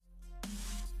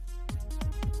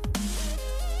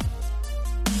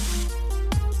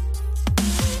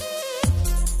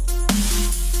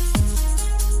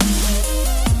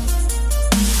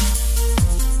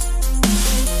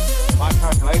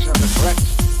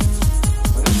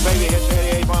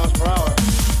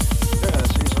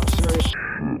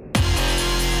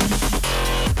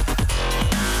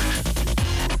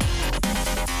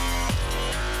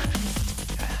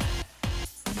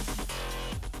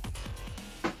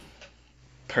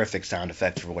perfect sound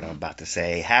effect for what I'm about to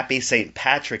say. Happy St.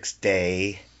 Patrick's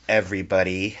Day,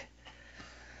 everybody.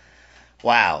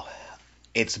 Wow.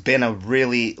 It's been a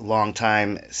really long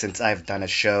time since I've done a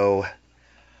show.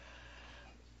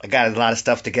 I got a lot of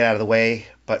stuff to get out of the way,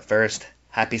 but first,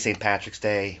 happy St. Patrick's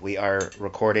Day. We are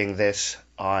recording this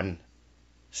on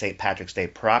St. Patrick's Day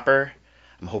proper.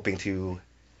 I'm hoping to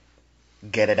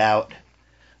get it out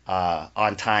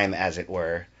on time, as it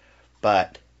were,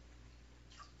 but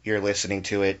you're listening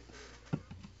to it,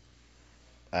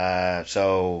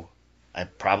 so I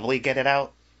probably get it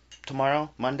out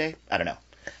tomorrow, Monday? I don't know.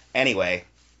 Anyway,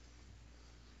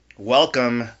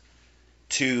 welcome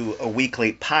to a week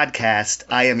late podcast.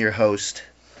 I am your host,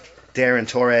 Darren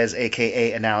Torres,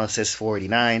 aka Analysis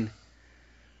 489.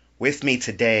 With me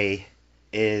today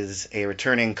is a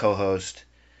returning co-host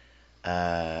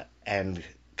and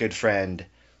good friend,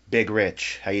 Big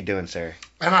Rich. How you doing, sir?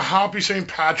 And a happy St.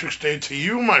 Patrick's Day to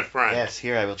you, my friend. Yes,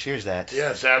 here I will cheers that.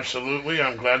 Yes, absolutely.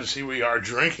 I'm glad to see we are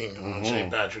drinking on St.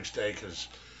 Patrick's Day, because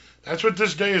that's what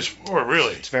this day is for,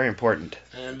 really. It's very important.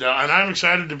 And I'm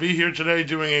excited to be here today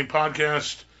doing a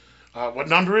podcast. What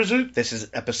number is it? This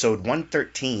is episode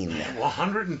 113.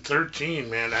 113,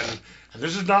 man. And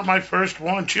this is not my first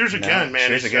one. Cheers again, man.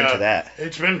 Cheers again to that.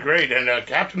 It's been great. And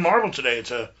Captain Marvel today.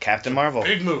 It's a Captain Marvel.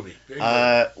 Big movie.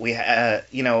 I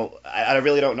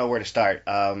really don't know where to start.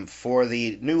 For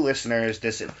the new listeners,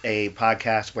 this is a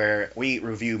podcast where we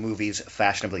review movies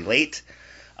fashionably late.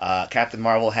 Captain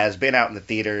Marvel has been out in the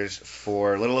theaters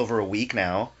for a little over a week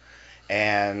now,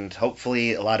 and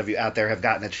hopefully a lot of you out there have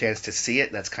gotten a chance to see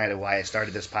it. That's kind of why I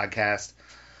started this podcast.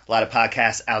 A lot of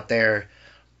podcasts out there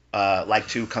like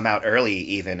to come out early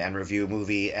even and review a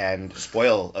movie and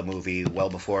spoil a movie well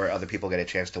before other people get a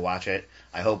chance to watch it.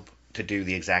 I hope to do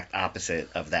the exact opposite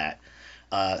of that.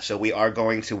 So we are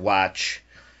going to watch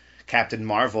Captain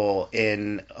Marvel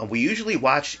we usually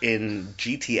watch in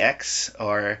GTX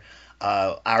or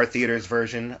our theater's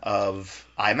version of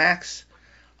IMAX.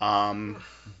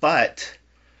 But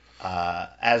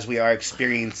as we are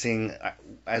experiencing,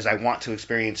 as I want to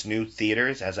experience new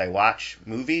theaters as I watch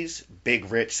movies,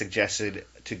 Big Rich suggested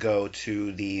to go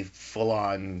to the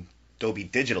full-on Dolby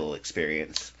Digital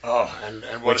experience. Oh, and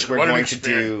which we're going to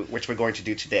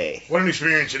do today. What an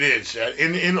experience it is!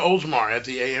 In Oldsmar at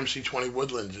the AMC 20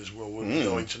 Woodlands is where we'll be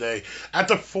going today. At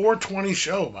the 420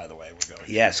 show, by the way, we're going.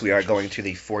 Yes, we are going to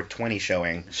the 420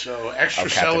 showing. So extra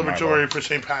celebratory for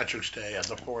St. Patrick's Day at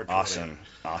the 420.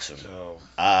 Awesome. So,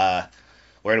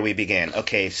 where do we begin?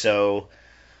 Okay, so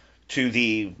to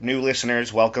the new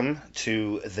listeners, welcome.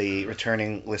 To the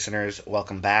returning listeners,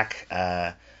 welcome back.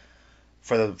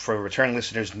 For returning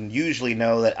listeners, usually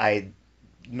know that I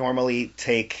normally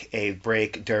take a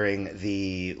break during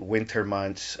the winter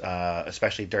months,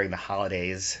 especially during the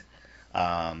holidays.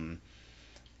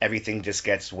 Everything just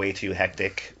gets way too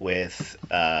hectic with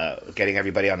getting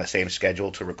everybody on the same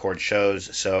schedule to record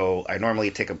shows, so I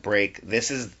normally take a break.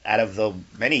 This is out of the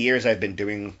many years I've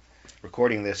been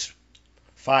recording this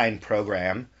fine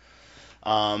program.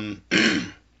 I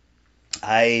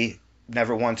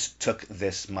never once took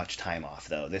this much time off,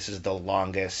 though. This is the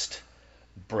longest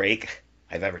break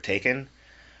I've ever taken.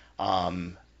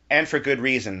 And for good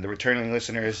reason. The returning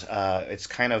listeners, it's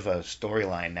kind of a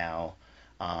storyline now.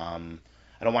 I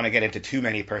don't want to get into too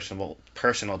many personal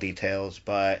details,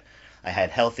 but I had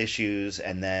health issues,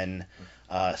 and then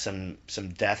some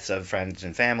deaths of friends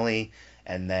and family,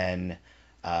 and then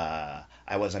I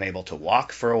wasn't able to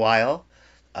walk for a while.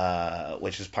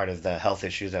 Which is part of the health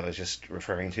issues I was just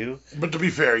referring to. But to be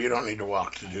fair, you don't need to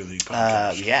walk to do the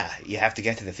podcast. Yeah, you have to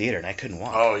get to the theater, and I couldn't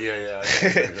walk. Oh, yeah.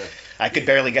 I could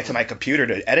barely get to my computer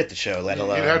to edit the show, let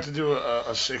alone... You'd have to do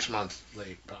a 6 month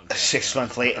late podcast. 6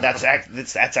 month late. That's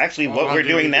actually what we're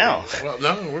doing now. Well,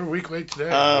 no, we're a week late today.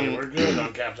 We're good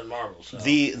on Captain Marvel. So.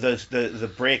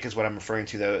 The break is what I'm referring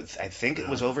to, though. I think it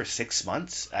was over 6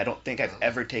 months. I don't think I've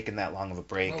ever taken that long of a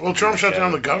break. Well, Trump shut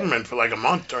down the government for like a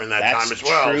month during that time as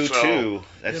well. That's true, too.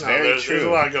 That's very true. There's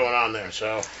a lot going on there,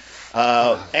 so...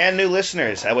 and new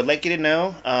listeners, I would like you to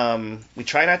know, we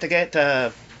try not to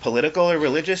get political or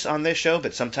religious on this show,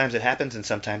 but sometimes it happens and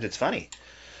sometimes it's funny.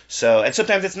 And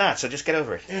sometimes it's not, so just get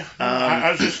over it. Yeah, I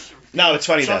was just... No, it's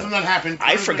funny, something that happened.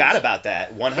 I forgot about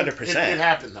that, 100%. It did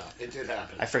happen, though. It did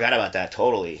happen. I forgot about that,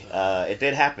 totally. It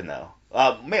did happen, though.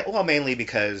 Mainly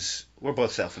because we're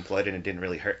both self-employed and it didn't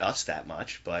really hurt us that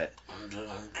much, but...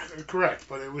 Correct,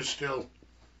 but it was still,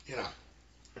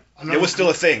 it was still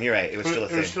a thing, you're right. It was still a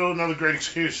thing. It was still another great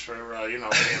excuse for, being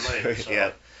late. So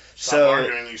yeah. Stop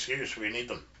arguing the excuse. We need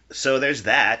them. So there's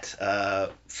that. I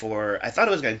thought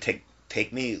it was going to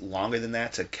take me longer than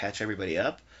that to catch everybody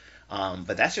up.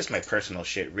 But that's just my personal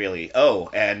shit, really. Oh,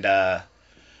 and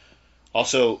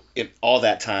Also, in all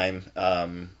that time,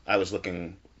 I was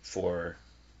looking for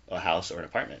a house or an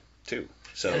apartment too.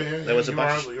 So there was a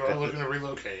bunch. You are looking to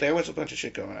relocate. There was a bunch of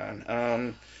shit going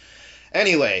on.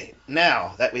 Anyway,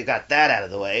 now that we got that out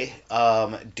of the way,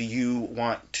 do you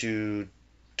want to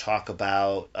talk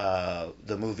about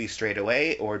the movie straight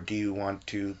away, or do you want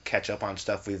to catch up on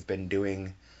stuff we've been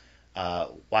doing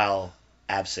while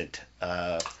absent?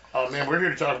 Oh man, we're here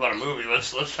to talk about a movie.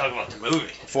 Let's talk about the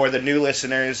movie. For the new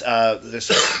listeners,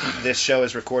 this show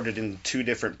is recorded in two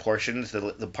different portions.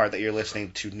 The part that you're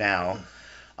listening to now.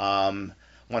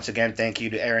 Once again, thank you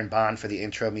to Aaron Bond for the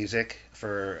intro music,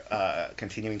 for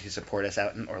continuing to support us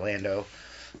out in Orlando.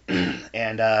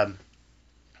 And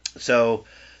so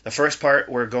the first part,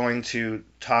 we're going to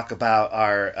talk about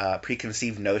our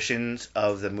preconceived notions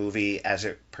of the movie as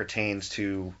it pertains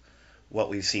to what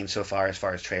we've seen so far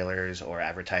as trailers or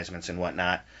advertisements and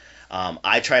whatnot.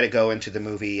 I try to go into the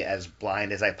movie as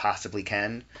blind as I possibly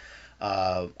can.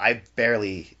 I've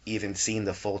barely even seen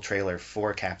the full trailer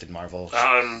for Captain Marvel,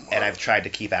 and I've tried to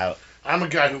keep out. I'm a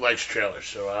guy who likes trailers,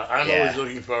 so I'm always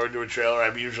looking forward to a trailer.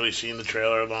 I've usually seen the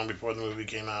trailer long before the movie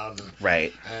came out, and,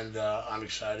 right. And I'm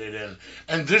excited.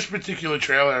 And this particular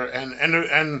trailer, and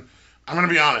I'm going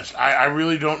to be honest, I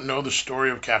really don't know the story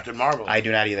of Captain Marvel. I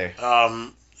do not either.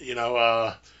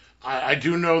 I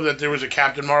do know that there was a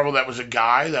Captain Marvel that was a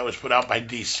guy that was put out by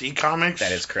DC Comics.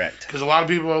 That is correct. Because a lot of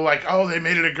people are like, oh, they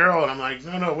made it a girl. And I'm like,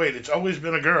 no, wait, it's always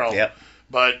been a girl. Yep.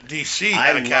 But DC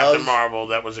had a Captain Marvel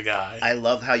that was a guy. I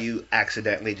love how you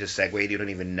accidentally just segued. You don't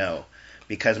even know.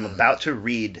 Because I'm about to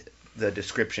read the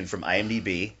description from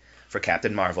IMDb for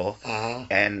Captain Marvel.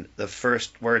 And the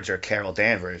first words are Carol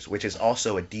Danvers, which is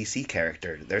also a DC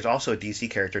character. There's also a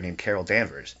DC character named Carol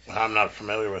Danvers. I'm not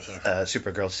familiar with her.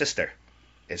 Supergirl's sister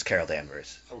is Carol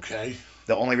Danvers. Okay.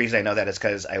 The only reason I know that is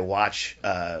because I watch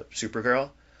Supergirl,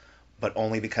 but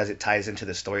only because it ties into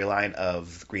the storyline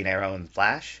of Green Arrow and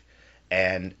Flash.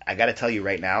 And I got to tell you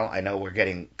right now, I know we're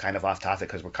getting kind of off topic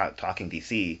because we're talking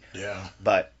DC. Yeah.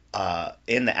 But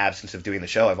in the absence of doing the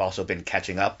show, I've also been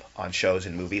catching up on shows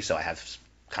and movies, so I have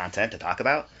content to talk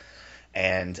about.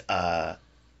 And I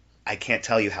can't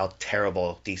tell you how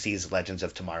terrible DC's Legends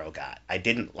of Tomorrow got. I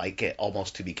didn't like it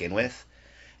almost to begin with.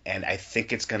 And I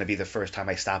think it's going to be the first time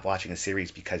I stop watching a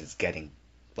series because it's getting,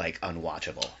 like,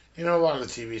 unwatchable. You know, a lot of the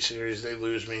TV series, they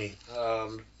lose me,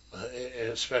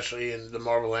 especially in the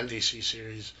Marvel and DC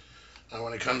series.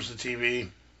 When it comes to TV,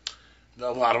 a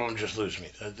lot of them just lose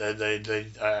me.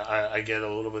 I get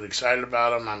a little bit excited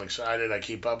about them. I'm excited. I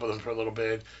keep up with them for a little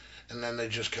bit. And then they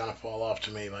just kind of fall off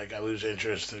to me. Like, I lose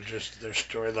interest. Their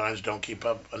storylines don't keep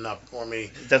up enough for me.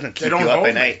 It doesn't keep you up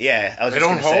at night. Yeah, they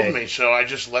don't hold me, so I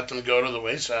just let them go to the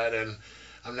wayside, and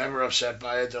I'm never upset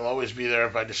by it. They'll always be there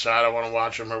if I decide I want to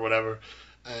watch them or whatever.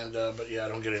 And but yeah, I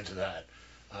don't get into that.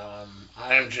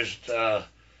 I am just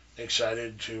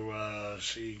excited to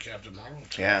see Captain Marvel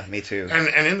today. Yeah, me too.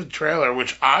 And in the trailer,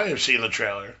 which I have seen the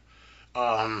trailer,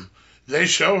 they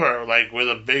show her, like, with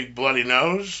a big bloody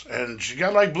nose, and she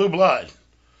got, like, blue blood.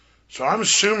 So I'm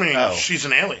assuming she's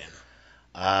an alien.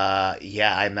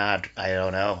 Yeah, I'm not, I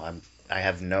don't know.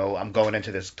 I'm going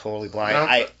into this totally blind.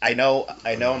 No. I know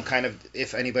I'm kind of,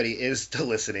 if anybody is still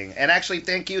listening, and actually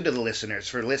thank you to the listeners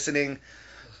for listening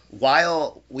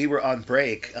while we were on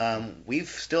break. We've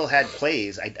still had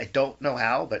plays. I don't know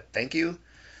how, but thank you.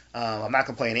 I'm not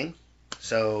complaining.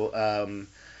 So,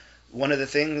 one of the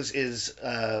things is,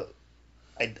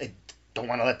 I don't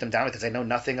want to let them down because I know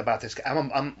nothing about this.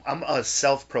 I'm a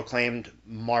self-proclaimed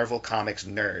Marvel Comics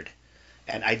nerd,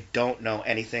 and I don't know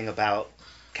anything about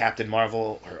Captain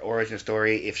Marvel, her origin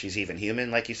story, if she's even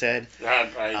human, like you said.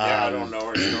 I don't know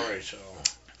her story, so.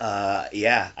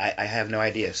 I have no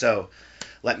idea. So,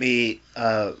 let me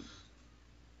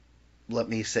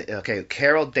say, okay,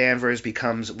 Carol Danvers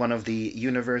becomes one of the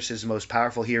universe's most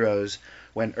powerful heroes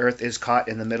when Earth is caught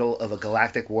in the middle of a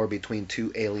galactic war between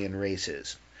two alien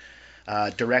races.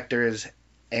 Directors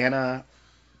Anna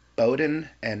Boden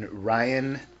and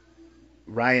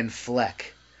Ryan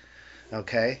Fleck.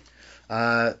 Okay.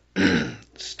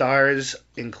 Stars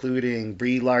including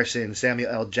Brie Larson, Samuel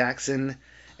L. Jackson,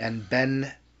 and Ben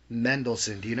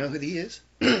Mendelsohn. Do you know who he is?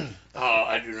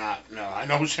 I do not. No, I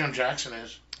know who Sam Jackson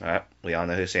is. We all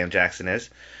know who Sam Jackson is.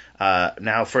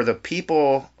 Now, for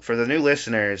the new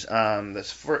listeners,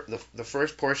 the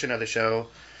first portion of the show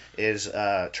is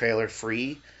spoiler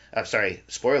free,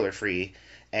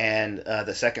 and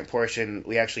the second portion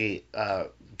we actually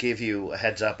give you a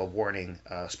heads up, a warning,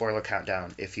 spoiler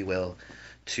countdown, if you will,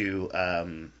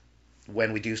 to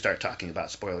when we do start talking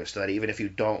about spoilers, so that even if you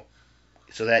don't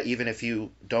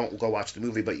go watch the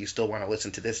movie, but you still want to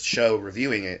listen to this show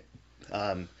reviewing it,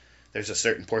 there's a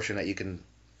certain portion that you can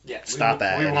Yeah, stop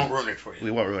at. We won't ruin it for you.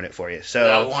 We won't ruin it for you.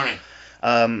 Without warning.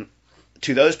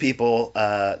 To those people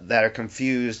that are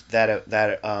confused,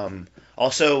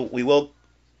 also we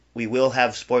will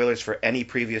have spoilers for any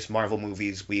previous Marvel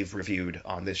movies we've reviewed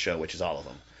on this show, which is all of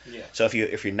them. Yeah. So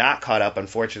if you're not caught up,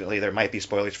 unfortunately, there might be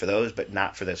spoilers for those, but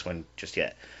not for this one just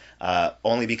yet.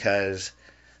 Only because,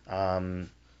 where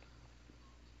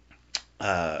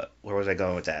was I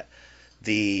going with that?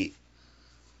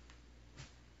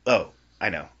 I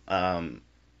know.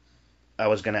 I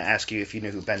was going to ask you if you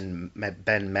knew who Ben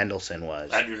Mendelsohn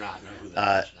was. I do not know who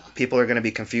that is. No. People are going to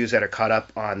be confused that are caught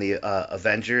up on the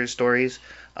Avengers stories.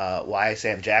 Why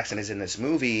Sam Jackson is in this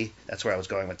movie. That's where I was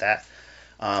going with that.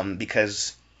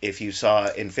 Because if you saw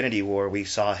Infinity War, we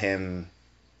saw him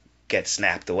get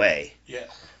snapped away. Yeah.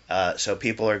 So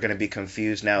people are going to be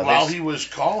confused now. While he was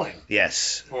calling.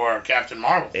 Yes. For Captain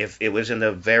Marvel. If it was in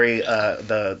the very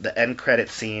the end credit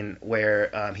scene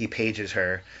where he pages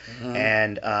her,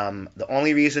 and the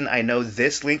only reason I know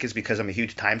this link is because I'm a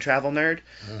huge time travel nerd,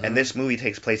 and this movie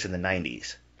takes place in the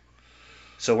 90s.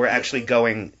 So we're actually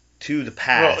going to the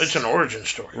past. Well, it's an origin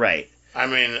story. Right. I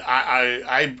mean,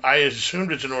 I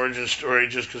assumed it's an origin story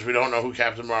just because we don't know who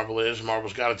Captain Marvel is.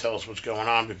 Marvel's got to tell us what's going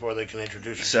on before they can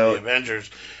introduce us to the Avengers.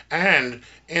 And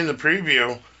in the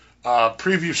preview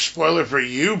spoiler for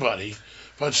you, buddy,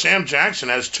 but Sam Jackson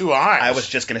has 2 eyes. I was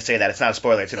just going to say that. It's not a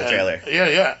spoiler. It's in the trailer.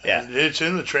 Yeah. And it's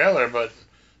in the trailer, but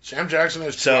Sam Jackson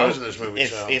has 2 eyes in this movie.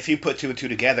 If you put 2 and 2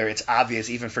 together, it's obvious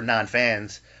even for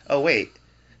non-fans. Oh, wait.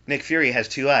 Nick Fury has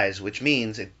 2 eyes, which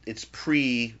means it's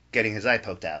pre-getting his eye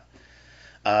poked out.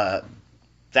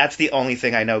 That's the only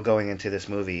thing I know going into this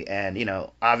movie, and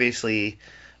obviously,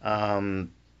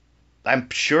 I'm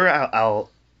sure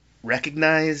I'll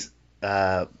recognize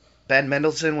Ben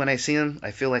Mendelsohn when I see him.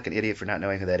 I feel like an idiot for not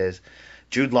knowing who that is.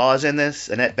 Jude Law is in this.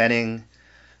 Annette Bening,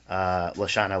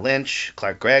 Lashana Lynch,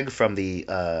 Clark Gregg from the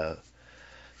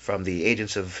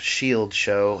Agents of S.H.I.E.L.D.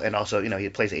 show, and also he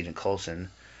plays Agent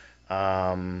Coulson.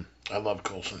 I love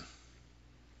Coulson.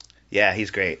 Yeah,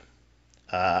 he's great.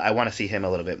 I want to see him a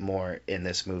little bit more in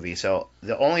this movie. So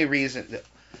the only reason,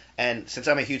 and since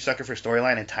I'm a huge sucker for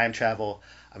storyline and time travel,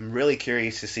 I'm really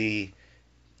curious to see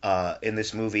in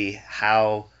this movie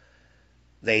how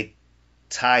they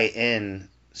tie in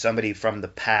somebody from the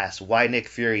past. Why Nick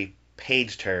Fury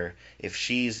paged her. If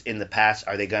she's in the past,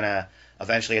 are they going to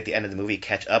eventually at the end of the movie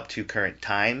catch up to current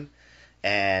time?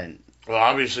 And well,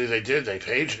 obviously they did. They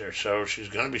paged her, so she's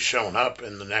going to be showing up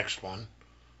in the next one.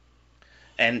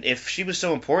 And if she was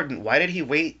so important, why did he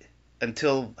wait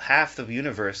until half the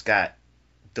universe got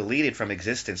deleted from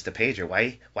existence to page her?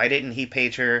 Why didn't he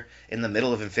page her in the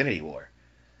middle of Infinity War?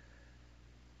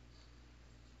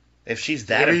 If she's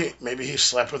that... Maybe he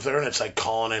slept with her and it's like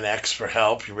calling an ex for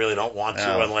help. You really don't want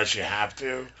to unless you have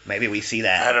to. Maybe we see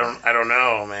that. I don't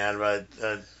know, man. But,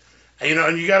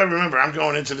 and you got to remember, I'm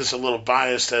going into this a little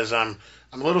biased as I'm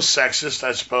a little sexist,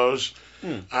 I suppose.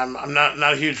 I'm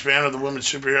not a huge fan of the women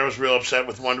superheroes. Real upset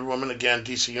with Wonder Woman again,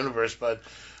 DC Universe, but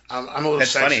I'm a little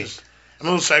That's sexist. Funny. I'm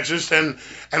a little sexist,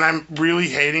 and I'm really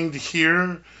hating to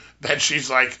hear that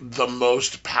she's like the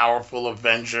most powerful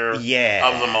Avenger of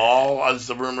them all, as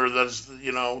the rumor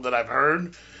that I've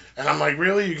heard. And I'm like,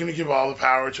 really, you're gonna give all the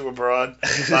power to a broad?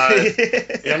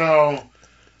 But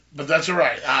but that's all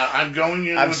right. I'm going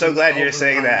in. I'm so glad you're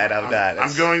saying that.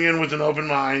 I'm going in with an open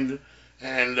mind,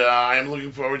 and I am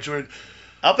looking forward to it.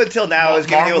 Up until now, I was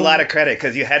giving you a lot of credit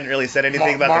because you hadn't really said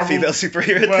anything about the female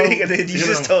superhero thing, and then you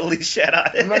just totally shat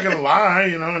on it. I'm not going to lie, I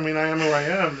am who I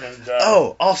am. And,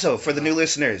 also, for the new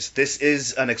listeners, this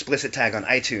is an explicit tag on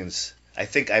iTunes. I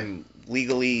think I'm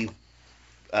legally...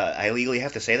 I legally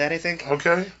have to say that, I think.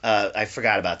 Okay. I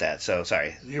forgot about that, so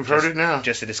sorry. You've heard it now.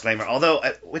 Just a disclaimer. Although,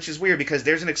 which is weird because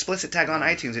there's an explicit tag on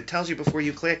iTunes. It tells you before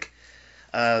you click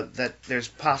that there's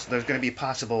going to be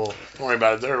possible. Don't worry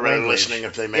about it. They're already listening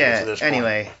if they make it to this point.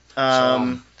 Anyway,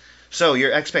 so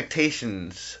your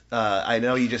expectations. I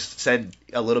know you just said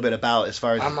a little bit about as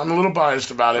far as I'm a little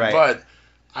biased about it, but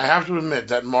I have to admit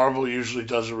that Marvel usually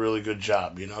does a really good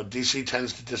job. DC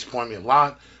tends to disappoint me a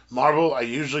lot. Marvel, I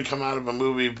usually come out of a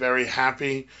movie very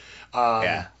happy.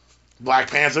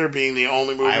 Black Panther being the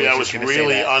only movie I was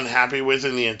really unhappy with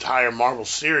in the entire Marvel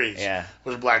series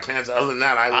was Black Panther. Other than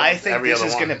that, I think every this other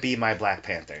is one. going to be my Black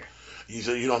Panther.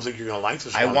 You don't think you're going to like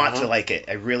this one? I want to like it.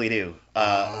 I really do.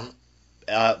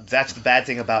 That's the bad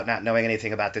thing about not knowing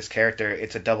anything about this character.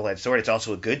 It's a double-edged sword. It's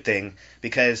also a good thing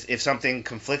because if something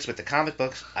conflicts with the comic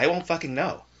books, I won't fucking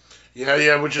know.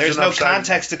 Yeah, which is there's no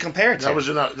context to compare it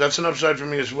to. That's an upside for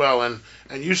me as well. And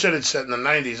you said it's set in the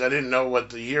 90s. I didn't know what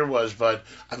the year was, but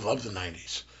I love the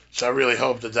 90s. So I really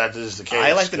hope that is the case.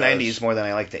 I like the 90s more than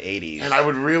I like the 80s. And I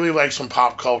would really like some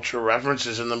pop culture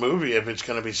references in the movie if it's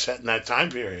going to be set in that time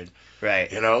period.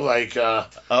 Right. You know, like,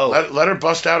 let her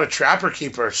bust out a Trapper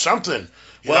Keeper or something.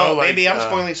 Well, maybe I'm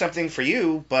spoiling something for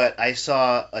you, but I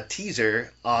saw a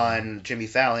teaser on Jimmy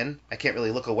Fallon. I can't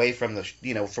really look away from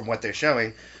from what they're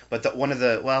showing, but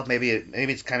maybe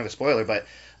it's kind of a spoiler, but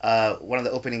one of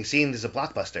the opening scenes is a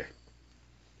blockbuster.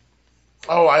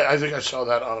 Oh, I think I saw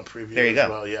that on a preview. There you go.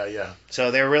 Well. Yeah.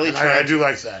 So they're really trying. I do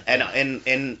like that. And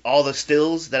in all the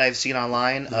stills that I've seen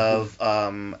online of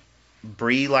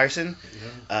Brie Larson,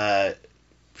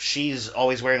 she's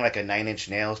always wearing like a Nine Inch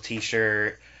Nails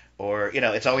T-shirt. Or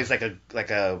it's always like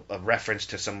a reference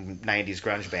to some '90s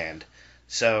grunge band.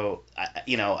 So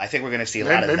I think we're gonna see a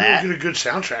lot of that. Maybe we'll get a good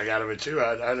soundtrack out of it too.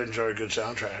 I'd enjoy a good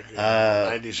soundtrack.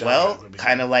 90s soundtrack. Well,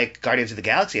 kind of like Guardians of the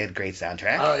Galaxy had great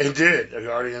soundtrack. It did.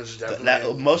 Guardians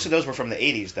definitely. Most of those were from the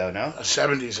 '80s though, no?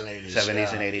 70s and '80s.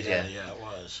 70s and '80s, yeah. Yeah, it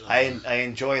was. I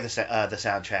enjoy the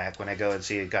soundtrack when I go and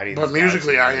see Guardians. But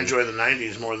musically, I enjoy the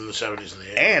 '90s more than the '70s and the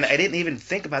 '80s. And I didn't even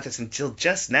think about this until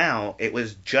just now. It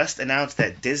was just announced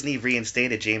that Disney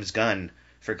reinstated James Gunn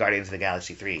for Guardians of the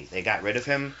Galaxy 3. They got rid of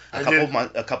him a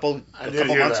couple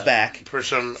months back for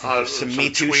some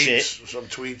Me Too shit. Some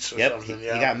tweets or yep, something. He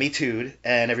got Me Too'd,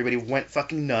 and everybody went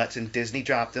fucking nuts, and Disney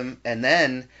dropped him. And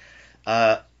then,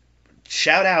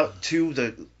 shout out to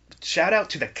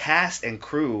the cast and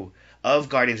crew of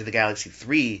Guardians of the Galaxy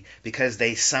 3 because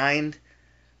they signed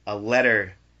a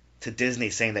letter to Disney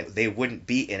saying that they wouldn't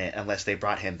be in it unless they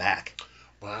brought him back.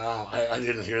 Wow, I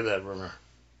didn't hear that rumor.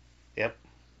 Yep.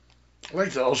 I'd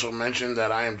like to also mention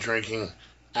that I am drinking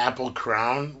Apple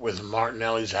Crown with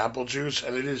Martinelli's apple juice,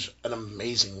 and it is an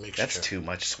amazing mixture. That's too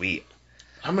much sweet.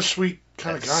 I'm a sweet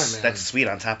kind of guy, man. That's sweet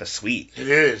on top of sweet. It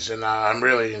is, and I'm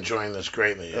really enjoying this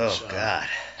greatly. God.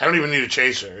 I don't even need a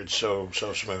chaser. It's so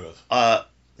smooth.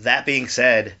 That being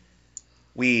said,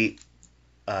 we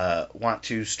want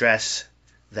to stress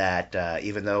that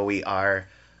even though we are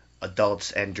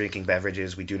adults and drinking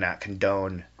beverages, we do not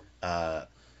condone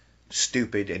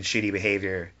stupid and shitty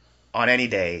behavior on any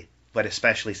day, but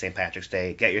especially St. Patrick's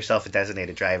Day. Get yourself a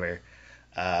designated driver.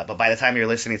 But by the time you're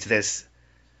listening to this,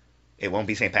 it won't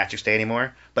be St. Patrick's Day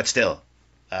anymore. But still,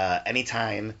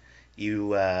 anytime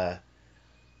you...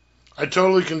 I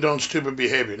totally condone stupid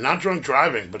behavior. Not drunk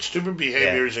driving, but stupid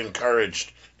behavior is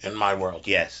encouraged in my world.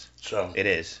 Yes. So it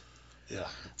is. Yeah.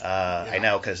 I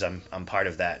know because I'm part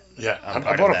of that. Yeah, I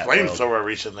bought a flamethrower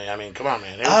recently. I mean, come on,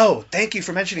 man. Thank you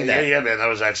for mentioning that. Yeah, man, that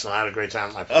was excellent. I had a great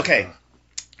time. Okay.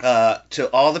 To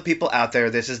all the people out there,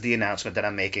 this is the announcement that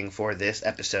I'm making for this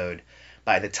episode.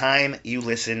 By the time you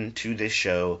listen to this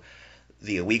show,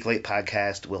 the A Week Late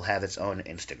podcast will have its own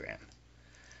Instagram.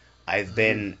 I've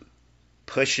been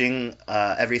pushing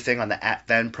everything on the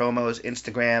 @ThenPromos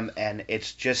Instagram, and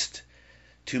it's just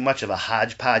too much of a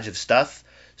hodgepodge of stuff.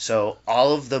 So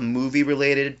all of the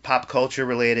movie-related, pop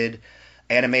culture-related,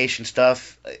 animation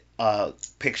stuff,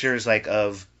 pictures like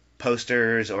of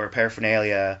posters or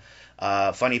paraphernalia,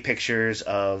 funny pictures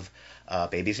of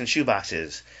babies in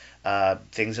shoeboxes,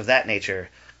 things of that nature,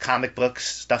 comic books,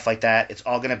 stuff like that. It's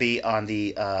all going to be on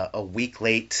the A Week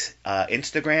Late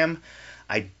Instagram.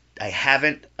 I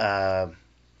haven't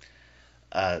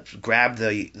grabbed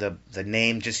the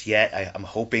name just yet. I'm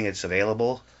hoping it's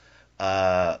available.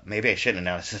 Maybe I shouldn't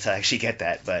announce it since I actually get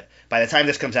that, but by the time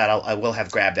this comes out, I will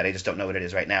have grabbed it. I just don't know what it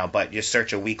is right now. But just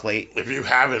search A Week Late. If you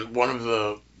haven't, one of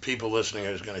the people listening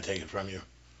is going to take it from you.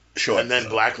 Sure. And then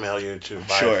blackmail you to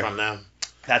buy it from them.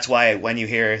 That's why when you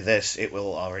hear this, it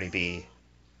will already be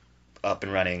up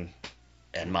and running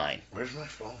and mine. Where's my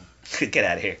phone? Get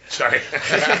out of here. Sorry.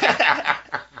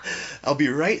 I'll be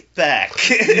right back.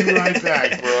 Be right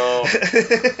back, bro.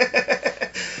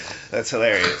 That's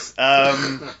hilarious.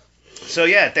 So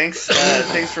yeah, thanks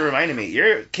for reminding me.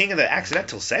 You're king of the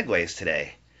accidental segues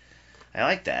today. I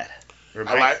like that.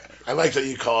 I like that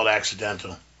you call it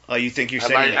accidental. Oh, you think you're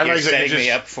setting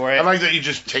me up for it? I like that you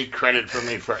just take credit for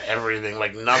me for everything.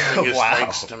 Like nothing is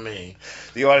thanks to me.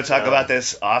 Do you want to talk about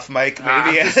this off mic,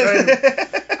 maybe?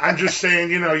 I'm just saying,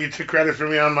 you took credit for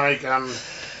me on mic.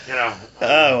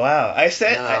 Oh wow! I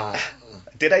said.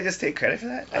 Did I just take credit for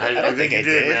that? I don't think you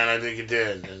did, man. I think you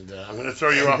did. And I'm going to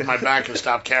throw you off my back and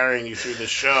stop carrying you through the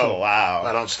show. Oh, wow.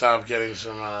 I don't stop getting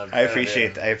some I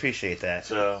appreciate that.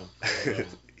 So,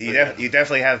 you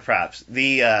definitely have props.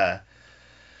 You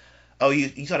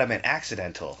thought I meant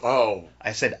accidental. Oh.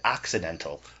 I said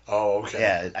occidental. Oh, okay.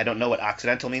 Yeah, I don't know what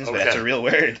occidental means, but that's a real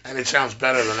word. And it sounds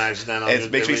better than accidental. It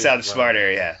makes me sound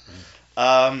smarter, yeah.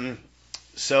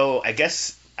 So I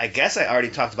guess I already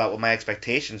talked about what my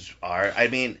expectations are. I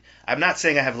mean, I'm not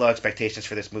saying I have low expectations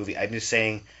for this movie. I'm just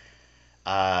saying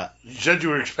You said you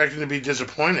were expecting to be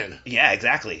disappointed. Yeah,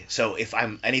 exactly. So if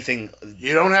I'm anything,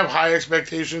 You don't have high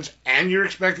expectations and you're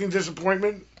expecting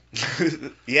disappointment?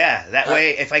 yeah, that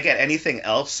way if I get anything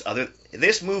else other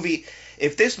this movie,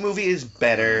 if this movie is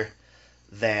better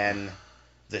than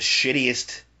the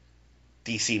shittiest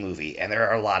DC movie, and there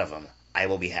are a lot of them, I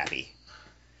will be happy.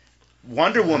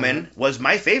 Wonder Woman was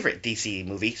my favorite DC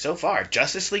movie so far.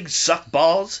 Justice League sucked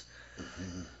balls,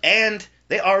 and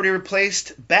they already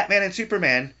replaced Batman and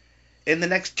Superman in the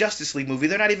next Justice League movie.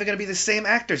 They're not even going to be the same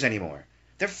actors anymore.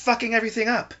 They're fucking everything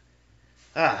up.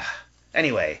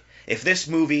 Anyway, if this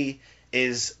movie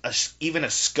is even a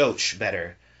scotch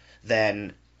better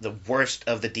than the worst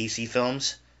of the DC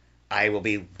films, I will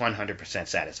be 100%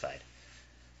 satisfied.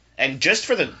 And just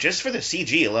for the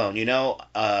CG alone,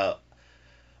 not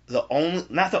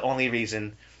the only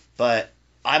reason, but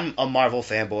I'm a Marvel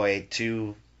fanboy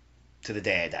to the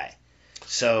day I die.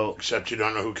 So Except you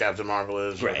don't know who Captain Marvel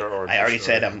is. right, I already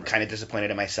said I'm kind of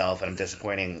disappointed in myself, and I'm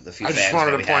disappointing the few fans. I just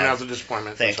wanted that to we point have. out the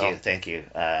disappointment. Thank you.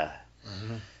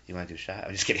 You want to do a shot?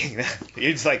 I'm just kidding.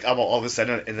 You're just like, all of a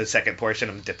sudden in the second portion,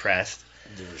 I'm depressed.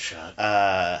 Do a shot.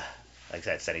 Like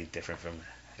that setting different from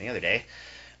any other day.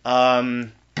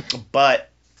 But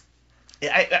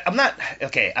I'm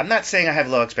not saying I have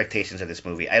low expectations of this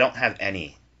movie. I don't have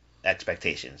any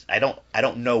expectations. I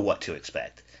don't know what to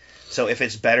expect. So if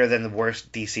it's better than the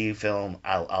worst DC film,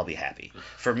 I'll be happy.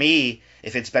 For me,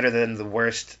 if it's better than the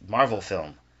worst Marvel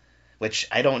film, which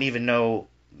I don't even know,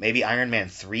 maybe Iron Man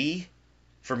 3.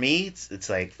 For me, it's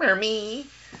like, for me.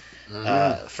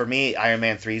 For me, Iron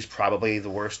Man 3 is probably the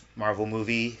worst Marvel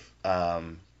movie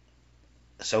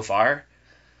so far.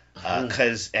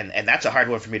 And that's a hard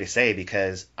one for me to say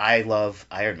because I love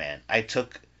Iron Man.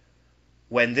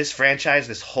 When this franchise,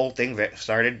 this whole thing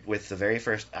started with the very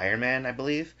first Iron Man, I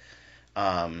believe,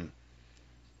 I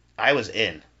was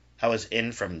in. I was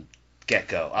in from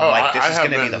get-go. I'm like, this is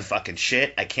going to be the fucking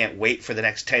shit. I can't wait for the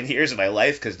next 10 years of my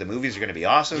life because the movies are going to be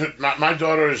awesome. My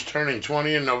daughter is turning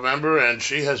 20 in November, and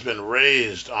she has been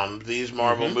raised on these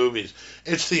Marvel movies.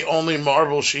 It's the only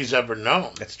Marvel she's ever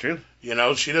known. That's true. She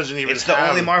doesn't even It's the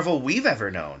only Marvel we've ever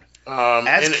known.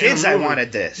 As kids, I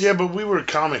wanted this. Yeah, but we were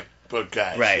comic book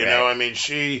guys. Right, I mean,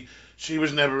 she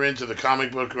was never into the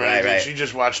comic book or anything. Right. She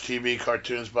just watched TV,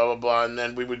 cartoons, blah, blah, blah, and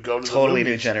then we would go to the Totally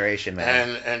movies. new generation,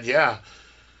 man. And yeah.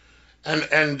 That's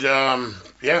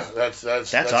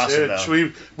awesome, it. though.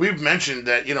 So we've mentioned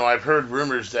that, I've heard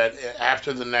rumors that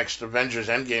after the next Avengers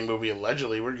Endgame movie,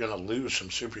 allegedly, we're going to lose some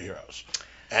superheroes.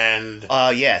 And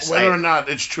yes, whether or not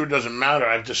it's true doesn't matter.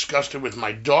 I've discussed it with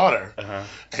my daughter,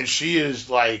 and she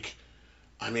is like,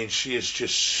 she is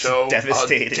just so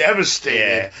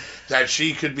devastated that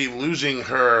she could be losing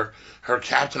her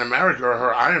Captain America or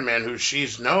her Iron Man, who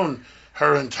she's known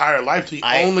her entire life, the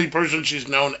only person she's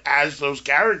known as those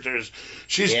characters.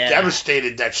 She's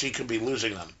devastated that she could be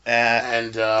losing them.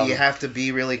 And you have to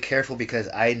be really careful because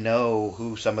I know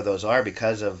who some of those are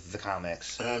because of the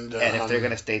comics. And if they're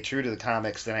going to stay true to the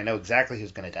comics, then I know exactly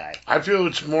who's going to die. I feel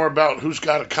it's more about who's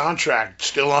got a contract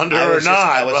still under or not.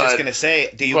 I was just going to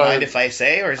say, do you mind if I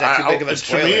say, or is that too big of a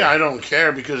spoiler? To me, I don't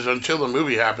care because until the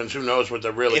movie happens, who knows what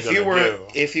they're really going to do.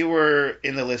 If you were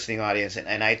in the listening audience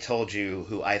and I told you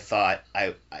who I thought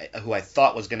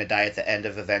was going to die at the end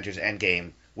of Avengers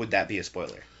Endgame, would that be a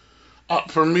spoiler?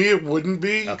 For me, it wouldn't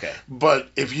be. Okay. But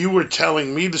if you were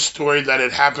telling me the story that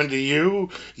had happened to you,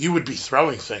 you would be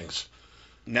throwing things.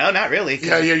 No, not really.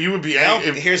 Yeah, you would be.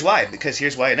 Here's why. Because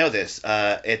here's why I know this.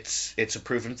 It's a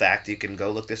proven fact. You can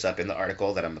go look this up in the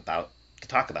article that I'm about to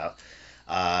talk about.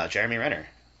 Jeremy Renner,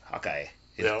 Hawkeye,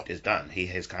 is done.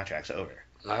 His contract's over.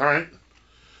 All right.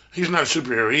 He's not a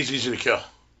superhero. He's easy to kill.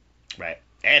 Right.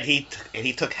 And he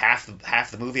took half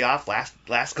the movie off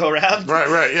last go round.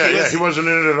 Right. Yeah, he wasn't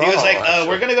in it at all. He was like,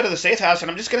 we're gonna go to the safe house, and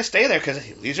I'm just gonna stay there because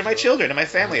these are my children and my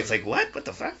family. It's like, what? What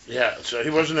the fuck? Yeah. So he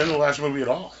wasn't in the last movie at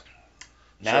all.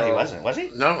 No, he wasn't. Was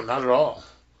he? No, not at all.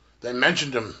 They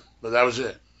mentioned him, but that was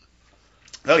it.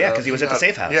 Oh yeah, because he was at the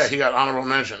safe house. Yeah, he got honorable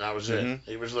mention. That was it.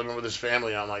 He was living with his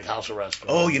family on house arrest.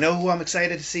 Oh, you know who I'm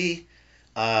excited to see?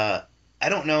 I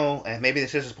don't know. Maybe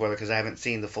this is a spoiler because I haven't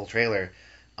seen the full trailer.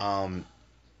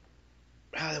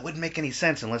 That wouldn't make any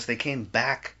sense unless they came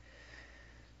back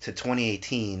to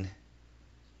 2018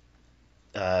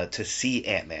 to see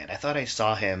Ant-Man. I thought I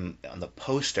saw him on the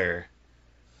poster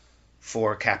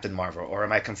for Captain Marvel, or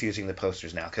am I confusing the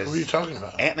posters now? Who are you talking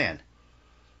about? Ant-Man.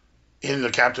 In the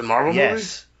Captain Marvel movie?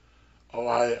 Yes. Oh,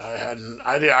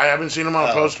 I haven't seen him on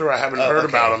a poster. I haven't heard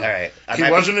about him. All right. He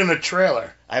wasn't in a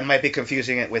trailer. I might be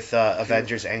confusing it with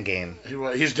Avengers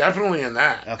Endgame. He's definitely in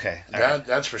that. Okay.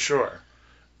 That's for sure.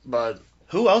 But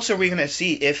who else are we going to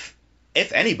see, if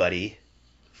anybody,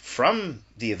 from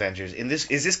the Avengers.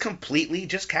 Is this completely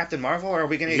just Captain Marvel, or are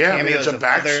we going to get Yeah, I mean, cameos of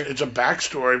other? it's a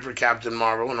backstory for Captain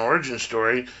Marvel, an origin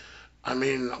story. I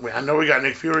mean, I know we got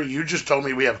Nick Fury. You just told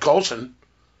me we have Coulson.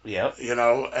 Yep. You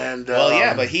know, and Well,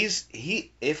 yeah, but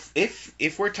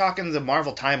if we're talking the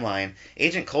Marvel timeline,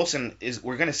 Agent Coulson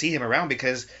we're going to see him around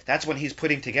because that's when he's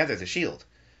putting together the Shield,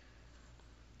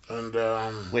 and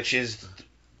which is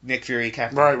Nick Fury,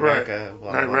 Captain right, America,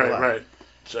 blah, blah, blah, blah. right.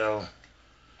 So,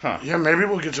 Huh. yeah, maybe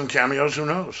we'll get some cameos. Who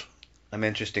knows? I'm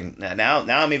interesting now.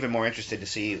 I'm even more interested to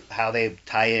see how they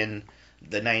tie in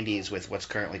the '90s with what's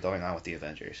currently going on with the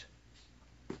Avengers.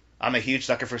 I'm a huge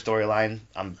sucker for storyline.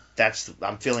 I'm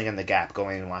filling in the gap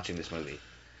going and watching this movie.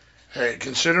 Hey,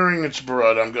 considering it's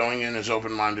blood, I'm going in as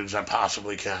open-minded as I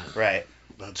possibly can. Right.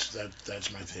 That's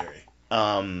my theory.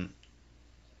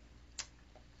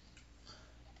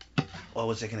 What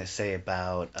was I gonna say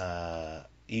about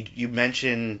you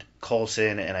mentioned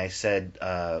Coulson, and I said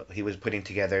he was putting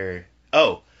together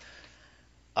the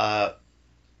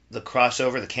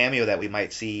crossover, the cameo that we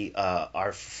might see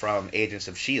are from Agents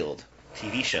of S.H.I.E.L.D.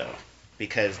 TV show,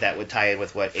 because that would tie in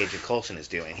with what Agent Coulson is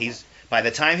doing. By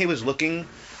the time he was looking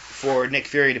for Nick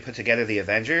Fury to put together the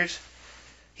Avengers,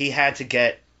 he had to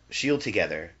get S.H.I.E.L.D.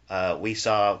 together. We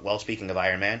saw, well, speaking of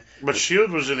Iron Man. But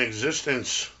S.H.I.E.L.D. was in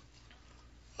existence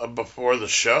before the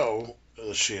show, the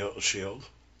S.H.I.E.L.D.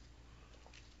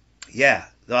 Yeah,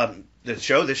 the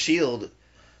show The S.H.I.E.L.D.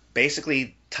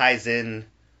 basically ties in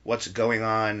what's going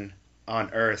on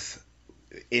Earth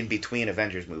in between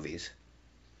Avengers movies.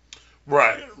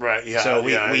 Right, yeah. So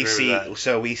we see,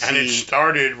 and it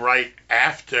started right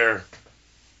after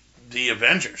the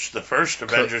Avengers, the first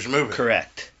Avengers movie.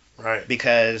 Correct. Right.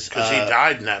 Because he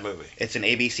died in that movie. It's an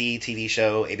ABC TV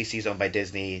show. ABC's owned by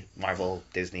Disney, Marvel,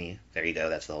 Disney. There you go.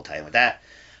 That's the whole tie-in with that.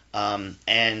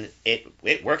 And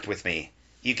it worked with me.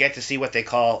 You get to see what they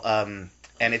call, and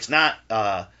it's not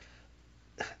a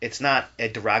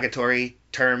derogatory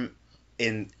term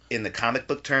in the comic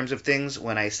book terms of things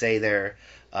when I say they're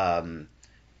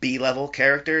B-level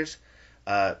characters.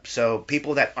 So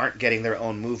people that aren't getting their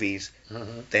own movies,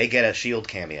 they get a S.H.I.E.L.D.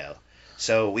 cameo.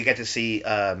 So we get to see,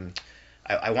 I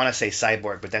want to say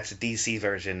Cyborg, but that's a DC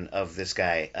version of this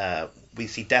guy. We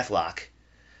see Deathlock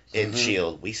in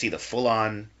S.H.I.E.L.D. We see the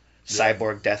full-on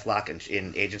Cyborg Deathlock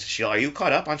in Agents of S.H.I.E.L.D. Are you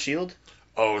caught up on S.H.I.E.L.D.?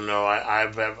 Oh, no,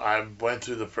 I went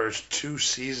through the first 2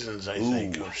 seasons, I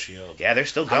think, of S.H.I.E.L.D. Yeah, they're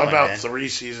still going, I'm about man. 3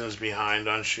 seasons behind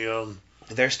on S.H.I.E.L.D.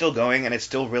 They're still going, and it's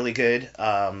still really good.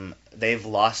 They've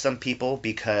lost some people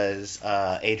because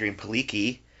Adrian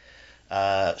Palicki,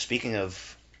 speaking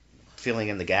of filling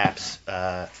in the gaps,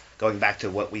 going back to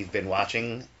what we've been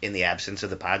watching in the absence of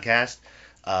the podcast,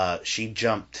 she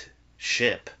jumped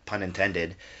ship, pun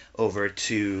intended, over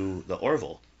to the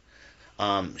Orville.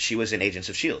 She was in Agents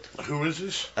of S.H.I.E.L.D. Who is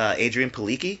this? Adrian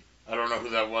Palicki. I don't know who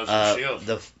that was in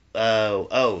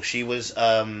S.H.I.E.L.D. She was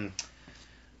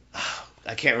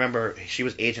I can't remember. She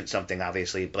was Agent something,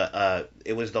 obviously, but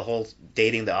it was the whole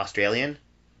dating the Australian.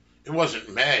 It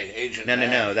wasn't May, Agent May.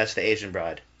 No, that's the Asian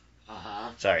broad.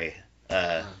 Sorry.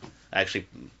 Actually,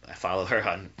 I follow her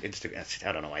on Instagram.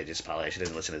 I don't know why I just followed her. I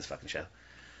shouldn't listen to this fucking show.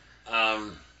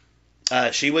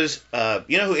 She was,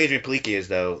 you know who Adrian Palicki is,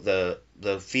 though?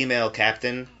 The female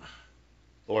captain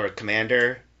or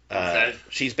commander. Okay.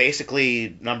 She's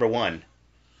basically number one.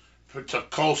 For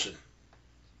Coulson.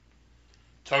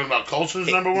 Talking about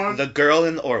Coulson's number one? The girl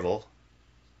in the Orville.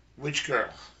 Which girl?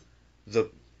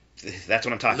 That's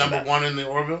what I'm talking about. Number one in the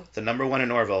Orville? The number one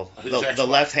in Orville. His The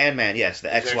left-hand man, yes,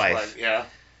 the ex-wife. Yeah.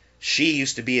 She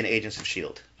used to be in Agents of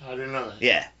S.H.I.E.L.D. I didn't know that.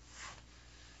 Yeah.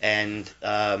 And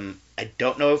I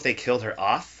don't know if they killed her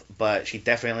off, but she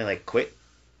definitely quit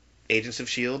Agents of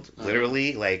S.H.I.E.L.D.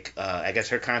 Literally, I guess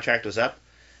her contract was up,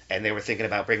 and they were thinking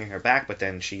about bringing her back, but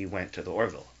then she went to the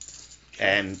Orville.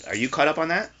 And are you caught up on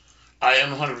that? I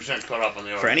am 100% caught up on the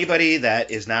Orville. For anybody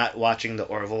that is not watching the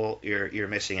Orville, you're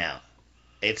missing out.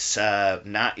 It's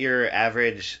not your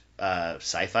average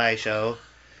sci-fi show.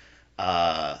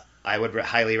 I would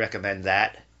highly recommend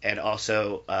that, and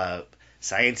also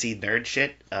science-y nerd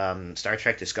shit. Star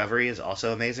Trek Discovery is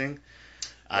also amazing.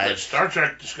 Star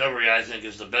Trek Discovery, I think,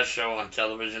 is the best show on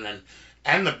television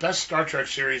and the best Star Trek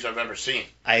series I've ever seen.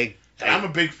 I'm a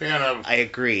big fan of. I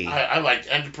agree. I liked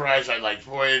Enterprise. I liked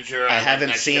Voyager. I haven't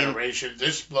Next seen Generation.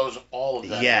 This blows all of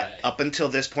that away. Up until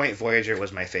this point, Voyager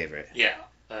was my favorite. Yeah,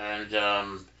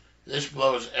 and this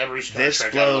blows every Star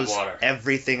Trek out of the water.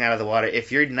 Everything out of the water.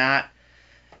 If you're not,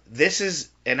 this is,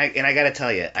 and I gotta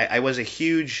tell you, I was a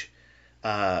huge.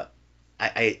 I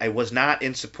was not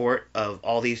in support of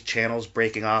all these channels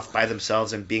breaking off by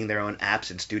themselves and being their own apps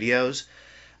and studios.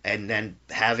 and then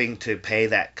having to pay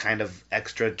that kind of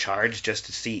extra charge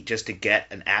just to get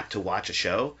an app to watch a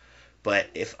show. But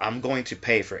if I'm going to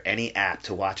pay for any app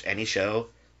to watch any show,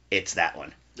 it's that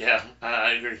one. Yeah,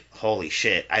 I agree. Holy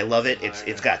shit, I love it.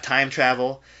 It's got time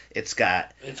travel. It's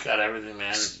got everything,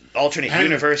 man. Alternate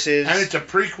universes. And it's a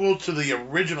prequel to the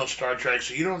original Star Trek,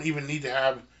 so you don't even need to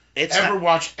have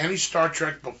watched any Star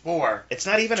Trek before. It's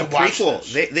not even a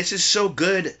prequel. This is so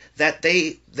good that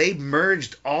they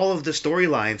merged all of the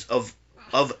storylines of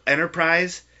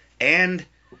Enterprise and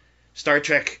Star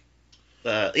Trek.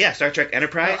 Star Trek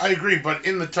Enterprise. I agree, but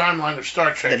in the timeline of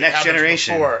Star Trek, the Next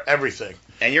Generation, before everything,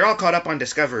 and you're all caught up on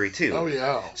Discovery too. Oh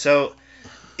yeah. So,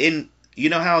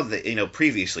 how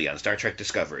previously on Star Trek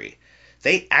Discovery,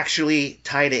 they actually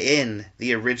tied in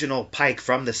the original Pike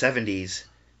from the 70s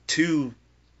to.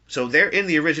 So they're in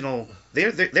the original. They're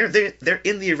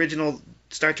in the original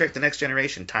Star Trek: The Next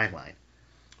Generation timeline.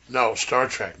 No, Star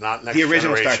Trek, not Next Generation. The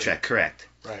original Star Trek, correct.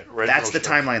 Right. That's the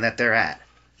timeline that they're at.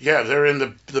 Yeah, they're in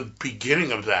the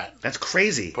beginning of that. That's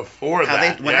crazy. Before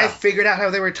when I figured out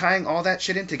how they were tying all that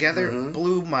shit in together,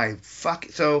 blew my fuck.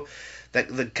 So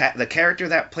the character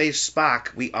that plays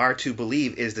Spock, we are to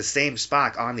believe, is the same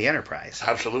Spock on the Enterprise.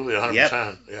 Absolutely, 100%.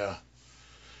 Yep. Yeah.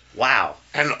 Wow.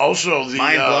 And also the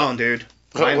mind blown, dude.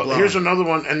 Mind blown. Here's another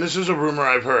one, and this is a rumor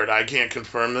I've heard. I can't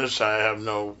confirm this. I have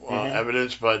no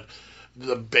evidence, but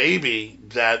the baby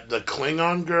that the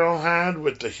Klingon girl had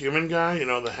with the human guy,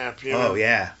 the half human. Oh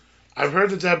yeah. I've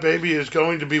heard that baby is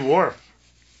going to be Worf.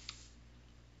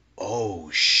 Oh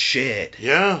shit.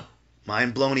 Yeah.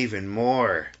 Mind blown even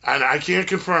more. And I can't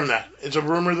confirm that. It's a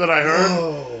rumor that I heard.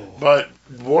 Oh. But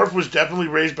Worf was definitely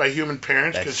raised by human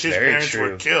parents because his parents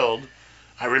were killed.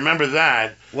 I remember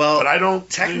that. Well, but I don't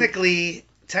technically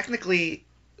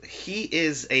he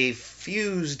is a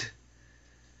fused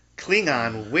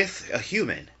Klingon with a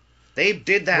human. They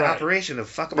did that operation to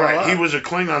fuck him all up. He was a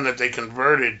Klingon that they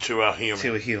converted to a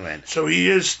human. So he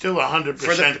is still 100%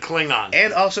 Klingon.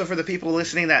 And also for the people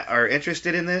listening that are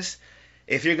interested in this,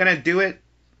 if you're going to do it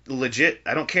legit,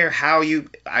 I don't care how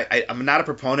you... I'm not a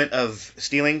proponent of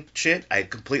stealing shit. I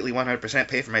completely 100%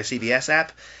 pay for my CBS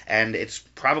app, and it's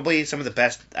probably some of the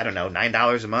best,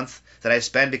 $9 a month that I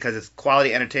spend because it's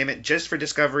quality entertainment. Just for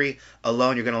Discovery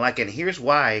alone, you're going to like it. And here's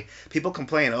why. People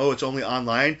complain, it's only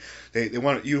online. They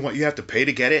want you have to pay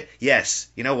to get it. Yes.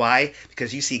 You know why?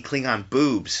 Because you see Klingon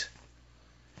boobs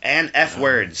and F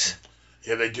words.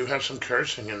 Yeah, they do have some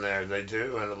cursing in there. They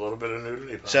do, and a little bit of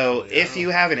nudity. Probably. So if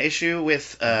you have an issue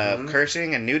with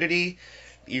cursing and nudity,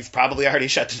 you've probably already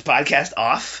shut this podcast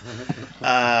off.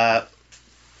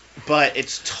 But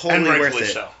it's totally worth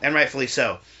it. And rightfully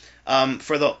so.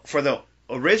 For the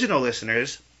original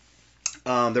listeners,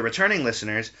 the returning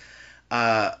listeners,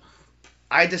 I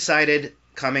decided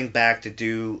coming back to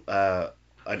do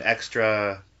an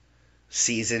extra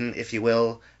season, if you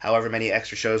will, however many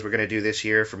extra shows we're going to do this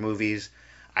year for movies.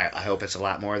 I hope it's a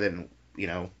lot more than,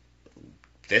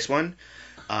 this one.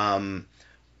 But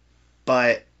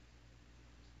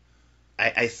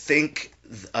I think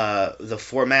the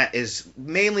format is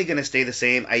mainly going to stay the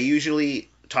same. I usually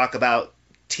talk about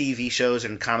TV shows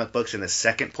and comic books in the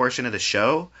second portion of the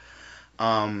show.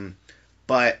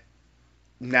 But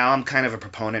now I'm kind of a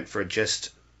proponent for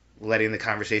just letting the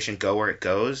conversation go where it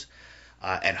goes.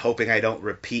 And hoping I don't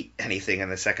repeat anything in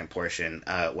the second portion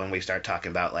when we start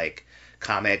talking about like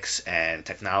comics and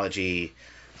technology,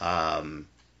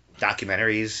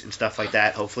 documentaries and stuff like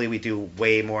that. Hopefully we do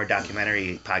way more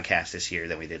documentary podcasts this year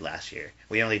than we did last year.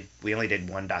 We only did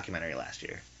one documentary last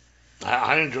year.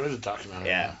 I enjoyed the documentary.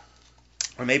 Yeah.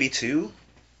 Or maybe two.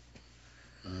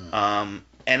 And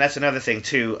that's another thing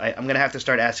too. I'm going to have to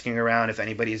start asking around if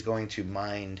anybody's going to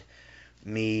mind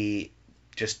me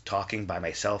just talking by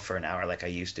myself for an hour like I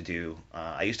used to do.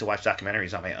 I used to watch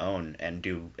documentaries on my own and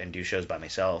do shows by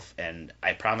myself, and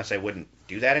I promise I wouldn't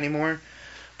do that anymore.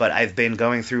 But I've been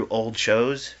going through old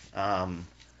shows, and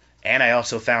I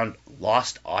also found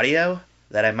lost audio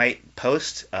that I might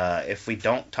post. If we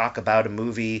don't talk about a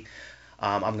movie,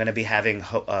 I'm going to be having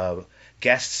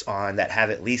guests on that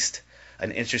have at least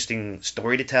an interesting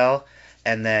story to tell,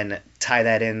 and then tie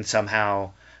that in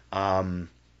somehow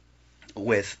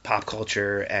with pop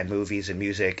culture and movies and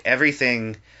music.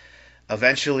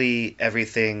 Eventually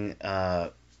everything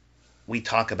we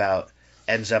talk about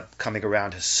ends up coming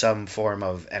around to some form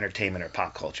of entertainment or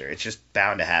pop culture. It's just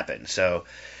bound to happen. So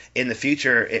in the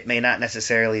future, it may not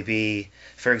necessarily be,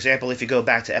 for example, if you go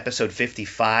back to episode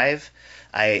 55,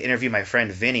 I interview my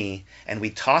friend Vinny, and we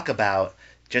talk about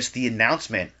just the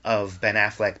announcement of Ben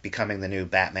Affleck becoming the new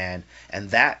Batman, and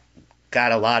that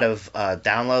got a lot of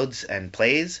downloads and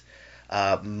plays,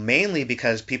 mainly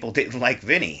because people didn't like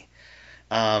Vinny.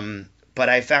 But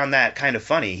I found that kind of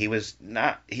funny. He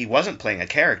wasn't playing a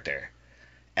character,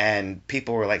 and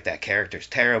people were like, "That character's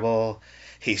terrible.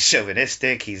 He's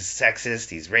chauvinistic. He's sexist.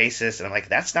 He's racist." And I'm like,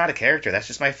 "That's not a character. That's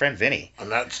just my friend Vinny." And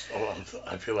that's, oh,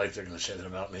 I feel like they're going to say that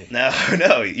about me. No,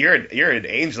 no, you're an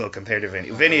angel compared to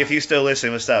Vinny. Vinny, if you still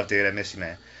listen, what's up, dude? I miss you,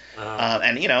 man.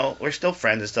 And we're still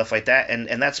friends and stuff like that,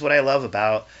 and that's what I love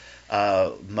about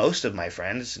most of my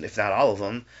friends, if not all of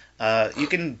them. You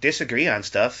can disagree on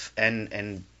stuff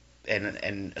and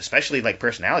especially like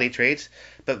personality traits,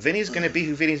 but Vinny's gonna be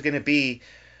who Vinny's gonna be,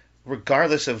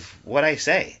 regardless of what I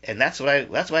say, and that's what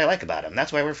I like about him.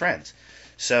 That's why we're friends.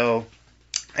 So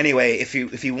anyway, if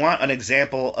you want an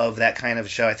example of that kind of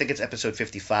show, I think it's episode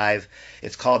 55.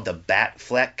 It's called the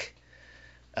Batfleck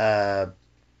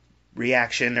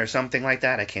reaction or something like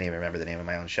that. I can't even remember the name of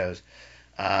my own shows.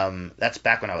 That's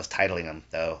back when I was titling them,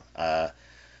 though.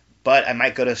 But I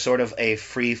might go to sort of a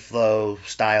free flow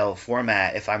style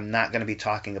format if I'm not going to be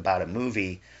talking about a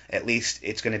movie. At least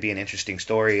it's going to be an interesting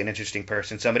story, an interesting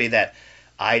person, somebody that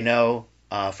I know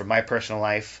from my personal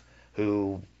life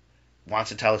who wants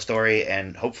to tell a story,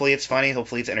 and hopefully it's funny,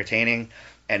 hopefully it's entertaining.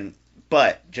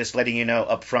 But just letting you know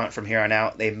up front from here on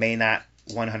out, they may not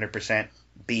 100%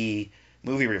 be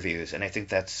movie reviews, and I think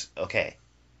that's okay.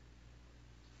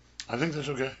 I think that's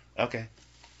okay. Okay.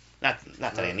 Not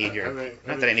that I need your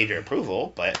that I need your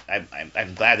approval, but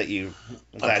I'm glad that you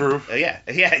approve. Yeah,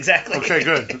 exactly. Okay,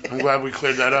 good. I'm glad we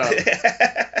cleared that up.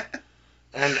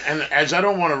 and as I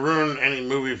don't want to ruin any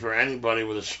movie for anybody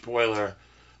with a spoiler,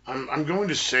 I'm going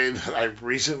to say that I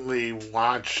recently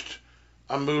watched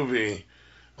a movie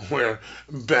where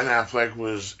Ben Affleck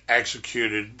was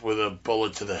executed with a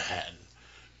bullet to the head.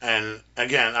 And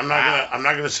again, I'm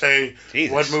not gonna say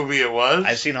Jesus. What movie it was.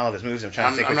 I've seen all of his movies. I'm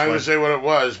trying to think. I'm not gonna say what it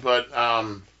was, but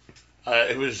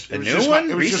it was the new just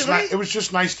one. It was recently? it was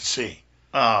just nice to see.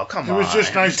 Oh, come on. It was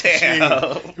just nice Damn.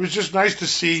 to see. It was just nice to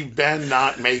see Ben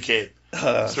not make it through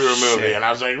a movie, shit. and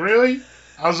I was like, really?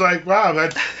 I was like, wow,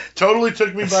 that totally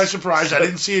took me by surprise. I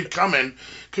didn't see it coming.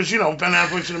 Because, Ben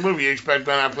Affleck's in a movie. You expect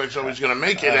Ben Affleck's always going to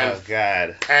make it. Oh,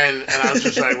 God. And I was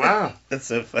just like, wow. That's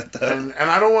so fucked up. And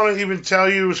I don't want to even tell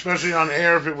you, especially on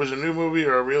air, if it was a new movie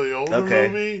or a really older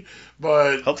movie.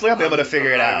 But hopefully I'll be able to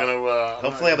figure it out.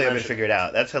 Hopefully I'll be able to figure it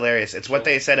out. That's hilarious. It's what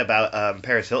they said about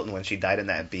Paris Hilton when she died in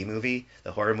that B movie,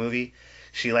 the horror movie.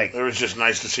 She It was just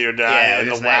nice to see her die in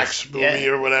the Wax movie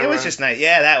or whatever. It was just nice.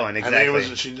 Yeah, that one, exactly. I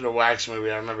think she did a Wax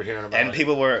movie. I remember hearing about it. And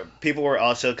people were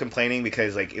also complaining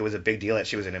because it was a big deal that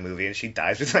she was in a movie and she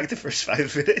dies within the first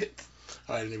 5 minutes.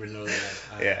 Oh, I didn't even know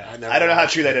that. I don't know how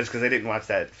true that is because I didn't watch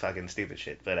that fucking stupid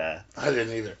shit. But I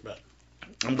didn't either. But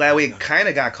I'm glad we kind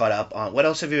of got caught up on. What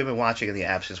else have you been watching in the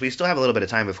absence? We still have a little bit of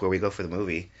time before we go for the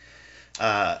movie.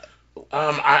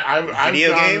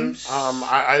 Video games.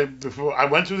 Before I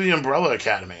went through the Umbrella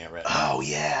Academy already. Oh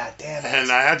yeah, damn it!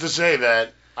 And I have to say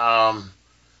that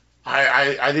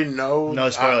I didn't know. No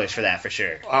spoilers for that, for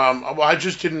sure. Well, I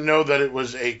just didn't know that it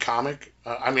was a comic.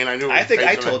 I mean, I knew. I think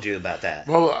I told you about that.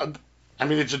 Well, I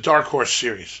mean, it's a Dark Horse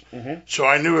series, so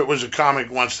I knew it was a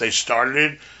comic once they started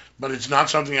it, but it's not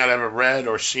something I'd ever read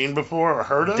or seen before or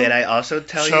heard of. Did I also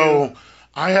tell you? So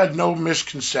I had no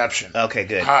misconception. Okay,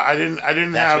 good. I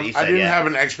didn't have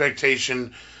an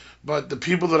expectation, but the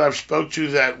people that I've spoke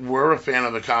to that were a fan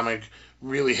of the comic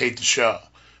really hate the show.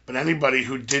 But anybody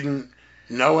who didn't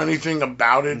know anything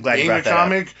about it being a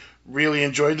comic really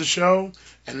enjoyed the show,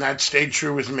 and that stayed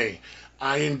true with me.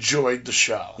 I enjoyed the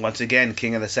show. Once again,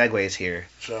 king of the segways here.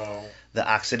 So the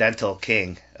Occidental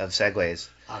king of segways.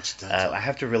 Occidental. I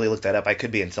have to really look that up. I could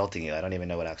be insulting you. I don't even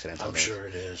know what Occidental I'm means. sure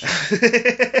it is.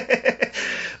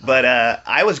 But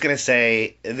I was going to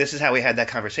say, this is how we had that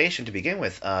conversation to begin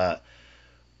with.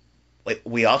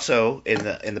 We also, in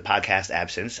the podcast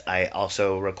absence, I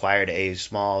also required a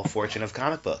small fortune of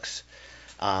comic books.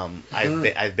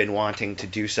 I've been wanting to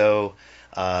do so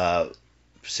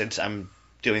since I'm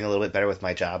doing a little bit better with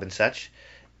my job and such,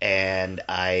 and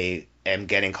I am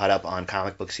getting caught up on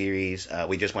comic book series.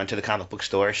 We just went to the comic book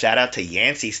store. Shout out to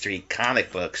Yancey Street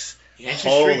Comic Books.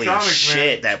 Holy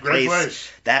shit, that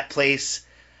place.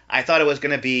 I thought it was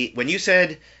going to be, when you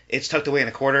said it's tucked away in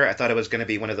a corner, I thought it was going to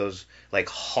be one of those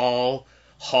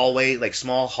hallway,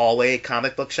 small hallway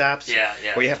comic book shops. Yeah.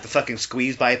 Where you have to fucking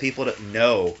squeeze by people to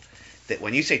know that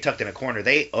when you say tucked in a corner,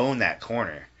 they own that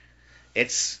corner.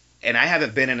 And I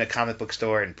haven't been in a comic book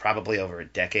store in probably over a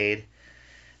decade,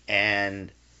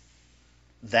 and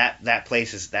that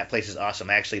place is awesome.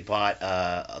 I actually bought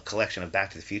a collection of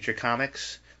Back to the Future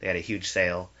comics. They had a huge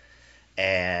sale,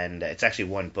 and it's actually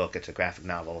one book. It's a graphic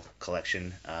novel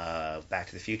collection of Back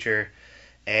to the Future,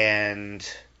 and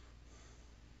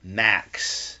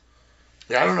Max.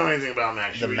 Yeah, I don't know anything about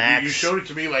Max. The You Max. you showed it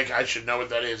to me like I should know what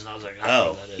that is, and I was like, I don't know Oh,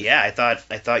 what that is. yeah,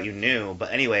 I thought you knew.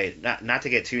 But anyway, not to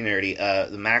get too nerdy.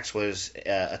 The Max was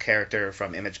a character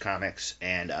from Image Comics,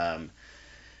 and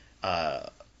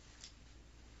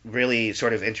really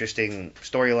sort of interesting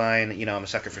storyline. You know, I'm a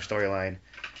sucker for storyline,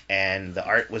 and the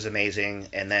art was amazing.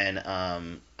 And then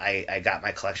I got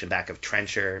my collection back of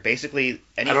Trencher. Basically,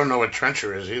 I don't know what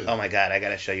Trencher is either. Oh my god, I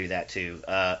gotta show you that too.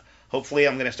 Hopefully,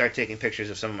 I'm gonna start taking pictures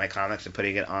of some of my comics and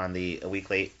putting it on the A Week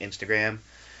Late Instagram,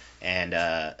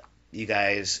 and you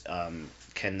guys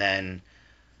can then,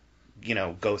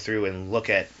 go through and look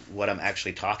at what I'm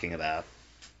actually talking about.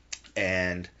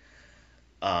 And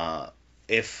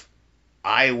if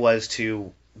I was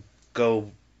to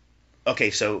go,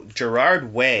 okay, so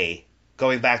Gerard Way,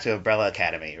 going back to Umbrella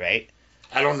Academy, right?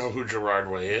 I don't know who Gerard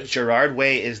Way is. Gerard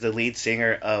Way is the lead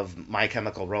singer of My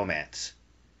Chemical Romance.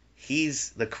 He's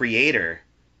the creator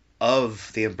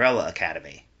of the Umbrella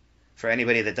Academy, for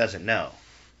anybody that doesn't know.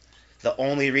 The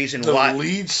only reason why... The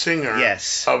lead singer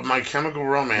Yes. of My Chemical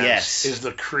Romance Yes. is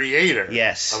the creator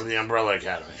Yes. of the Umbrella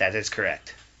Academy. That is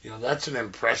correct. That's an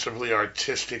impressively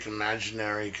artistic,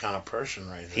 imaginary kind of person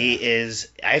right there. He is...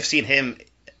 I've seen him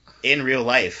in real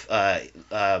life.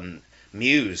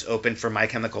 Muse opened for My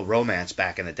Chemical Romance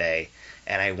back in the day,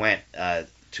 and I went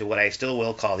to what I still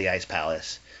will call the Ice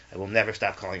Palace. I will never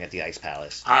stop calling it the Ice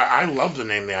Palace. I love the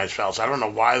name the Ice Palace. I don't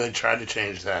know why they tried to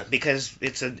change that. Because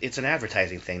it's an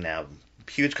advertising thing now.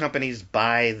 Huge companies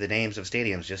buy the names of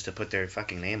stadiums just to put their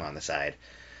fucking name on the side.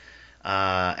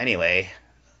 Anyway,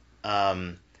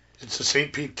 it's the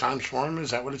St. Pete Times Forum?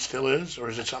 Is that what it still is? Or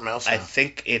is it something else now? I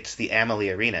think it's the Amalie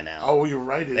Arena now. Oh, you're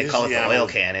right. They call it the oil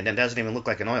can, and it doesn't even look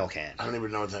like an oil can. I don't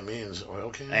even know what that means.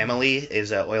 Oil can? Amalie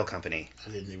is an oil company.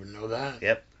 I didn't even know that.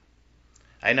 Yep.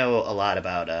 I know a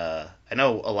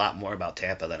lot more about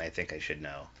Tampa than I think I should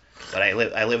know. But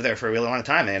I lived there for a really long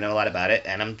time, and I know a lot about it,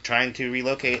 and I'm trying to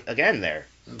relocate again there.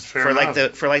 Fair enough.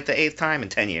 For the 8th time in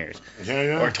 10 years.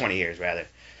 Yeah. Or 20 years rather.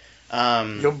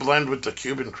 You'll blend with the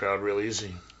Cuban crowd real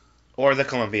easy. Or the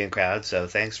Colombian crowd, so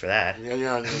thanks for that. Yeah.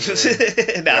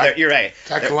 No, you're right.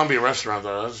 That Columbia restaurant,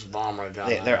 though, that's a bomb right down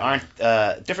there. There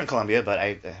aren't different Columbia, but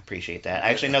I appreciate that. I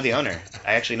actually know the owner.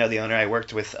 I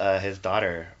worked with his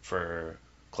daughter for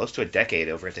close to a decade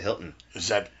over at the Hilton. Is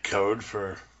that code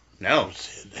for... No,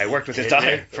 I worked with his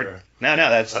daughter for... No,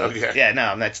 that's... Okay. Yeah,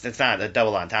 no, that's not a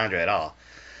double entendre at all.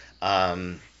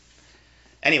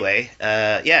 Anyway,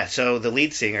 so the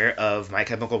lead singer of My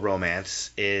Chemical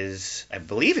Romance is, I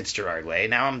believe it's Gerard Way.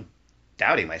 Now I'm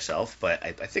doubting myself, but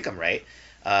I think I'm right.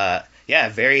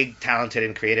 Very talented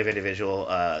and creative individual.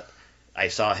 I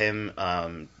saw him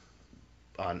on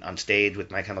stage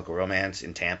with My Chemical Romance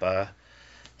in Tampa,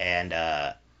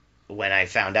 and when I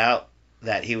found out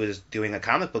that he was doing a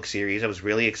comic book series, I was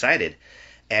really excited.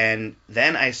 And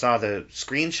then I saw the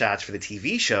screenshots for the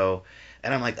TV show,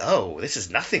 and I'm like, oh, this is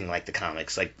nothing like the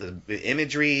comics, like the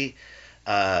imagery.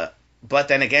 But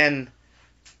then again,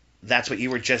 that's what you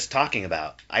were just talking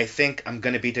about. I think I'm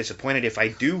going to be disappointed if I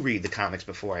do read the comics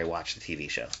before I watch the TV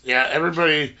show. Yeah,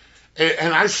 everybody...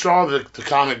 And I saw the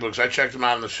comic books. I checked them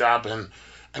out in the shop, and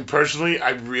personally, I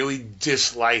really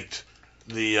disliked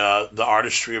the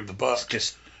artistry of the book.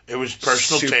 It was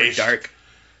personal super taste. Dark.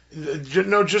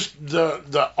 No, just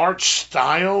the art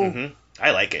style. Mm-hmm.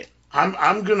 I like it.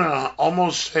 I'm gonna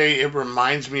almost say it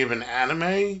reminds me of an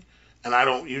anime, and I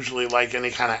don't usually like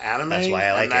any kind of anime. That's why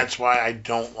I like it. And that's why I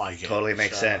don't like it. Totally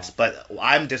makes sense. But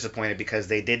I'm disappointed because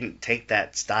they didn't take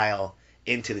that style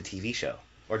into the TV show.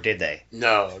 Or did they?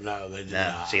 No, they did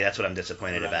not. See, that's what I'm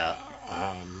disappointed about.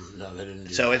 No, they didn't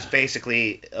do So that. it's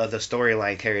basically the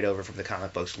storyline carried over from the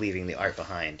comic books, leaving the art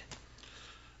behind.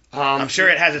 I'm sure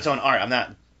it has its own art. I'm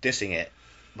not dissing it,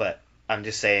 but I'm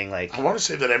just saying, like... I want to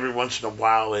say that every once in a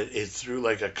while it threw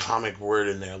like a comic word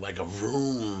in there, like a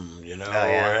room, you know, Oh,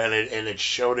 yeah. and it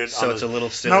showed it. So on it's the, a little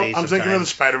silly No, I'm thinking of the sometimes.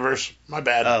 Spider-Verse. My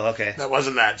bad. Oh, okay. That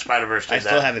wasn't that. Spider-Verse did I that.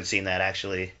 still haven't seen that,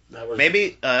 actually. That was,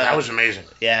 Maybe... that was amazing,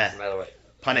 Yeah, by the way.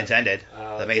 pun intended.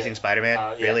 The Amazing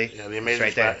Spider-Man, really? Yeah, the Amazing It's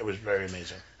right there. Spider-Man. It was very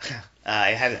amazing.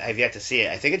 I've yet to see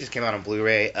it. I think it just came out on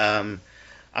Blu-ray. I'm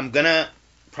gonna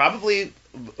probably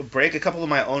break a couple of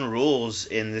my own rules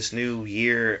in this new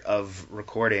year of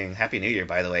recording. Happy New Year,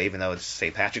 by the way, even though it's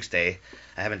St. Patrick's Day.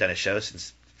 I haven't done a show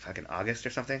since fucking August or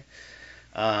something.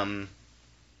 I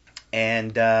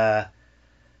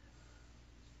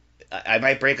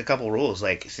might break a couple rules.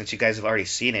 Like, since you guys have already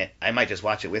seen it, I might just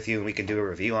watch it with you and we can do a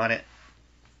review on it.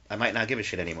 I might not give a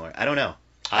shit anymore. I don't know.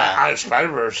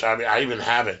 Spider-Verse, I even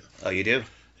have it. Oh, you do?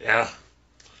 Yeah.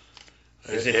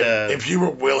 Is it, if you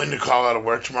were willing to call out of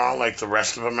work tomorrow, like the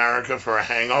rest of America, for a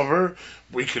hangover,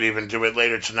 we could even do it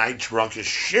later tonight, drunk as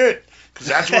shit, Because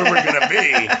that's where we're going to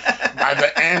be by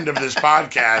the end of this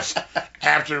podcast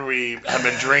after we have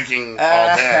been drinking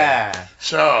all day.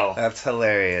 So. That's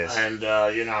hilarious. And,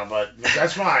 but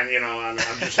that's fine. I'm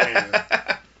just saying.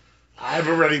 I've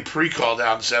already pre-called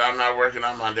out and said I'm not working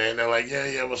on Monday. And they're like,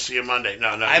 yeah, we'll see you Monday. No,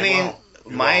 I mean,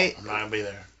 won't. I'm not going to be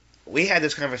there. We had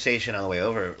this conversation on the way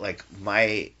over. Like,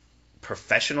 my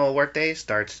professional workday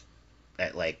starts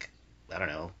at, like, I don't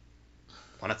know,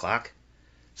 1 o'clock.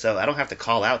 So I don't have to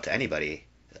call out to anybody.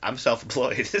 I'm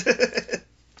self-employed.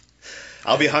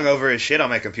 I'll be hungover as shit on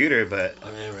my computer, but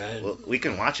we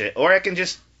can watch it. Or I can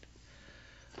just...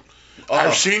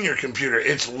 I've seen your computer.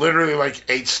 It's literally like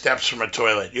 8 steps from a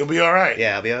toilet. You'll be all right.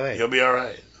 Yeah, I'll be all right. You'll be all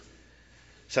right.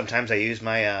 Sometimes I use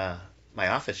my my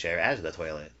office chair as the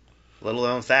toilet. Little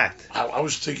known fact. I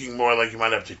was thinking more like you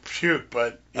might have to puke,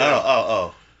 but...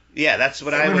 Oh. Yeah, that's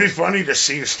what I was... It would be funny to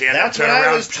see you stand up, turn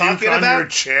around, puke on your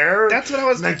chair. That's what I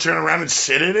was... And then turn around and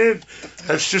sit in it.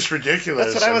 That's just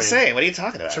ridiculous. That's what I was saying. What are you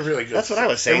talking about? It's a really good... That's what I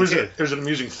was saying, too. There's an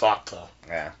amusing thought, though.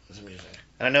 Yeah. It was amusing.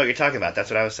 I don't know what you're talking about.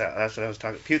 That's what I was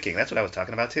talking... Puking. That's what I was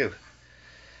talking about, too.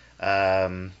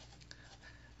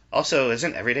 Also,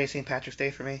 isn't every day St. Patrick's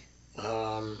Day for me?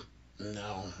 No.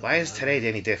 Why is today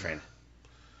any different?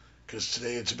 Because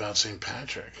today it's about St.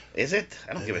 Patrick. Is it?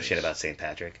 I don't give a shit about St.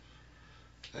 Patrick.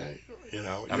 You're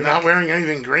not wearing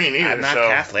anything green either. I'm not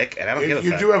Catholic, and I don't give a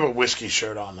fuck. You do have a whiskey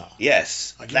shirt on, though.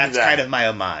 Yes. That's kind of my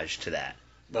homage to that.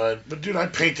 But dude, I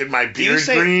painted my beard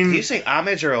green. Do you say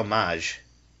homage or homage?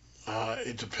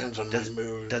 It depends on my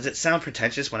mood. Does it sound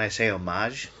pretentious when I say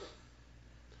homage?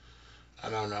 I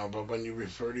don't know, but when you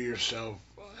refer to yourself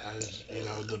as,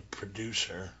 the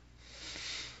producer,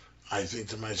 I think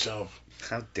to myself...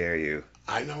 How dare you?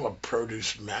 I know a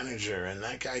produce manager, and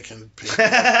that guy can pick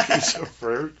a piece of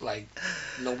fruit like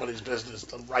nobody's business,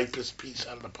 the ripest piece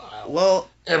out of the pile. Well...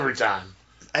 Every time.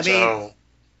 I mean,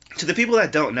 to the people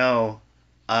that don't know,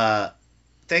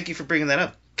 thank you for bringing that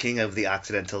up, King of the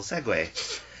Occidental Segue.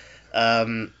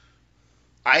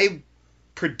 I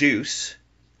produce,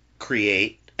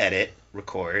 create, edit,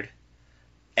 record.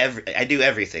 I do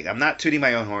everything. I'm not tooting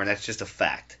my own horn. That's just a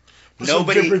fact. What's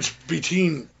the difference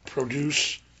between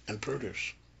produce and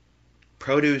produce?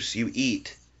 Produce you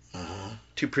eat. Uh-huh.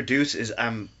 To produce is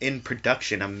I'm in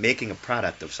production. I'm making a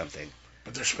product of something.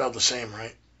 But they're spelled the same,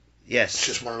 right? Yes. It's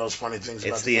just one of those funny things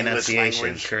about it's the English enunciation,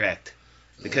 language. Correct.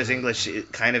 Because English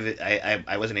kind of...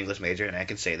 I was an English major, and I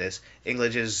can say this.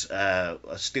 English is a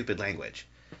stupid language.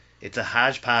 It's a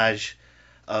hodgepodge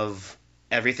of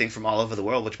everything from all over the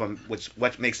world, which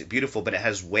what makes it beautiful, but it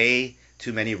has way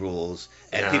too many rules,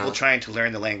 and people trying to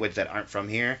learn the language that aren't from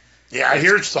here. Yeah, I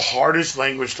hear it's the hardest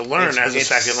language to learn as a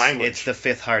second language. It's the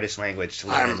 5th hardest language to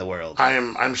learn in the world.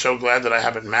 I'm so glad that I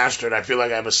haven't mastered. I feel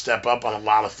like I have a step up on a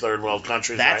lot of third world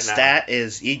countries right now. That stat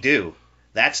is... You do.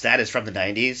 That stat is from the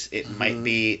 90s. It might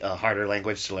be a harder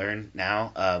language to learn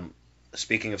now.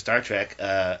 Speaking of Star Trek,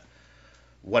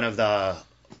 one of the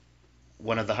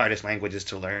hardest languages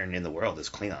to learn in the world is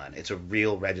Klingon. It's a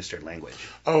real registered language.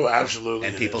 Oh, absolutely.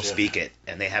 And people speak it,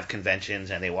 and they have conventions,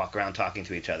 and they walk around talking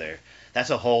to each other. That's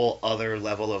a whole other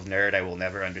level of nerd I will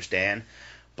never understand.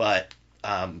 But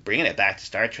bringing it back to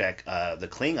Star Trek, the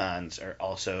Klingons are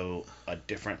also a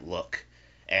different look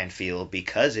and feel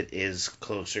because it is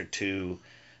closer to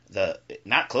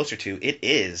it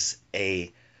is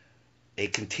a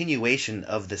continuation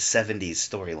of the 70s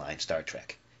storyline Star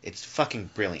Trek. It's fucking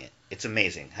brilliant. It's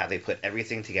amazing how they put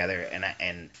everything together,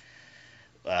 and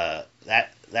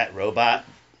that robot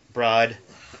broad.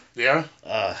 Yeah.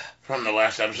 From the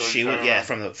last episode.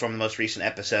 From the most recent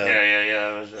episode.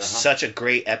 Yeah. It was, Such a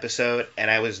great episode,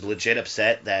 and I was legit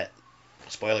upset that,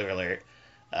 spoiler alert.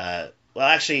 Well,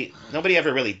 actually, nobody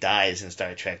ever really dies in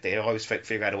Star Trek. They always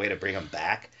figure out a way to bring them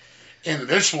back. In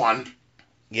this one.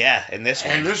 Yeah, in this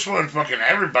one. In this one, fucking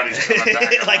everybody's coming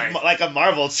back. like a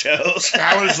Marvel show. She's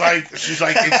like, it's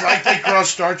like they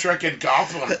crossed Star Trek and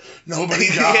Gotham. Nobody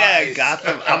dies. Yeah,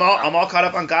 Gotham. I'm all caught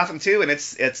up on Gotham too, and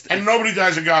it's and nobody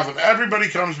dies in Gotham. Everybody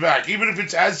comes back, even if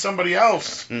it's as somebody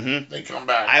else. Mm-hmm. They come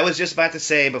back. I was just about to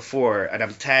say before, and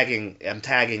I'm tagging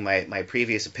my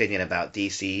previous opinion about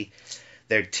DC.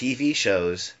 Their TV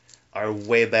shows are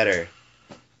way better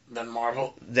than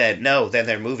Marvel. Than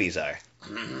their movies are.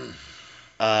 Mm-hmm.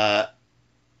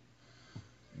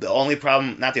 The only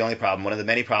problem, not the only problem, one of the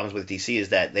many problems with DC is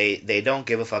that they don't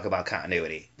give a fuck about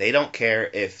continuity. They don't care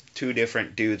if 2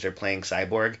 different dudes are playing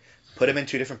Cyborg. Put them in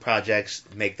 2 different projects,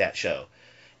 make that show.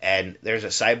 And there's a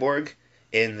Cyborg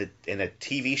in a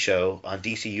TV show on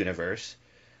DC Universe,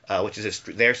 which is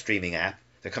their streaming app.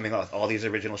 They're coming out with all these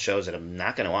original shows that I'm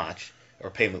not going to watch or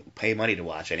pay money to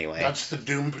watch anyway. That's the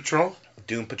Doom Patrol?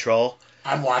 Doom Patrol.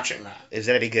 I'm watching that. Is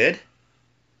that any good?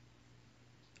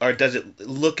 or does it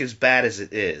look as bad as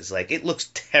it is? Like, it looks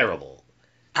terrible.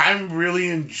 I'm really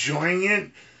enjoying it,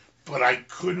 but I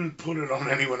couldn't put it on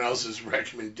anyone else's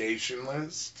recommendation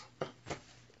list.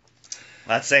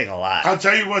 That's saying a lot. I'll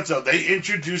tell you what, though. They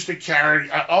introduced a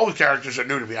character. All the characters are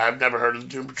new to me. I've never heard of the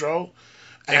Doom Patrol.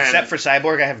 Except for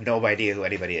Cyborg, I have no idea who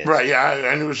anybody is. Right, yeah,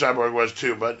 I knew who Cyborg was,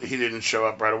 too, but he didn't show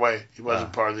up right away. He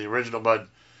wasn't part of the original, but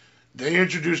they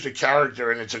introduced a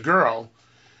character, and it's a girl,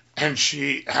 and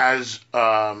she has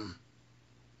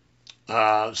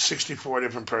 64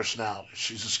 different personalities.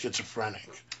 She's a schizophrenic.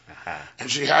 Uh-huh. And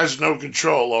she has no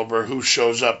control over who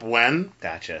shows up when.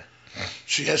 Gotcha.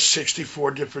 She has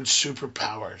 64 different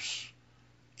superpowers.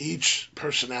 Each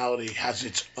personality has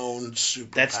its own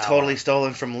superpower. That's totally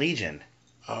stolen from Legion.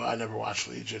 Oh, I never watched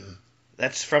Legion.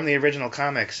 That's from the original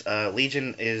comics.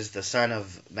 Legion is the son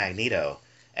of Magneto,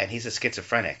 and he's a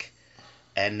schizophrenic.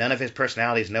 And none of his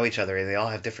personalities know each other, and they all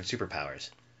have different superpowers.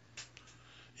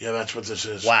 Yeah, that's what this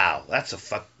is. Wow, that's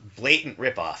a blatant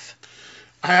ripoff.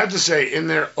 I have to say, in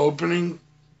their opening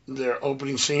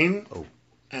scene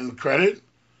and credit,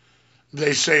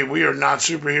 they say, "We are not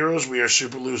superheroes, we are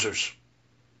super losers."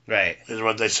 Right. Is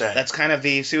what they say. That's kind of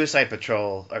the Suicide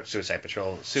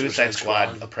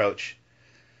Squad approach.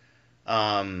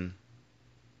 I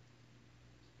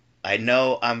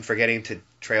know I'm forgetting to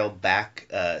trail back,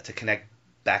 to connect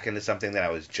back into something that I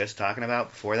was just talking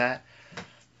about before that.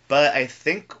 But I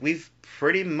think we've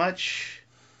pretty much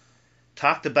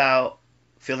talked about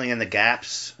filling in the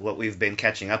gaps, what we've been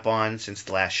catching up on since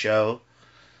the last show.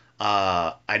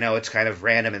 I know it's kind of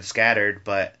random and scattered,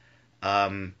 but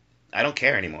I don't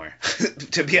care anymore,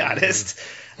 to be honest.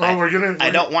 Well,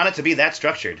 I don't want it to be that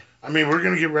structured. I mean, we're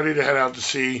going to get ready to head out to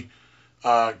see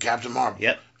Captain Marvel.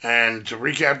 Yep. And to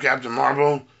recap Captain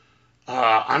Marvel,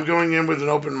 I'm going in with an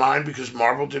open mind because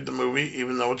Marvel did the movie,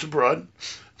 even though it's abroad.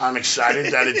 I'm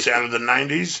excited that it's out of the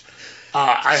 90s.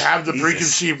 I have the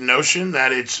preconceived notion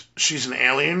that she's an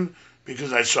alien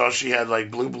because I saw she had like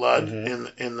blue blood in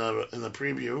the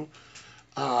preview.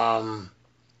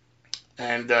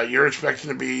 And you're expecting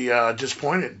to be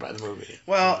disappointed by the movie.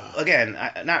 Well, again,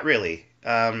 not really.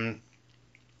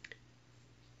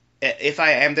 If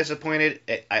I am disappointed,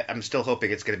 I'm still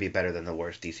hoping it's going to be better than the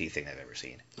worst DC thing I've ever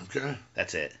seen. Okay.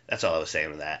 That's it. That's all I was saying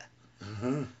with that.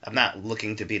 Mm-hmm. I'm not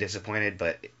looking to be disappointed,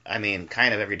 but, I mean,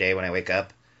 kind of every day when I wake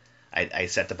up, I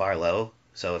set the bar low.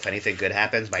 So if anything good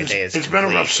happens, my day is It's been a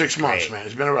rough 6 months, great. man.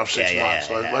 It's been a rough 6 months.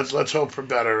 Yeah. Let's hope for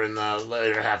better in the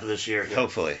later half of this year.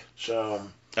 Hopefully. So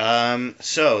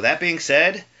that being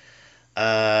said,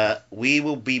 we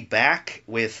will be back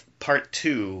with part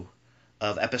 2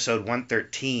 of episode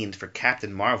 113 for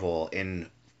Captain Marvel in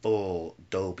full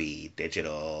Dolby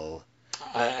Digital.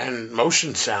 And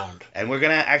motion sound. And we're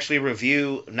going to actually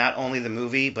review not only the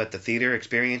movie, but the theater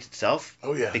experience itself.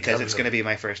 Oh, yeah. Because it's going to be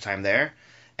my first time there.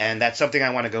 And that's something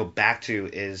I want to go back to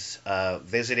is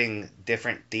visiting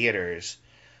different theaters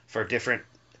for different...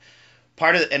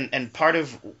 Part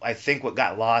of, I think, what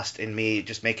got lost in me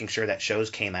just making sure that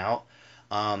shows came out,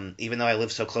 even though I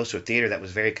live so close to a theater that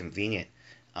was very convenient.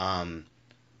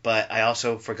 But I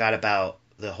also forgot about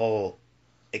the whole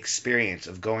experience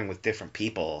of going with different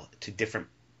people to different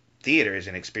theaters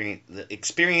and experience. The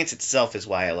experience itself is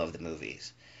why I love the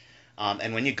movies.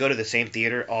 And when you go to the same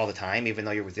theater all the time, even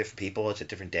though you're with different people, it's a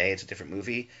different day, it's a different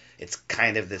movie, it's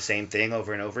kind of the same thing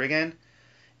over and over again.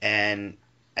 And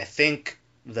I think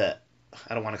I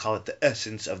don't want to call it the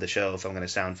essence of the show if I'm going to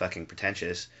sound fucking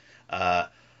pretentious,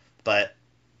 but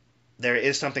there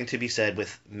is something to be said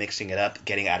with mixing it up,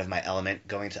 getting out of my element,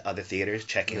 going to other theaters,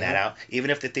 checking that out. Even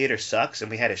if the theater sucks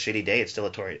and we had a shitty day, it's still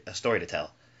a story to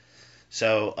tell.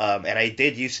 So, and I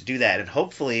did used to do that, and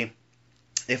hopefully,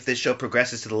 if this show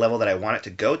progresses to the level that I want it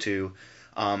to go to,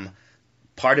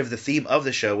 part of the theme of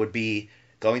the show would be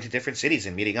going to different cities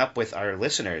and meeting up with our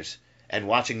listeners and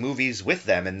watching movies with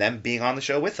them and them being on the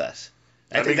show with us.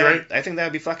 That'd be great. I think that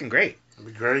would be fucking great. That'd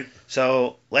be great.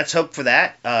 So let's hope for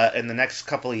that in the next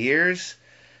couple of years.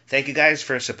 Thank you guys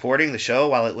for supporting the show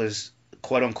while it was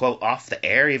quote-unquote off the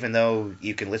air, even though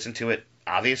you can listen to it,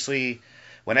 obviously,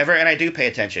 whenever. And I do pay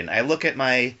attention. I look at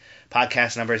my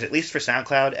podcast numbers, at least for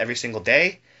SoundCloud, every single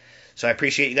day. So I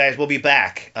appreciate you guys. We'll be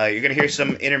back. You're going to hear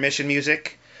some intermission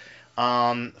music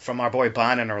from our boy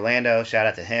Bon in Orlando. Shout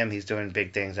out to him. He's doing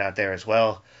big things out there as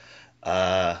well.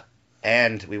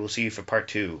 And we will see you for part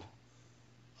 2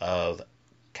 of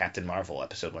Captain Marvel,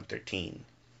 episode 113.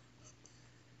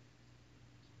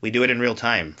 We do it in real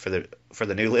time for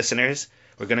the new listeners.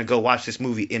 We're going to go watch this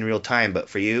movie in real time, but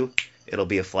for you, it'll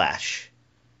be a flash.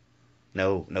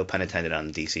 No pun intended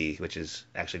on DC, which is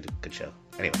actually a good show.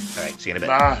 Anyway, all right, see you in a bit.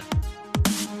 Bye.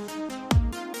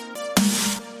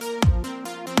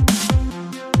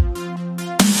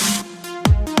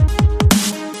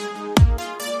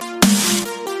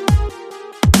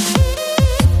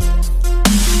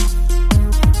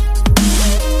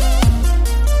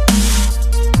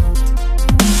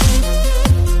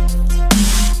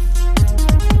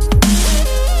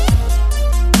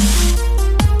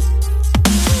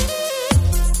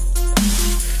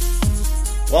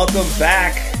 Welcome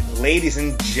back, ladies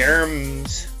and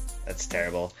germs. That's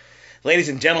terrible. Ladies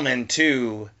and gentlemen,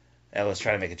 I was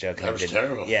trying to make a joke. That was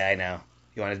terrible. Yeah, I know.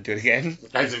 You want to do it again?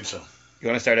 I think so. You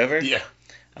want to start over? Yeah.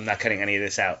 I'm not cutting any of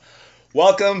this out.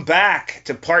 Welcome back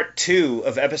to part 2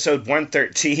 of episode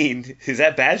 113. Is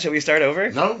that bad? Shall we start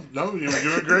over? No,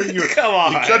 you're great. Come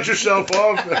on. You cut yourself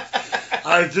off.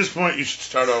 At this point, you should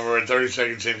start over in 30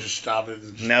 seconds and just stop it.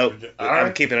 Nope. Right.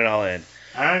 I'm keeping it all in.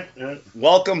 All right.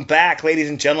 Welcome back, ladies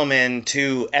and gentlemen,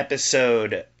 to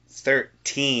episode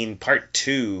 13, part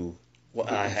 2.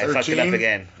 I fucked it up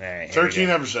again. All right, 13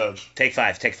 episodes. Take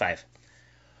 5.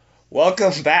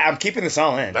 Welcome back. I'm keeping this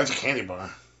all in. That's a candy bar.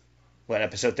 What,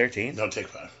 episode 13? No, take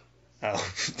 5.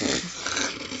 Oh.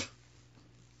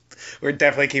 We're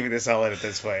definitely keeping this all in at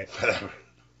this point. Whatever.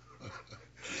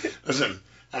 Listen,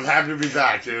 I'm happy to be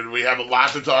back, dude. We have a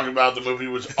lot to talk about. The movie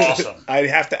was awesome. I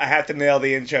have to nail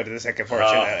the intro to the second portion,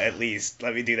 at least.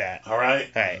 Let me do that. All right.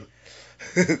 All right.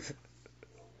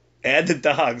 And the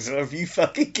dogs. Are you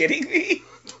fucking kidding me?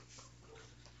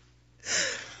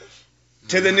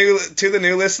 To the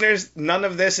new listeners, none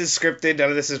of this is scripted. None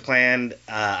of this is planned.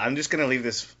 I'm just gonna leave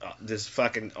this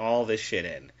fucking all this shit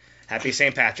in. Happy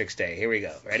St. Patrick's Day. Here we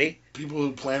go. Ready? People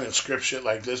who plan and script shit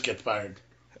like this get fired.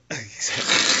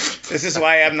 This is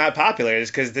why I'm not popular. Is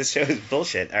because this show is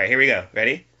bullshit. All right, here we go.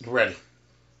 Ready? Ready.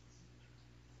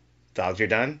 Dogs, you're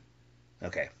done?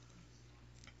 Okay.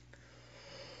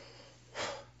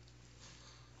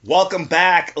 Welcome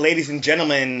back, ladies and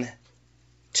gentlemen,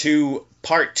 to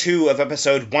part 2 of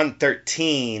episode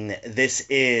 113. This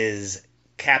is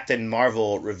Captain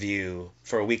Marvel review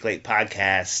for a week late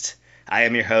podcast. I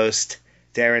am your host,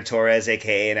 Darren Torres,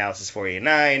 aka Analysis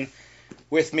 489.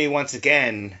 With me once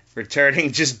again,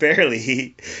 returning just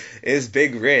barely, is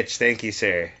Big Rich. Thank you,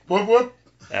 sir. Whoop.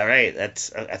 All right, I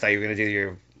thought you were gonna do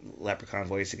your leprechaun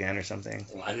voice again or something.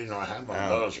 Well, I didn't know I had one of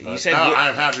those. But You said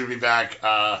I'm happy to be back.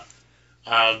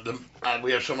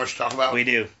 We have so much to talk about. We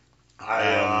do.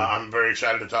 I'm very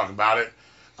excited to talk about it.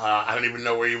 I don't even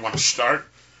know where you want to start.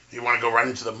 Do you want to go right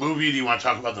into the movie? Do you want to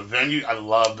talk about the venue? I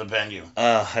love the venue.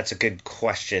 That's a good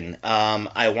question.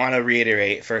 I want to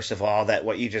reiterate, first of all, that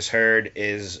what you just heard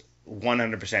is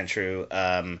 100%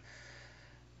 true.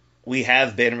 We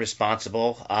have been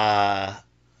responsible.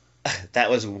 That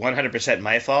was 100%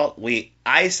 my fault.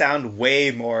 I sound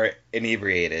way more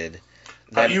inebriated.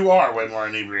 You are way more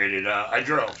inebriated. I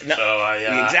drove, No, so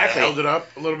I exactly. held it up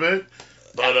a little bit.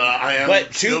 But I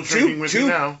am still drinking with you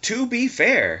now. To be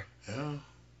fair, Yeah.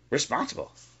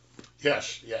 responsible.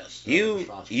 Yes.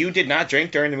 You did not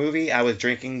drink during the movie. I was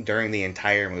drinking during the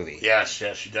entire movie. Yes,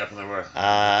 you definitely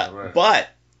were. But,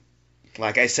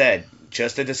 like I said,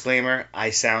 just a disclaimer,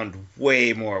 I sound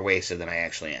way more wasted than I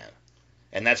actually am.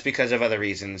 And that's because of other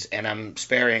reasons, and I'm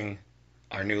sparing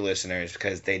our new listeners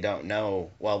because they don't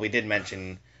know. Well, we did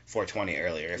mention 420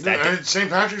 earlier. St.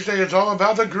 Patrick's Day, it's all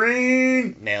about the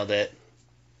green. Nailed it.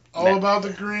 All about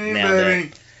the green, Nailed baby.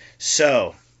 it.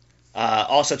 So,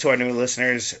 also to our new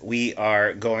listeners, we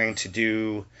are going to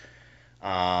do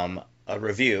a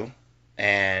review,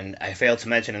 and I failed to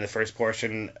mention in the first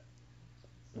portion,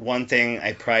 one thing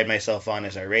I pride myself on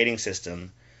is our rating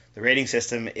system. The rating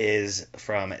system is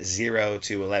from 0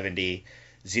 to 11D.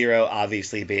 0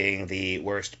 obviously being the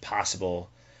worst possible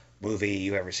movie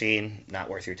you've ever seen, not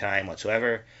worth your time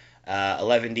whatsoever.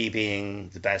 11D being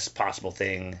the best possible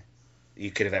thing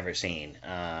you could have ever seen.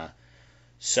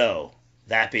 So,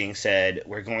 that being said,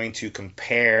 we're going to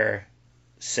compare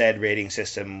said rating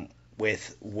system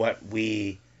with what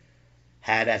we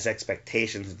had as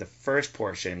expectations in the first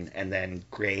portion and then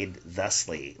grade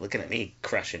thusly. Looking at me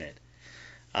crushing it.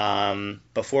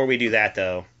 Before we do that,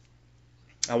 though,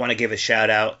 I want to give a shout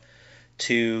out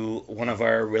to one of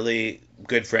our really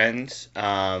good friends,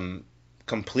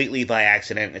 completely by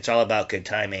accident. It's all about good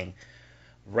timing.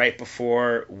 Right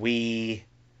before we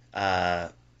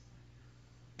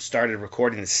started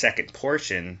recording the second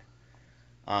portion,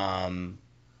 our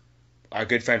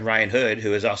good friend Ryan Hood,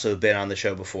 who has also been on the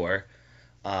show before,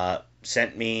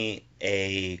 sent me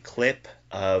a clip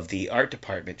of the art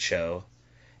department show.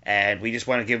 And we just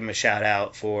want to give him a shout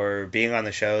out for being on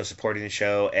the show, supporting the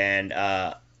show, and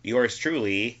yours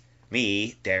truly,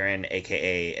 me, Darren,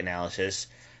 aka Analysis.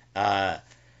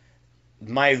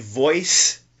 My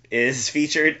voice is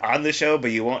featured on the show, but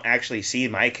you won't actually see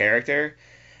my character.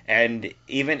 And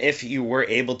even if you were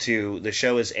able to, the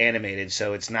show is animated,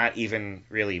 so it's not even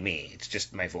really me. It's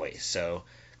just my voice. So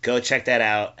go check that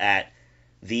out at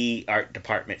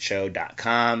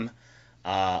theartdepartmentshow.com.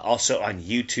 Also on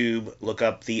YouTube, look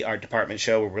up The Art Department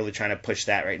Show. We're really trying to push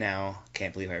that right now.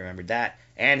 Can't believe I remembered that.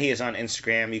 And he is on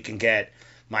Instagram. You can get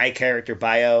my character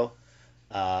bio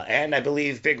And I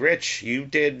believe Big Rich, you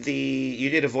did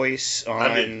a voice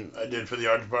on I did for the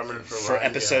art department for Ryan,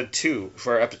 episode 2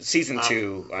 for season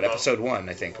 2 on episode 1,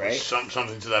 I think, right?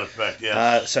 Something to that effect.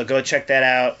 Yeah. So go check that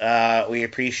out. We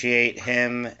appreciate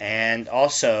him, and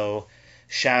also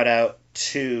shout out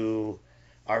to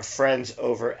our friends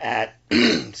over at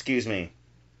excuse me,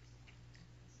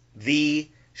 The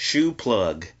Shoe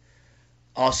Plug.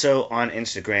 Also on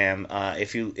Instagram,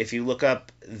 if you look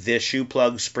up The Shoe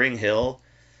Plug Spring Hill,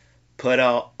 put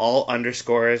all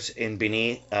underscores in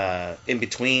between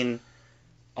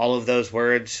all of those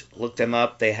words. Look them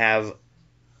up. They have.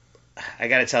 I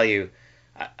gotta tell you,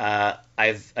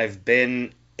 I've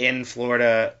been in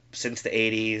Florida since the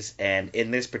 '80s, and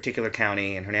in this particular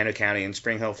county, in Hernando County, in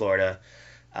Spring Hill, Florida,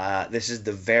 this is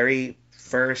the very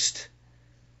first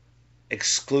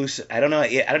exclusive. I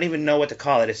don't even know what to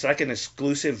call it. It's like an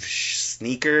exclusive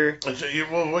sneaker.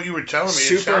 Well, what you were telling me,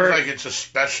 it sounds like it's a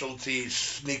specialty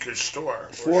sneaker store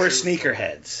for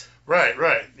sneakerheads.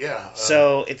 Right, yeah.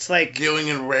 So it's like dealing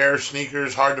in rare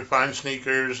sneakers, hard to find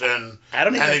sneakers, and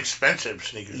expensive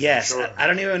sneakers. Yes, sure. I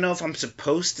don't even know if I'm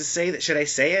supposed to say that. Should I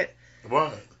say it?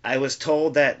 What? I was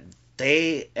told that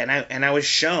I was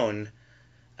shown.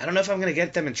 I don't know if I'm going to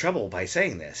get them in trouble by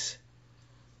saying this.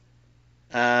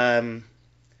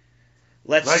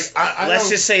 Let's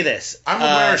just say this. I'm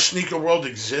aware Sneaker World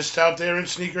exists out there in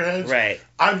sneakerheads. Right.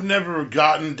 I've never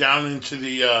gotten down into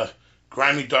the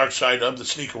grimy dark side of the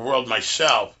sneaker world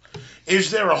myself.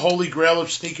 Is there a holy grail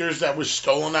of sneakers that was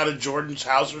stolen out of Jordan's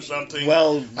house or something?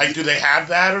 Well, like, do they have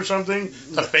that or something?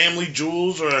 The family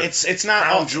jewels or it's not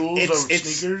crown jewels of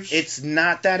sneakers? It's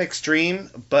not that extreme,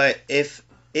 but if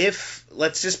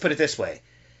let's just put it this way.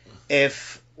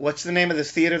 What's the name of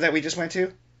this theater that we just went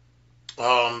to?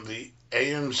 The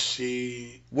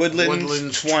AMC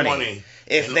Woodlands 20.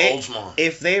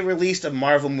 If they released a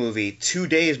Marvel movie 2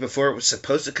 days before it was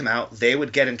supposed to come out, they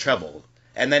would get in trouble.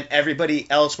 And then everybody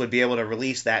else would be able to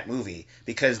release that movie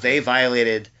because they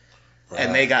violated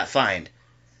and they got fined.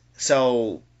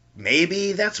 So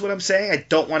maybe that's what I'm saying. I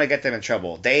don't want to get them in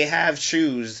trouble. They have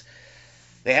shoes,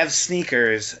 they have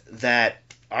sneakers that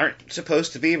aren't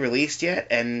supposed to be released yet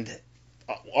and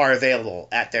are available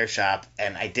at their shop,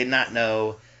 and I did not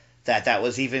know that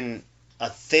was even a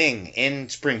thing in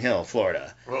Spring Hill,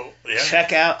 Florida. Well, yeah.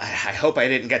 Check out. I hope I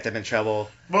didn't get them in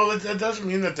trouble. Well, that doesn't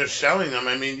mean that they're selling them.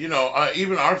 I mean,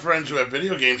 even our friends who have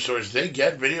video game stores, they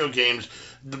get video games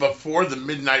before the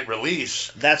midnight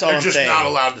release. That's all I'm saying. They're just not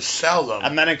allowed to sell them.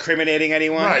 I'm not incriminating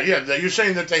anyone. Right, yeah. You're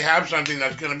saying that they have something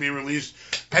that's going to be released,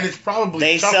 and it's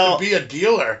probably tough to be a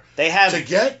dealer to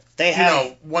get. They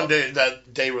have one day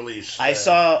that day release. I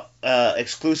saw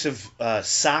exclusive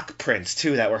sock prints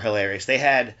too that were hilarious. They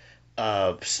had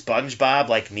SpongeBob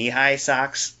like knee-high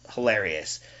socks,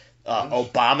 hilarious.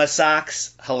 Obama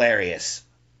socks, hilarious.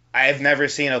 I have never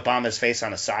seen Obama's face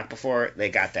on a sock before. They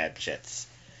got that shits.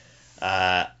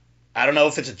 I don't know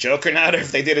if it's a joke or not, or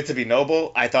if they did it to be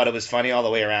noble. I thought it was funny all the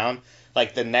way around.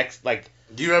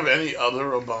 Do you have any other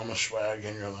Obama swag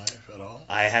in your life at all?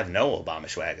 I have no Obama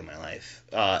swag in my life.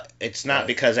 It's not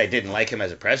because I didn't like him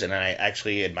as a president. I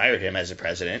actually admired him as a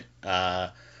president.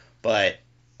 But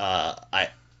now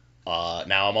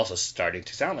I'm also starting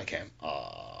to sound like him.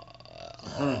 I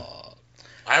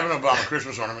have an Obama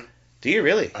Christmas ornament. Do you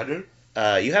really? I do.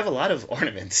 You have a lot of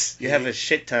ornaments. You have a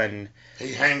shit ton.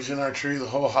 He hangs in our tree the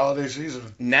whole holiday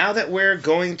season. Now that we're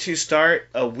going to start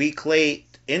a week late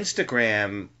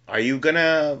Instagram, are you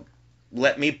gonna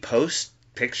let me post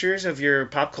pictures of your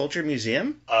pop culture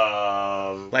museum?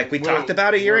 Like we talked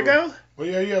about a year ago? Well,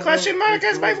 yeah. Question mark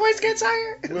as my voice gets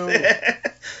higher?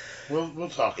 We'll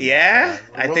talk about that.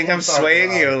 I think I'm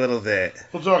swaying you a little bit.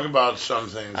 We'll talk about some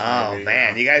things. Oh, maybe,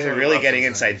 man. You guys are really getting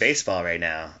inside baseball right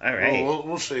now. All right.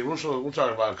 We'll see. We'll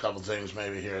talk about a couple things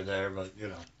maybe here or there, but,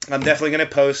 I'm definitely going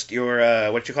to post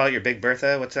your, what you call it, your Big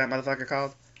Bertha? What's that motherfucker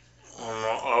called?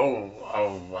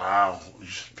 Oh, wow.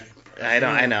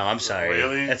 I know. I'm sorry.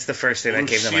 Really? That's the first thing that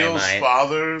came to my mind. Lucille's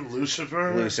father,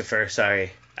 Lucifer? Lucifer,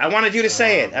 sorry. I wanted you to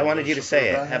say it. How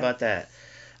about that?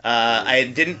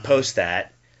 I didn't post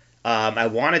that. I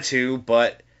wanted to,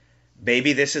 but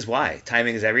maybe this is why.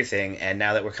 Timing is everything, and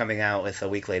now that we're coming out with a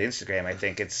week late Instagram, I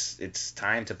think it's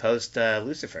time to post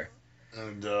Lucifer.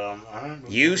 And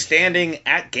you standing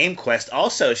at GameQuest.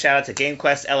 Also, shout out to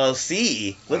GameQuest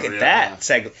LLC. Look at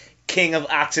that. King of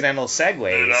Occidental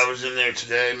Segues. Dude, I was in there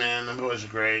today, man. Them boys are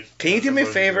great. Can you do me a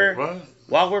favor? What?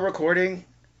 While we're recording,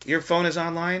 your phone is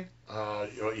online?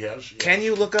 Yes. Can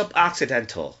you look up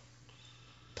Occidental?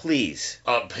 Please.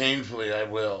 Painfully, I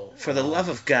will. For the love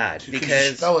of God. Can you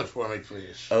spell it for me,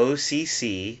 please?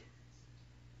 OCCIDENTAL.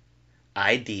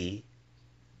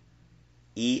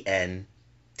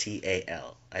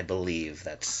 Tal. I believe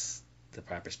that's the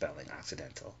proper spelling,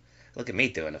 Occidental. Look at me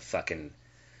doing a fucking...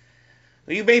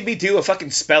 You made me do a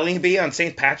fucking spelling bee on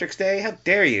St. Patrick's Day? How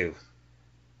dare you?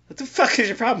 What the fuck is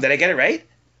your problem? Did I get it right?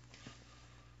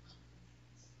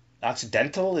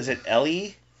 Occidental? Is it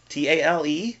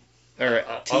L-E-T-A-L-E? Or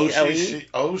T-L-E?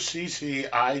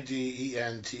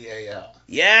 Occidental.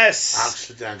 Yes!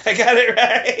 Occidental. I got it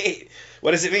right!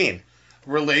 What does it mean?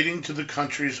 Relating to the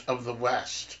countries of the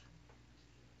West.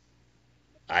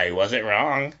 I wasn't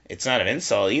wrong. It's not an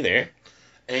insult either.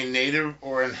 A native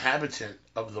or inhabitant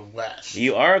of the West.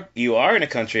 You are in a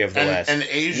country of the West. An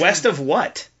Asian, West of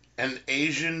what? An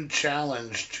Asian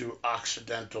challenge to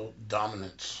Occidental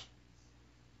dominance.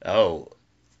 Oh,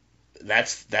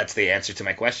 that's the answer to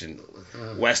my question.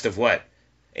 Mm-hmm. West of what?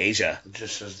 Asia. It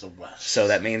just says the West. So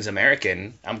that means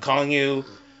American. I'm calling you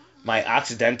my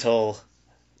Occidental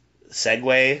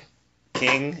Segway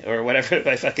King or whatever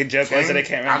my fucking joke was that I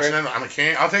can't remember. Occidental. I'm a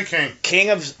king. I'll take king.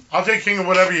 I'll take king of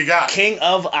whatever you got. King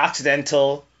of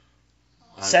Occidental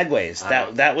Segways.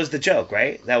 That was the joke,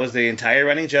 right? That was the entire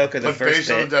running joke of the first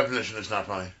based on the definition, it's not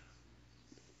funny.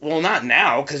 Well, not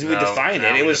now, because we defined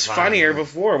it. It was funnier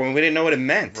before when we didn't know what it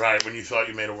meant. Right, when you thought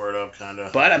you made a word up, kind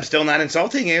of. But I'm still not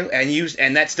insulting you,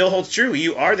 and that still holds true.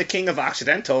 You are the king of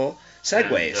Occidental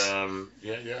Segways. And,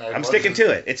 I'm sticking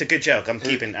to it. It's a good joke. I'm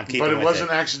keeping. But it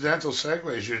wasn't accidental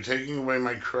segues. You're taking away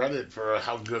my credit for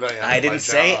how good I am. I didn't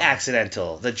say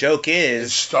accidental. The joke is.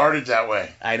 It started that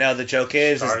way. I know the joke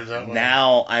is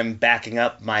now I'm backing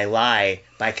up my lie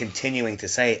by continuing to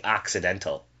say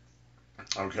Occidental.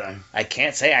 Okay. I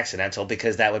can't say accidental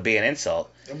because that would be an insult.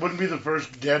 It wouldn't be the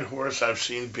first dead horse I've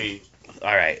seen beat.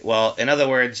 All right. Well, in other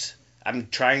words, I'm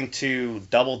trying to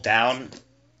double down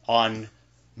on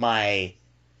my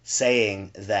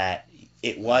saying that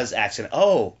it was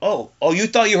accidental. Oh, you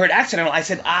thought you heard accidental. I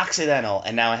said Occidental,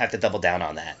 and now I have to double down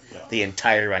on that. Yeah. The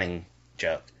entire running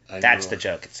joke. That's the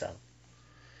joke itself.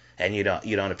 And you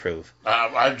don't approve.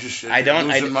 I don't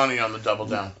losing money on the double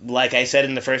down. Like I said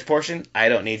in the first portion, I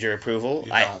don't need your approval.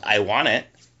 I want it,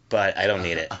 but I don't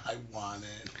need it. I want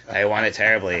it. I want it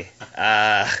terribly.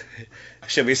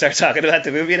 Should we start talking about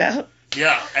the movie now?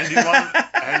 Yeah, and you want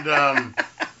and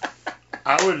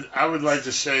I would like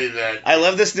to say that I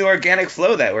love this new organic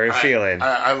flow that we're feeling.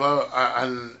 I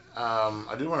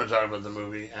do want to talk about the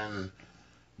movie, and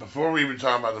before we even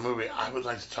talk about the movie, I would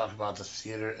like to talk about the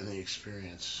theater and the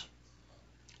experience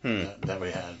that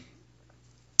we had.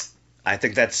 I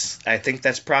think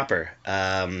that's proper.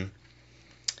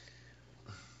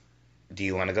 Do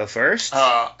you want to go first,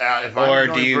 or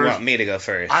do you want me to go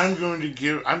first? I'm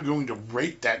going to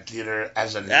rate that theater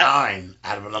as a 9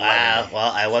 out of an 11. Well,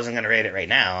 I wasn't going to rate it right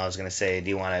now. I was going to say, do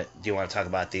you want to talk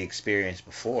about the experience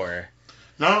before?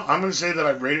 No, I'm going to say that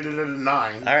I rated it at a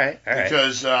 9. All right.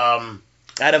 Because out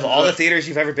of all the theaters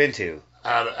you've ever been to,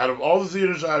 out of all the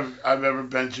theaters I've ever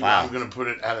been to, I'm going to put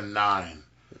it at a 9.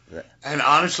 And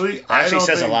honestly, that actually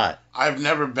says a lot. I've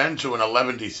never been to an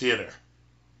 11D theater.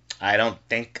 I don't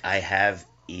think I have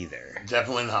either.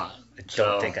 Definitely not. I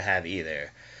don't think I have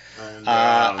either. And,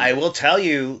 I will tell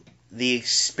you the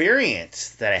experience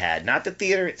that I had, not the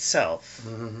theater itself,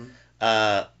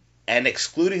 and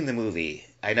excluding the movie.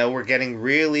 I know we're getting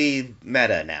really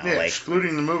meta now. Yeah,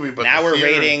 excluding the movie, but now we're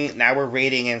rating. Now we're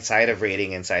rating inside of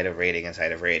rating, inside of rating,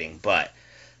 inside of rating. But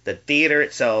the theater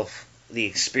itself, the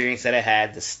experience that I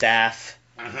had, the staff.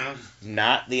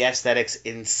 Not the aesthetics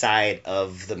inside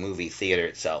of the movie theater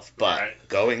itself, but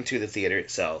going to the theater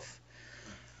itself.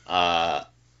 At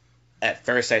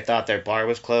first, I thought their bar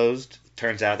was closed.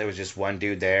 Turns out there was just one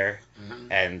dude there.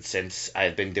 And since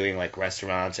I've been doing like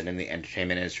restaurants and in the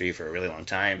entertainment industry for a really long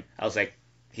time, I was like,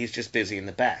 he's just busy in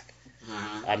the back.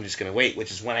 I'm just gonna wait, which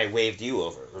is when I waved you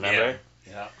over. Remember?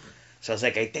 Yeah. So I was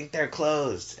like, I think they're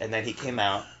closed, and then he came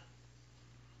out.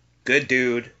 Good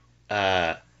dude.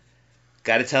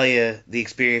 Got to tell you, the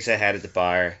experience I had at the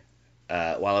bar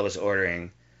while I was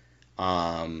ordering,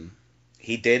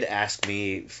 he did ask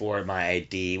me for my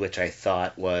ID, which I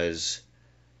thought was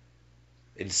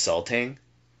insulting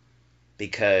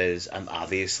because I'll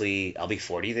be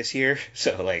 40 this year,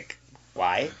 so, like,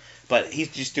 why? But he's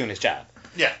just doing his job.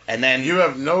 Yeah. And then you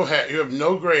have no hair. You have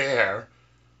no gray hair.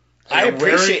 I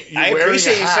appreciate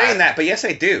you saying that, but yes,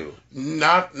 I do.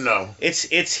 No.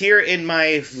 It's here in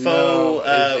my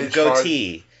faux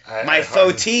goatee. My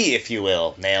faux tee, if you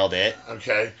will. Nailed it.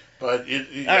 Okay. But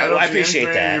I appreciate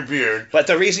that. Your beard. But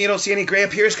the reason you don't see any gray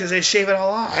up here is because they shave it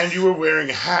all off. And you were wearing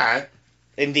a hat.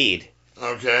 Indeed.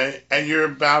 Okay. And you're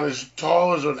about as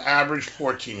tall as an average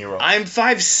 14-year-old. I'm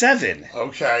 5'7".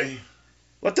 Okay.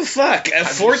 What the fuck? A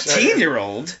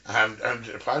 14-year-old? I'm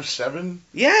 5'7"?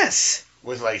 Yes.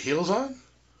 With, like, heels on?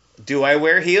 Do I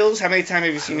wear heels? How many times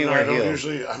have you seen me wear heels?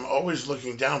 I'm always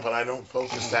looking down, but I don't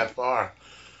focus that far.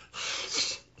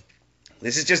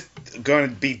 This is just going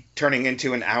to be turning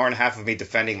into an hour and a half of me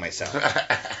defending myself.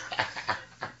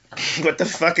 What the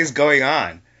fuck is going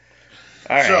on?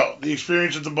 All right. So, the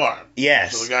experience at the bar.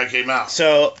 Yes. So the guy came out.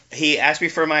 So he asked me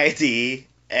for my ID,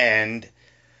 and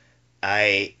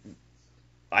I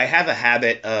have a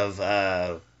habit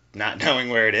of not knowing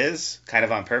where it is, kind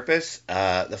of on purpose.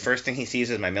 The first thing he sees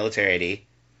is my military ID,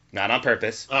 not on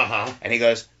purpose. Uh-huh. And he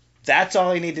goes, "That's all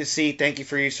I need to see. Thank you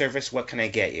for your service. What can I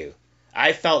get you?"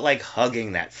 I felt like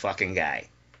hugging that fucking guy.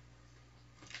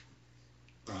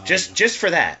 Just for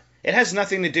that. It has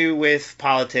nothing to do with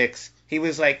politics. He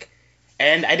was like,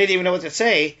 and I didn't even know what to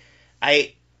say.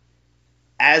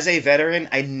 As a veteran,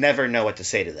 I never know what to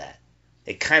say to that.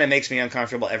 It kind of makes me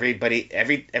uncomfortable. Every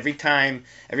time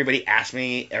everybody asks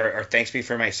me or thanks me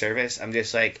for my service, I'm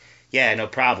just like, yeah, no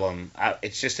problem.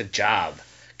 It's just a job.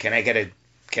 Can I get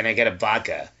a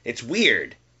vodka? It's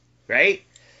weird, right?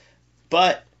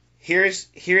 But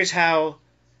here's how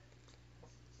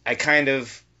I kind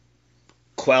of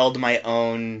quelled my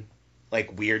own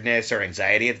like weirdness or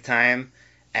anxiety at the time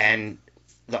and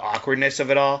the awkwardness of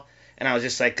it all. And I was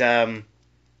just like, random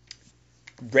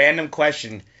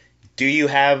question, do you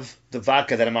have the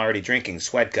vodka that I'm already drinking,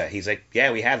 Svedka? He's like,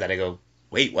 yeah, we have that. I go,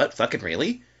 wait, what? Fucking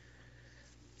really?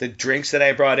 The drinks that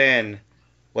I brought in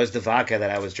was the vodka that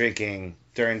I was drinking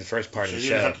during the first part of the show.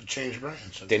 You didn't have to change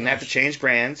brands. Didn't have to change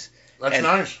brands. That's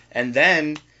nice. And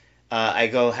then I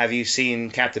go, have you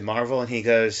seen Captain Marvel? And he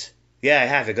goes, yeah, I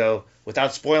have. I go,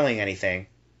 without spoiling anything,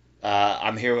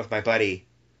 I'm here with my buddy,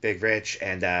 Big Rich,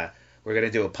 and we're going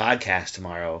to do a podcast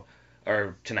tomorrow,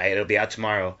 or tonight, it'll be out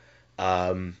tomorrow,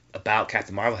 about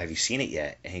Captain Marvel. Have you seen it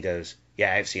yet? And he goes,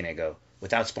 yeah, I've seen it. I go,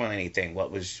 without spoiling anything,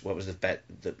 what was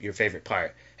your favorite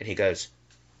part? And he goes,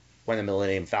 when the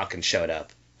Millennium Falcon showed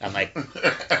up. I'm like,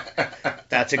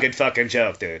 that's a good fucking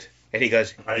joke, dude. And he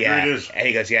goes, yeah. And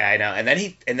he goes, yeah, I know. And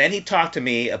then he talked to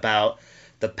me about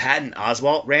the Patton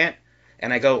Oswalt rant.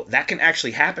 And I go, that can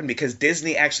actually happen because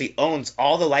Disney actually owns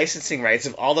all the licensing rights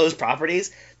of all those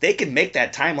properties. They can make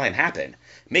that timeline happen.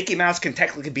 Mickey Mouse can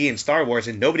technically be in Star Wars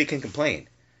and nobody can complain.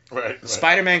 Right.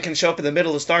 Spider-Man can show up in the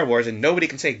middle of Star Wars and nobody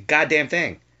can say goddamn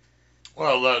thing.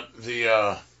 Well,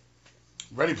 the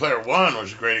Ready Player One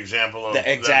was a great example of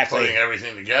them putting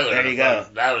everything together. There you go.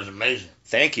 That was amazing.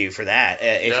 Thank you for that.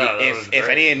 If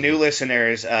any new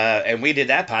listeners, and we did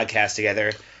that podcast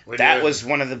together, that was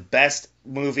one of the best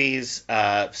movies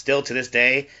still to this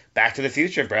day. Back to the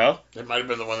Future, bro. It might have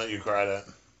been the one that you cried at.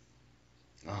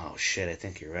 Oh shit, I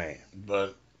think you're right.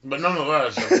 But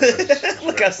nonetheless, it was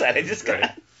look outside. I just got.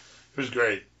 It was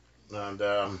great. And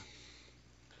all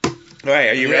right,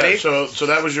 are you ready? So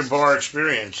that was your bar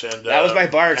experience, and that was my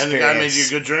bar experience. And the guy made you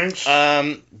good drinks.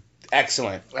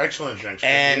 Excellent. Excellent drinks.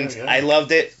 And I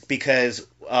loved it because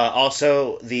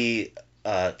also the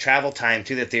travel time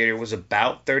to the theater was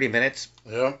about 30 minutes.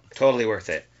 Yeah. Totally worth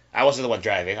it. I wasn't the one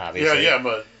driving, obviously. Yeah,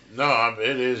 but no,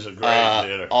 it is a great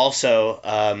theater. Also,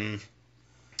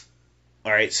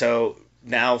 all right, so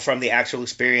now from the actual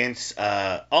experience,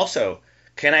 also,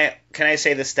 can I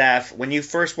say the staff, when you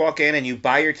first walk in and you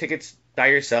buy your tickets by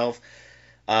yourself,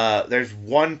 there's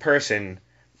one person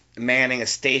manning a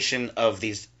station of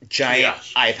these giant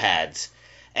iPads,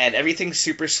 and everything's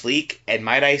super sleek, and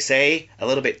might I say, a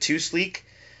little bit too sleek.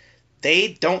 They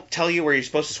don't tell you where you're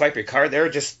supposed to swipe your card. There are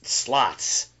just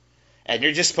slots, and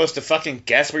you're just supposed to fucking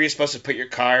guess where you're supposed to put your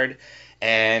card,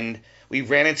 and we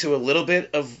ran into a little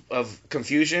bit of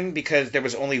confusion because there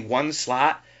was only one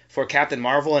slot for Captain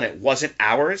Marvel, and it wasn't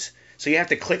ours, so you have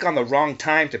to click on the wrong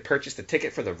time to purchase the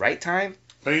ticket for the right time.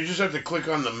 But you just have to click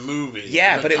on the movie.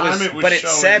 Yeah, but it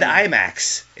said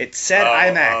IMAX. It said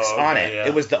IMAX on it. Yeah.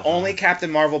 It was the only Captain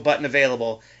Marvel button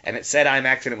available, and it said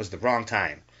IMAX, and it was the wrong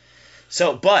time.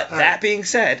 So, but that being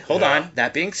said, hold on.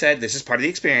 That being said, this is part of the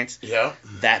experience. Yeah.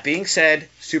 That being said,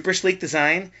 super sleek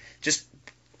design. Just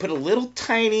put a little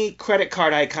tiny credit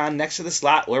card icon next to the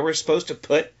slot where we're supposed to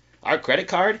put our credit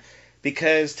card,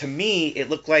 because to me it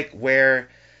looked like where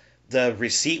the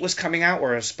receipt was coming out,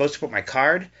 where I was supposed to put my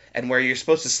card, and where you're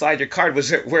supposed to slide your card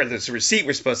was where the receipt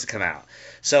was supposed to come out.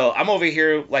 So I'm over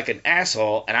here like an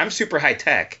asshole, and I'm super high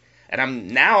tech,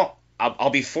 and I'll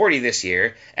be 40 this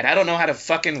year, and I don't know how to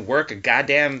fucking work I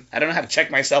don't know how to check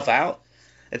myself out.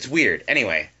 It's weird.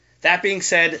 Anyway, that being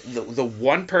said, the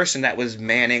one person that was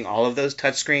manning all of those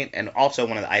touchscreen, and also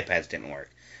one of the iPads didn't work.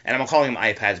 And I'm calling them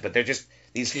iPads, but they're just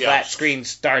these flat screen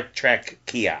Star Trek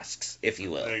kiosks, if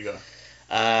you will. There you go.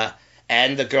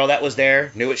 And the girl that was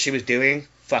there knew what she was doing.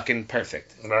 Fucking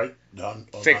perfect. Right. Done.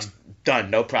 Fixed. Done.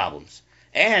 No problems.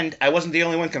 And I wasn't the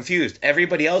only one confused.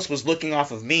 Everybody else was looking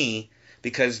off of me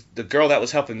because the girl that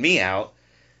was helping me out,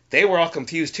 they were all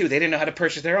confused too. They didn't know how to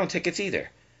purchase their own tickets either.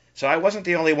 So I wasn't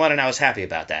the only one, and I was happy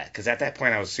about that because at that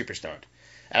point I was super stoned.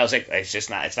 I was like, it's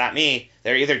not me.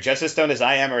 They're either just as stoned as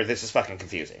I am, or this is fucking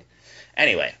confusing.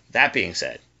 Anyway, that being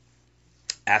said,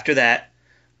 after that,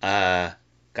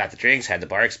 got the drinks, had the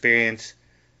bar experience.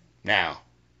 Now,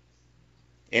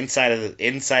 inside of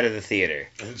the theater.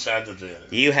 Inside the theater.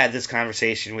 You had this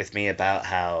conversation with me about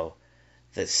how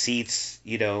the seats,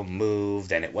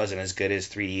 moved, and it wasn't as good as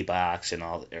 3D Box and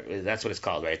all. That's what it's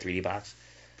called, right? 3D Box,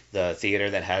 the theater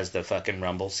that has the fucking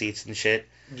rumble seats and shit.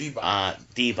 D-Box.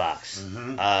 D-Box.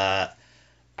 Mm-hmm.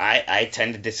 I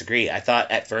tend to disagree. I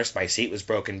thought at first my seat was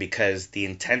broken because the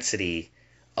intensity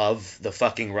of the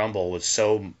fucking rumble was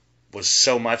so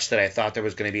much that I thought there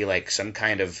was going to be like some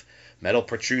kind of metal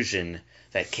protrusion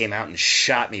that came out and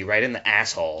shot me right in the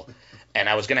asshole, and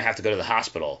I was going to have to go to the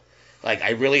hospital. Like,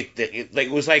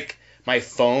 it was like my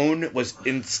phone was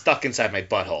stuck inside my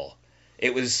butthole. I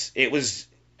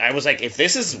was like, if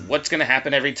this is what's going to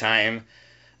happen every time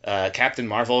Captain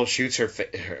Marvel shoots her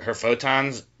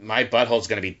photons, my butthole's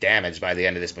going to be damaged by the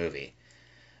end of this movie.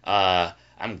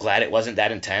 I'm glad it wasn't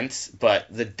that intense, but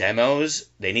the demos,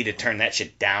 they need to turn that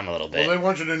shit down a little bit. Well, they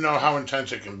want you to know how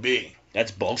intense it can be. That's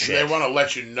bullshit. They want to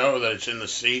let you know that it's in the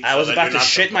seat. I was about to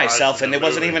shit myself, and it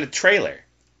wasn't even a trailer.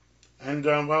 And,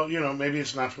 well, maybe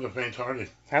it's not for the faint-hearted.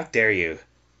 How dare you?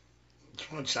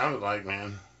 That's what it sounded like,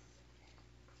 man.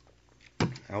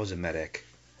 I was a medic.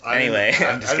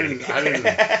 I'm just kidding.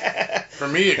 For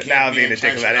me, it can't be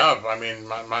intense enough. I mean,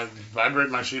 vibrate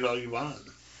my seat all you want.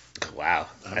 Wow,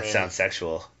 that sounds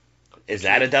sexual. Is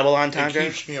that a double entendre? It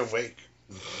keeps me awake.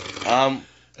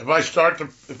 If I start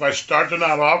to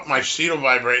nod off, my seat will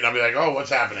vibrate, and I'll be like, "Oh,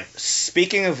 what's happening?"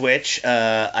 Speaking of which,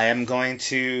 I am going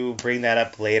to bring that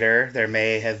up later. There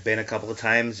may have been a couple of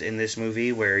times in this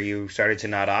movie where you started to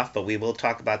nod off, but we will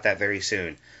talk about that very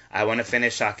soon. I want to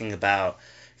finish talking about,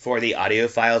 for the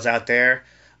audiophiles out there,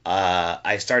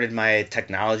 I started my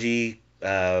technology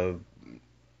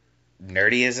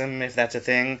nerdyism, if that's a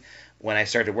thing, when I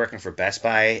started working for Best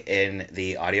Buy in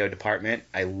the audio department.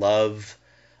 I love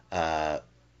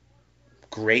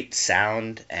great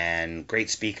sound and great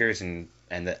speakers and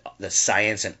the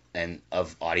science and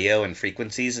of audio and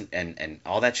frequencies and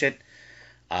all that shit.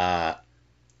 I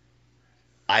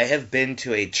have been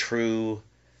to a true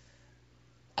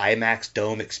IMAX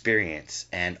Dome experience,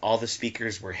 and all the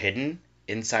speakers were hidden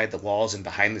inside the walls and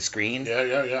behind the screen.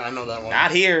 Yeah, I know that one.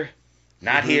 Not here.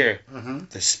 Not here. Mm-hmm.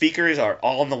 The speakers are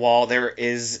all on the wall. There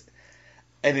is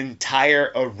an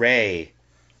entire array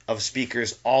of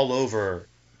speakers all over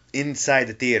inside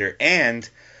the theater. And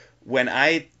when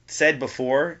I said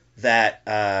before that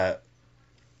I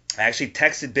actually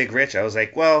texted Big Rich, I was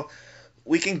like, well,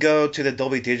 we can go to the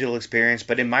Dolby Digital experience,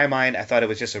 but in my mind, I thought it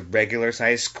was just a regular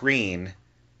size screen.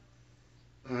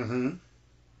 Mm-hmm.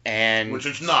 And which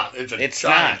it's not. It's a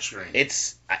giant screen.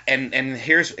 It's and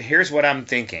here's what I'm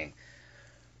thinking.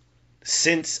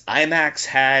 Since IMAX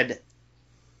had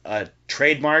a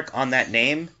trademark on that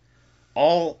name,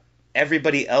 all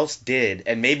everybody else did,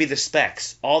 and maybe the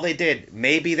specs, all they did,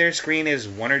 maybe their screen is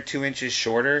 1 or 2 inches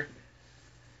shorter,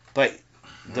 but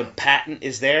the patent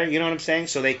is there. You know what I'm saying?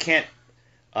 So they can't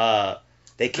violate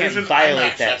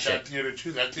IMAX that at shit. That theater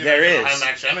too. That theater There is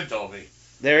IMAX and a Dolby.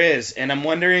 There is, and I'm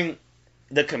wondering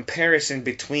the comparison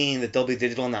between the Dolby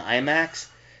Digital and the IMAX.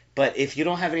 But if you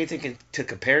don't have anything to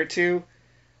compare it to,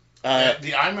 the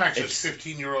IMAX is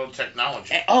 15-year-old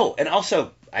technology. And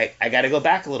also, I got to go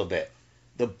back a little bit.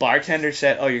 The bartender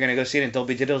said, "Oh, you're gonna go see it in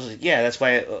Dolby Digital?" I was like, yeah, that's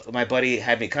why my buddy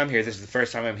had me come here. This is the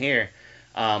first time I'm here.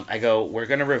 I go, we're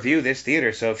gonna review this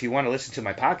theater, so if you want to listen to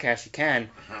my podcast, you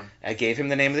can. Uh-huh. I gave him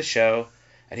the name of the show,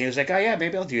 and he was like, "Oh yeah,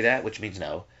 maybe I'll do that," which means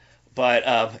no.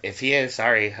 But if he is,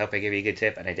 sorry, hope I gave you a good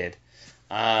tip, and I did.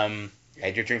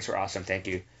 Your drinks were awesome, thank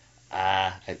you.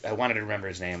 I wanted to remember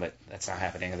his name, but that's not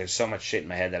happening. There's so much shit in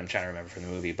my head that I'm trying to remember from the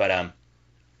movie. But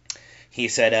he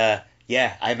said,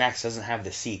 yeah, IMAX doesn't have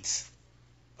the seats.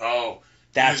 Oh.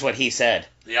 That's what he said.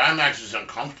 The IMAX is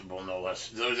uncomfortable, no less.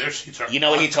 Their seats are. You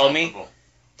know what he told me?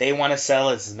 They want to sell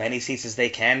as many seats as they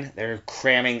can. They're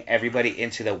cramming everybody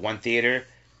into the one theater.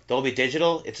 Dolby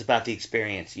Digital, it's about the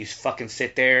experience. You fucking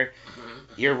sit there. Mm-hmm.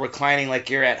 You're reclining like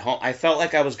you're at home. I felt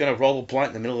like I was going to roll a blunt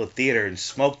in the middle of the theater and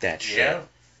smoke that shit. Yeah.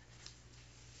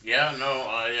 Yeah,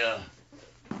 no,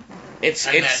 It's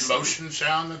that motion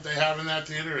sound that they have in that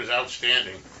theater is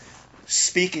outstanding.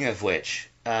 Speaking of which,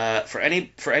 for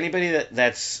anybody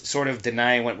that's sort of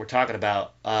denying what we're talking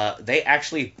about, they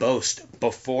actually boast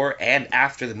before and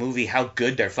after the movie how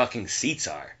good their fucking seats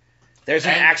are. There's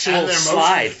an actual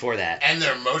slide for that. And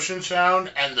their motion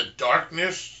sound and the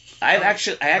darkness. I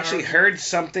actually heard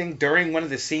something during one of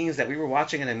the scenes that we were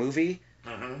watching in a movie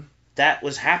that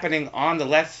was happening on the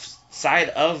left side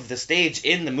of the stage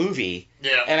in the movie.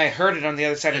 Yeah. And I heard it on the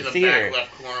other side of the theater. Back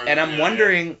left corner, and I'm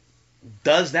wondering,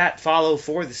 does that follow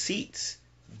for the seats?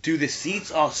 Do the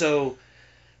seats also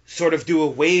sort of do a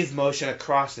wave motion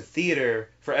across the theater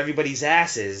for everybody's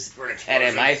asses? For an And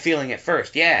am I feeling it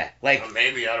first? Yeah. Like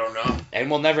maybe, I don't know.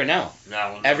 And we'll never know.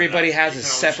 No, we'll Everybody never know. has a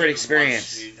separate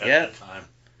experience. Yep.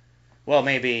 Well,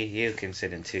 maybe you can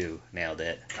sit in two. Nailed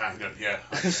it. Kind of, yeah.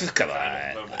 Come on.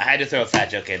 I had to throw a fat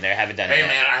joke in there. I haven't done it Hey, yet.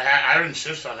 man, I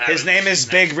insist on having... His name is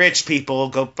Big Rich, people.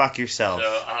 Go fuck yourself.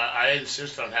 So I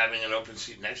insist on having an open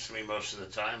seat next to me most of the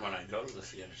time when I go to the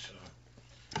theater, so...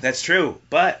 That's true,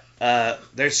 but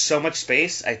there's so much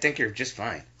space, I think you're just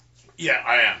fine. Yeah,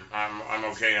 I am. I'm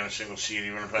okay on a single seat,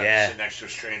 even if I have to sit next to a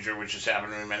stranger, which has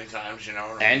happened to me many times, you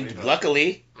know. And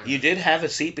luckily, you did have a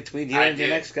seat between you and your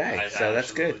next guy, so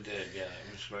that's good. Did, yeah.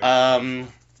 It was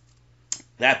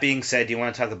that being said, do you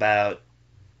want to talk about...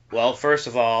 Well, first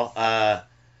of all, I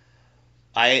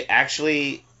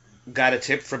actually got a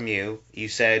tip from you. You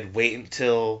said wait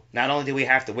until... Not only do we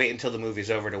have to wait until the movie's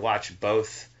over to watch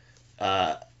both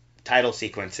title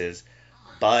sequences,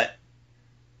 but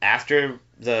after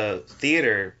the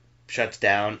theater shuts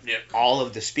down, all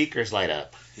of the speakers light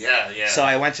up. Yeah. So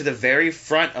I went to the very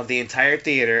front of the entire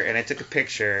theater and I took a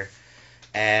picture,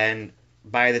 and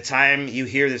by the time you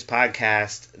hear this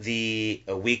podcast,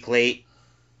 a week late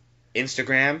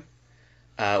Instagram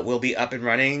will be up and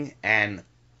running, and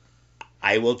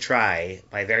I will try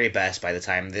my very best by the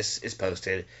time this is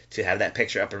posted to have that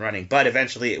picture up and running, but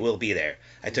eventually it will be there.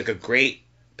 I took a great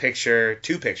picture,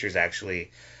 2 pictures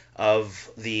actually, of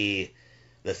the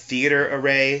theater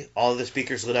array, all of the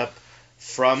speakers lit up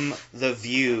from the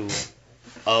view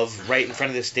of right in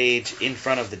front of the stage, in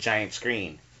front of the giant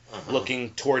screen,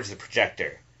 looking towards the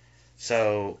projector.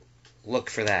 So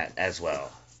look for that as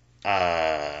well.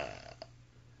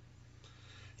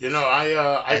 You know,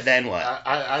 I then what?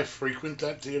 I frequent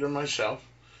that theater myself.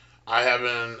 I have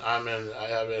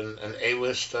an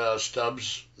A-list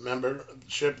Stubbs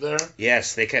membership there.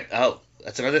 Yes, they kept. Oh,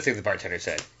 that's another thing the bartender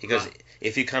said. He goes,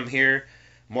 if you come here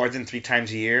more than 3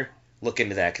 times a year, look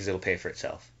into that because it'll pay for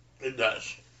itself. It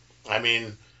does. I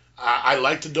mean, I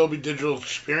like the Dolby Digital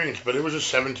experience, but it was a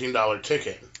 $17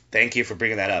 ticket. Thank you for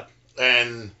bringing that up.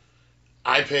 And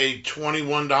I paid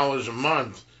 $21 a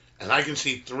month, and I can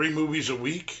see 3 movies a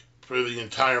week for the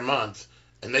entire month,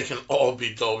 and they can all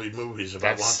be Dolby movies if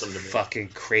I want them to be. That's fucking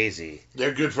crazy.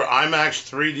 They're good for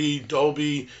IMAX, 3D,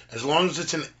 Dolby, as long as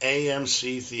it's an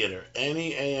AMC theater.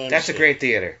 Any AMC. That's a great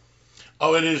theater.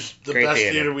 Oh, it is the best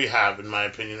theater we have, in my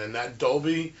opinion, and that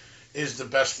Dolby is the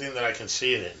best thing that I can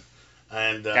see it in.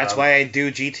 And that's why I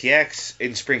do GTX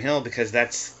in Spring Hill, because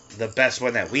that's the best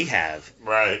one that we have.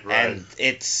 Right.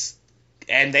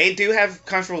 And they do have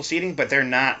comfortable seating, but they're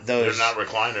not those... They're not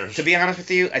recliners. To be honest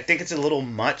with you, I think it's a little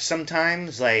much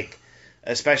sometimes, like,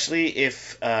 especially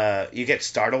if you get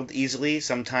startled easily.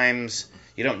 Sometimes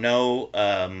you don't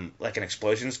know, like, an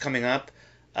explosion's coming up.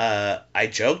 I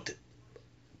joked,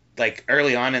 like,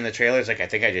 early on in the trailers, like, I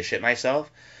think I just shit myself.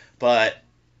 But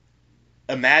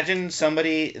imagine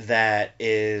somebody that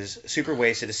is super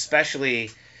wasted,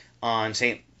 especially on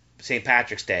St.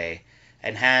 Patrick's Day,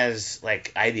 and has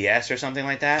like IBS or something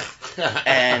like that,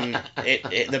 and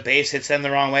the bass hits them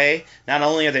the wrong way. Not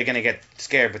only are they going to get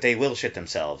scared, but they will shit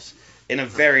themselves in a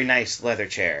very nice leather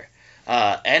chair.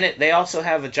 And they also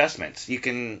have adjustments. You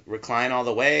can recline all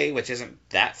the way, which isn't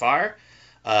that far,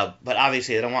 but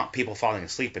obviously they don't want people falling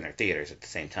asleep in their theaters at the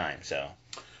same time. So.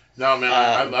 No, man,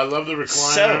 I love the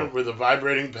recliner with the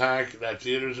vibrating pack. That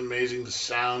theater's amazing. The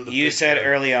sound. You said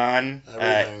early on,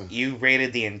 you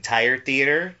rated the entire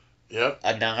theater. Yep.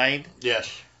 A 9?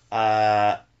 Yes.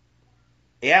 Yeah,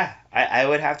 I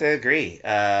would have to agree.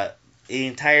 The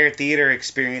entire theater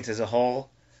experience as a whole,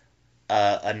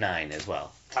 a 9 as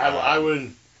well. I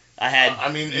would... I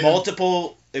had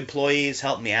multiple employees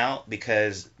help me out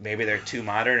because maybe they're too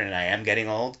modern and I am getting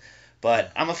old.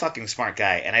 But I'm a fucking smart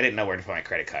guy, and I didn't know where to put my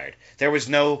credit card. There was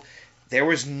no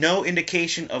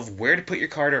indication of where to put your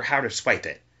card or how to swipe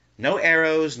it. No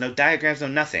arrows, no diagrams, no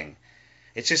nothing.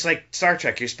 It's just like Star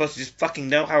Trek. You're supposed to just fucking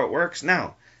know how it works.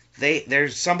 No.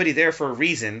 There's somebody there for a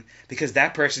reason, because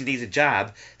that person needs a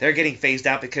job. They're getting phased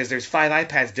out because there's 5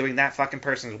 iPads doing that fucking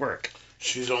person's work.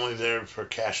 She's only there for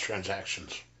cash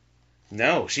transactions.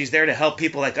 No, she's there to help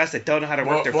people like us that don't know how to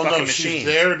work their fucking machines. She's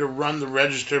there to run the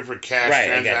register for cash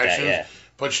transactions, I get that, yeah.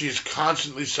 But she's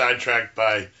constantly sidetracked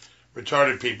by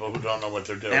retarded people who don't know what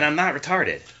they're doing. And I'm not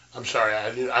retarded. I'm sorry.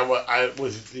 I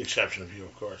with the exception of you,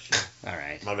 of course. All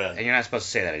right. My bad. And you're not supposed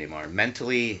to say that anymore.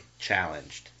 Mentally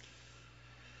challenged.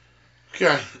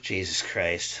 Okay. Jesus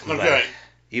Christ. Okay.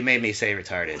 You made me say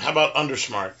retarded. How about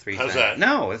undersmart? How's that?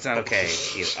 No, it's not okay.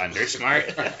 You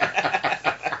undersmart.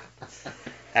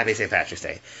 Happy St. Patrick's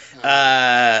Day.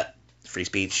 Free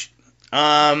speech.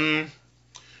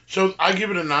 So I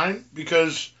give it a 9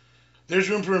 because there's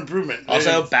room for improvement.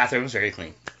 Also, bathrooms very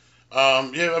clean.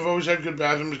 Yeah, I've always had good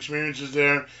bathroom experiences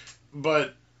there,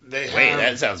 but they have... Wait,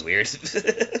 that sounds weird.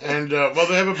 And, well,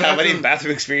 they have a bathroom... How many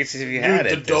bathroom experiences have you had?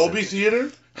 The Dolby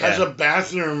Theater has a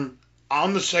bathroom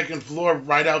on the second floor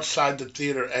right outside the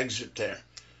theater exit there.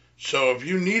 So if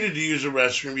you needed to use a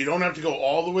restroom, you don't have to go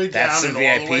all the way down and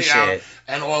all the way out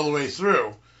and all the way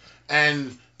through.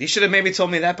 And... You should have maybe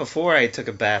told me that before I took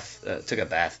a piss.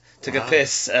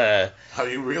 How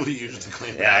you really used the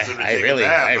clean bathroom to take a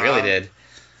bath. I really did.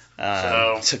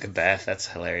 Took a bath. That's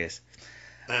hilarious.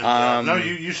 And, no,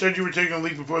 you said you were taking a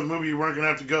leak before the movie. You weren't going to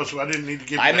have to go, so I didn't need to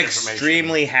give you that information. I'm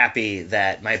extremely happy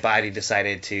that my body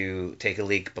decided to take a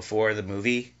leak before the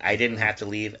movie. I didn't have to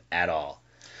leave at all.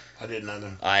 I didn't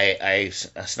either. I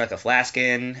snuck a flask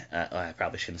in. I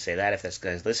probably shouldn't say that if this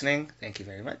guy's listening. Thank you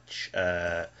very much.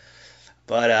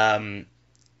 But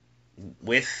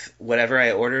with whatever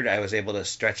I ordered, I was able to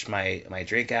stretch my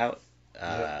drink out.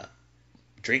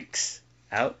 Drinks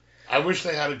out. I wish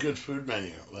they had a good food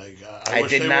menu. Like I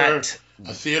wish did they not. were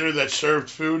a theater that served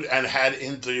food and had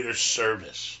in-theater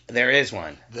service. There is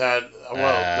one.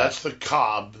 That's the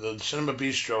Cobb, the Cinema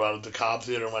Bistro out at the Cobb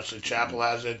Theater in Wesley Chapel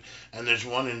has it, and there's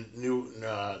one in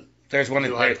There's one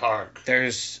in Hyde Park.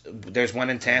 There's one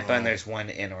in Tampa and there's one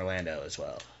in Orlando as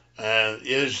well. And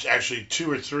there's actually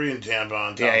 2 or 3 in Tampa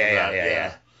on top of that.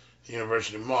 Yeah. The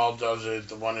University Mall does it.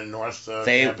 The one in North.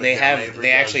 They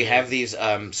actually have these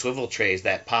swivel trays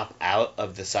that pop out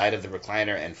of the side of the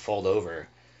recliner and fold over,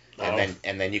 and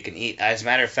then you can eat. As a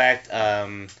matter of fact,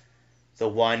 the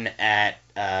one at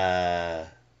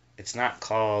it's not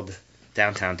called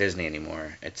Downtown Disney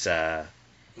anymore. It's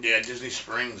Disney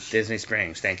Springs. Disney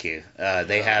Springs. Thank you.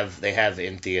 They have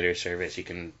in theater service. You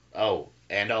can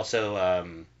and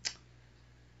also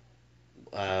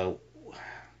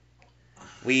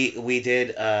We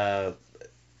did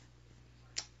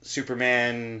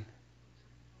Superman.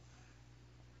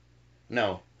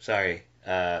 No, sorry,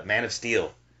 Man of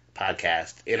Steel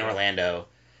podcast in Orlando,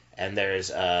 and there's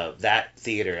that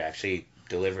theater actually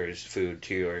delivers food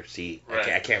to your seat. Right.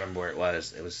 I can't remember where it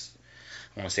was. I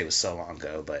want to say it was so long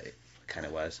ago, but it kind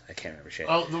of was. I can't remember shit.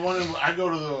 Oh, the one I go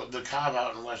to the Cobb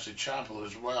out in Wesley Chapel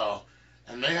as well.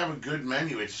 And they have a good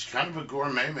menu. It's kind of a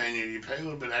gourmet menu. You pay a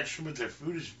little bit extra, but their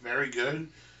food is very good.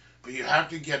 But you have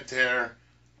to get there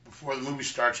before the movie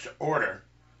starts to order.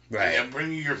 Right. And they'll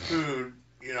bring you your food,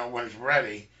 when it's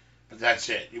ready. But that's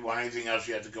it. You want anything else,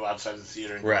 you have to go outside the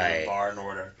theater and go to the bar and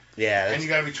order. Yeah. And you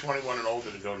got to be 21 and older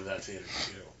to go to that theater,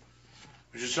 too.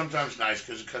 Which is sometimes nice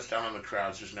because it cuts down on the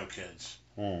crowds. There's no kids.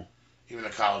 Even the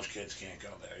college kids can't go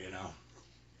there,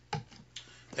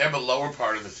 They have a lower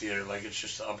part of the theater. Like, it's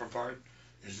just the upper part.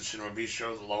 Is the Cinema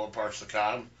Bistro, the lower part's the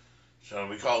Cobb. So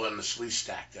we call them the Slee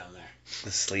Stack down there. The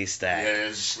Slee Stack. Yeah,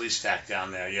 there's a Slee Stack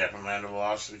down there. Yeah, from Land of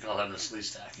Lost, we call them the Slee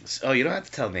Stack. Oh, you don't have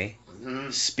to tell me. Mm-hmm.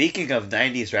 Speaking of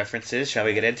 90s references, shall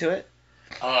we get into it?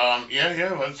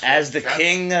 Yeah, let's... As the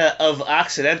king of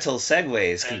Occidental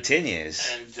segues continues.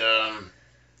 And,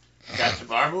 Captain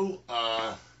Marvel,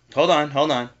 Hold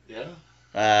on.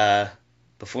 Yeah?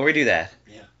 Before we do that.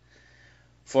 Yeah.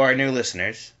 For our new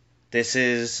listeners... This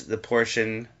is the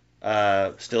portion,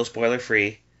 still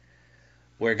spoiler-free.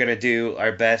 We're going to do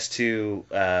our best to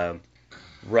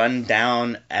run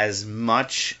down as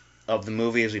much of the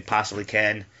movie as we possibly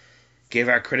can, give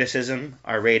our criticism,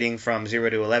 our rating from 0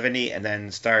 to 11, and then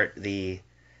start the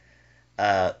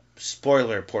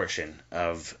spoiler portion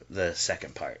of the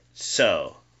second part.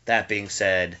 So, that being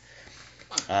said,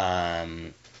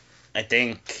 I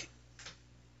think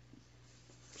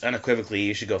unequivocally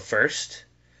you should go first.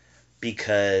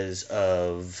 Because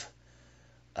of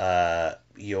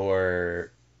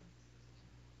your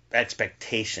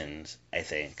expectations, I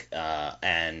think,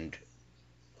 and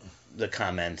the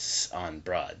comments on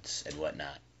Broads and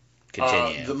whatnot.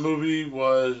 Continue. The movie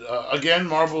was, again,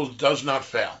 Marvel does not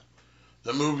fail.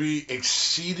 The movie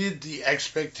exceeded the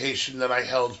expectation that I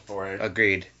held for it.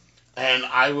 Agreed. And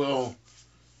I will...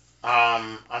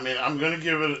 I'm going to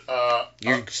give it...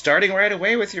 You're starting right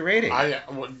away with your rating.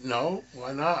 No,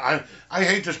 why not? I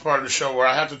hate this part of the show where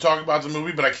I have to talk about the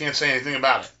movie, but I can't say anything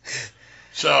about it.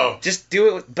 So... Just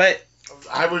do it, but...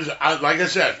 like I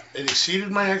said, it exceeded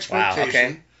my expectation. Wow,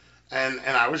 okay. And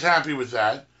I was happy with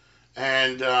that.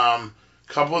 And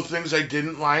Couple of things I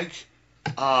didn't like.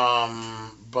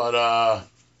 But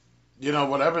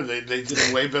whatever. They did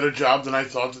a way better job than I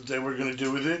thought that they were going to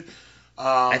do with it.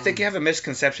 I think you have a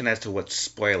misconception as to what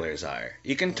spoilers are.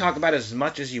 You can talk about as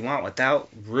much as you want without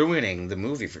ruining the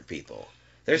movie for people.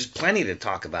 There's plenty to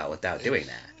talk about without doing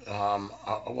that. Well,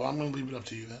 I'm going to leave it up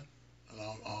to you then. And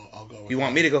I'll go with You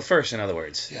want me to go first, in other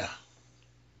words? Yeah.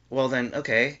 Well, then,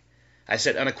 okay. I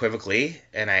said unequivocally,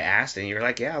 and I asked, and you were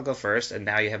like, yeah, I'll go first, and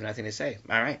now you have nothing to say.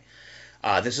 All right.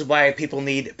 This is why people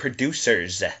need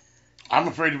producers. I'm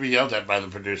afraid to be yelled at by the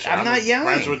producer. I'm not yelling.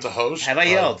 Friends with the host. Have I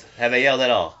yelled? Have I yelled at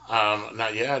all?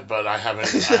 Not yet, but I haven't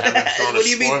thrown What do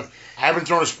you mean? I haven't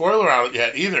thrown a spoiler out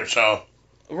yet either, so.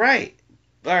 Right.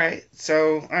 All right.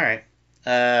 So, all right.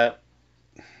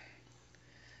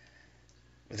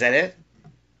 Is that it?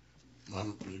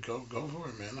 Go for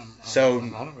it, man.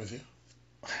 I'm on it with you.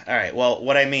 All right. Well,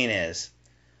 what I mean is,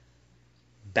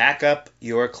 back up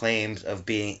your claims of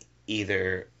being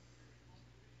either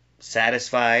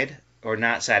satisfied or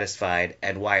not satisfied,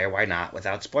 and why or why not,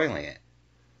 without spoiling it.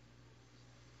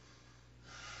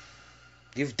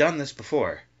 You've done this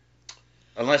before.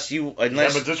 Unless Yeah,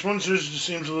 but this one just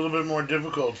seems a little bit more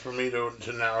difficult for me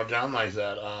to narrow down like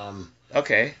that.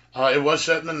 Okay. It was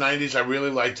set in the 90s. I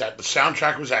really liked that. The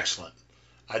soundtrack was excellent.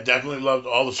 I definitely loved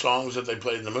all the songs that they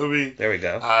played in the movie. There we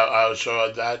go.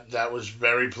 So that was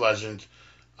very pleasant.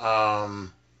 The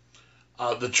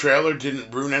trailer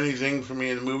didn't ruin anything for me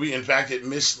in the movie. In fact, it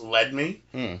misled me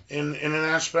in an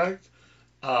aspect.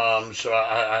 So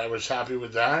I was happy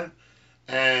with that.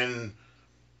 And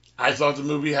I thought the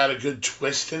movie had a good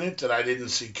twist in it that I didn't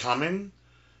see coming.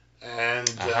 And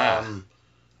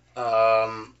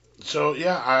so,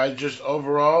 yeah, I just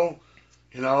overall,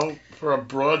 for a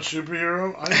broad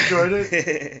superhero, I enjoyed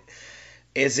it.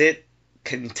 Is it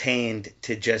contained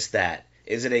to just that?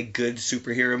 Is it a good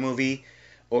superhero movie?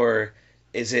 Or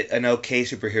is it an okay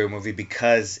superhero movie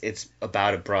because it's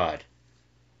about a broad?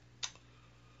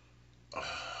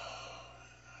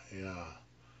 Yeah.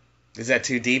 Is that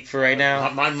too deep for right now?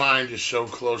 My mind is so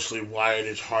closely wired,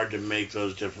 it's hard to make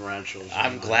those differentials.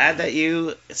 I'm glad that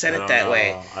you said it that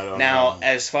way. I don't now, know.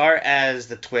 as far as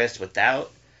the twist,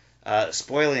 without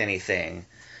spoiling anything,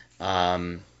 I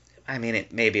mean,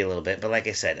 it may be a little bit, but like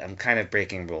I said, I'm kind of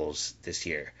breaking rules this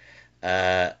year.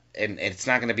 And it's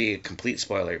not going to be a complete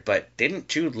spoiler, but didn't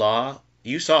Jude Law,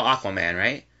 you saw Aquaman,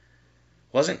 right?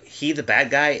 Wasn't he the bad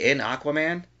guy in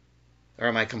Aquaman? Or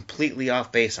am I completely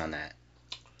off base on that?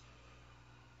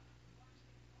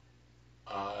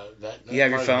 That You have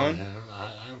your phone?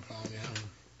 I have a phone, yeah.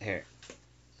 Here.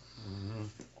 Mm-hmm.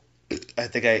 I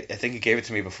think you gave it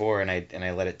to me before, and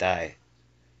I let it die.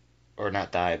 Or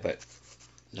not die, but...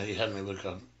 No, you had me look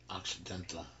up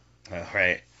Occidental. Oh,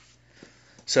 right.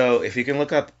 So, if you can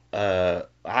look up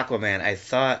Aquaman, I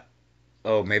thought...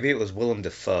 Oh, maybe it was Willem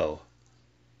Dafoe.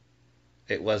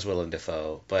 It was Willem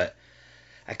Dafoe, but...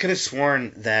 I could have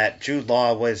sworn that Jude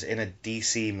Law was in a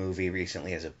DC movie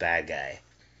recently as a bad guy.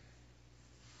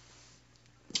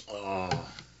 I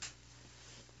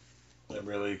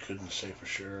really couldn't say for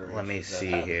sure. Let me if that see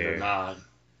happened here. Or not.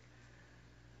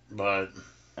 But...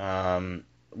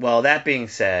 Well, that being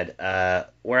said,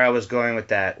 where I was going with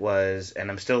that was, and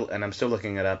I'm still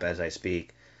looking it up as I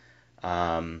speak.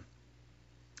 Part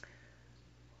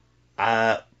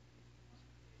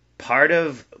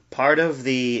of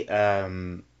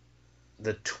the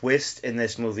twist in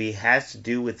this movie has to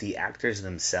do with the actors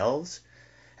themselves,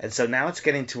 and so now it's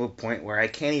getting to a point where I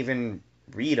can't even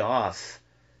read off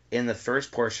in the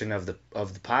first portion of the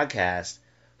podcast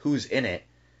who's in it,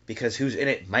 because who's in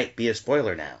it might be a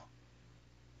spoiler now,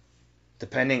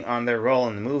 depending on their role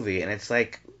in the movie. And it's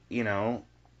like,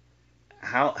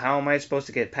 how am I supposed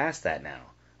to get past that now?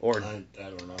 Or I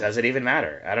don't know. does it even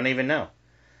matter? I don't even know.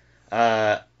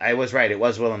 I was right. It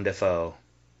was Willem Dafoe.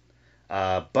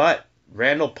 But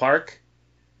Randall Park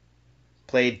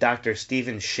played Dr.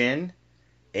 Stephen Shin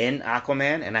in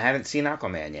Aquaman, and I haven't seen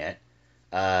Aquaman yet.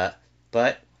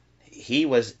 But he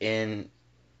was in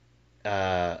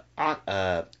Ant-Man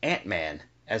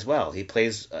as well. He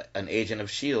plays an agent of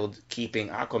S.H.I.E.L.D. keeping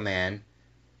Aquaman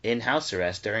in house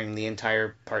arrest during the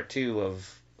entire part 2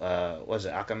 of, was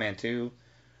it Aquaman 2?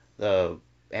 The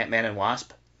Ant-Man and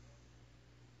Wasp?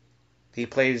 He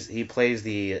plays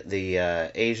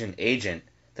the Asian agent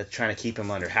that's trying to keep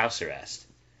him under house arrest.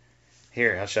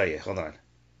 Here, I'll show you. Hold on.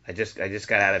 I just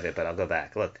got out of it, but I'll go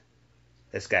back. Look.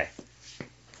 This guy.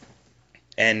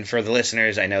 And for the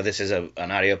listeners, I know this is an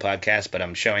audio podcast, but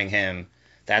I'm showing him.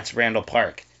 That's Randall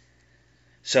Park.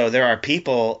 So there are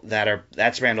people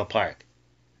that's Randall Park.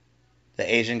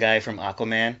 The Asian guy from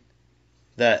Aquaman.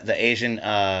 The Asian...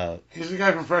 He's the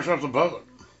guy from Fresh Off the Boat.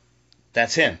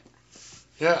 That's him.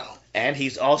 Yeah. And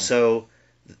he's also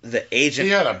the agent.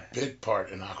 He had a big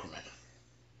part in Aquaman.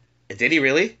 Did he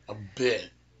really? A bit.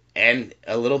 And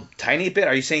a little tiny bit?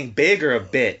 Are you saying big or a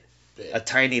bit? Bit. A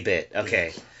tiny bit.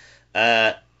 Okay.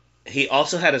 He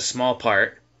also had a small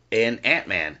part in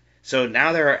Ant-Man. So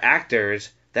now there are actors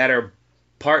that are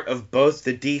part of both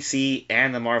the DC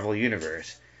and the Marvel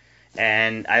universe.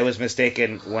 And I was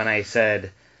mistaken when I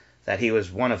said that he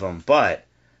was one of them. But,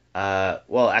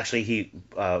 well, actually,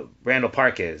 Randall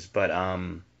Park is. But,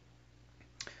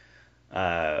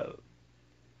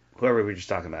 whoever we were just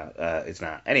talking about, it's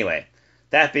not. Anyway,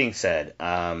 that being said,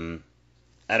 I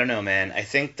don't know, man. I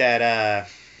think that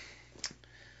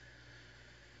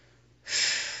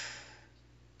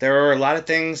there are a lot of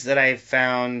things that I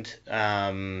found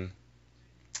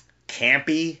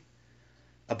campy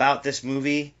about this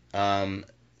movie.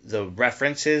 The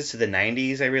references to the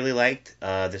 90s I really liked.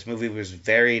 This movie was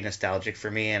very nostalgic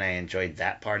for me, and I enjoyed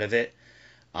that part of it.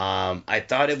 I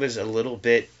thought it was a little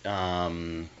bit...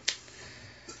 I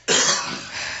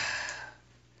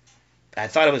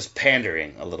thought it was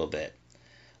pandering a little bit.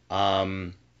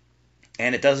 And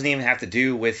it doesn't even have to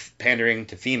do with pandering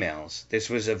to females. This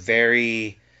was a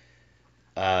very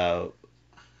sort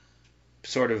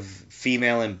of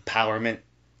female empowerment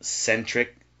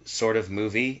centric sort of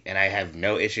movie, and I have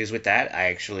no issues with that.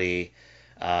 I actually,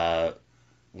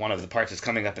 one of the parts that's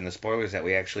coming up in the spoilers that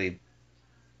we actually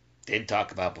did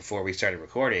talk about before we started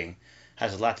recording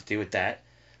has a lot to do with that.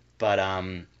 But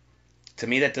to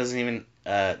me, that doesn't even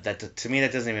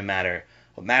matter.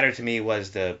 What mattered to me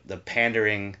was the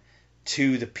pandering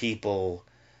to the people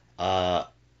of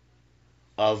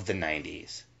the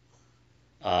 90s.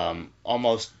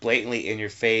 Almost blatantly in your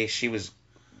face. She was,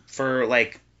 for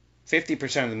like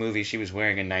 50% of the movie, she was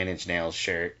wearing a Nine Inch Nails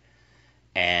shirt.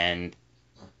 And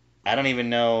I don't even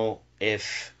know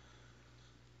if...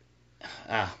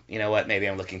 you know what? Maybe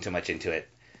I'm looking too much into it.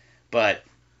 But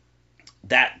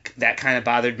that kind of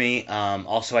bothered me.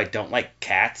 Also, I don't like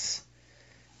cats.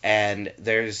 And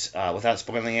there's, without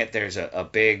spoiling it, there's a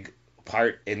big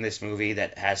part in this movie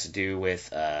that has to do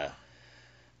with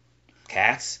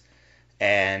cats.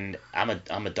 And I'm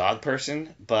a dog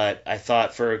person, but I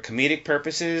thought for comedic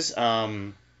purposes,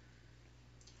 I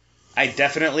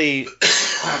definitely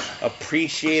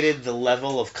appreciated the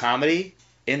level of comedy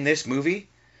in this movie.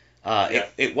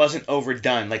 It wasn't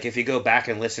overdone. Like, if you go back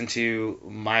and listen to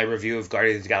my review of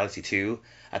Guardians of the Galaxy 2,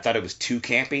 I thought it was too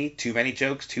campy, too many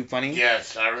jokes, too funny.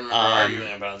 Yes, I remember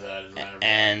arguing about that.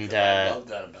 And I love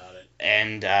that about it.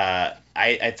 And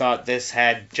I thought this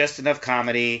had just enough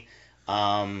comedy,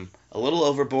 a little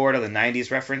overboard on the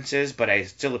 90s references, but I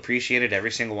still appreciated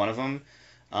every single one of them.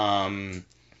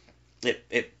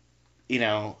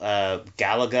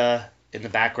 Galaga in the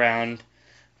background.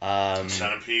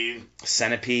 Centipede,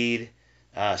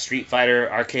 Street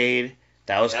Fighter Arcade.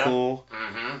 That was cool.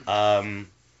 Mm-hmm.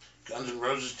 Guns N'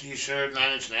 Roses t-shirt,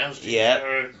 Nine Inch Nails t-shirt.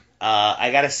 Yeah.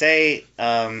 I gotta say,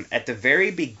 at the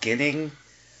very beginning,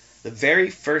 the very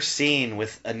first scene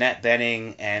with Annette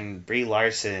Bening and Brie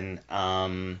Larson,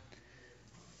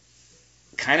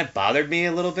 kind of bothered me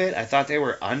a little bit. I thought they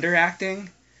were underacting,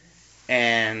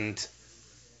 and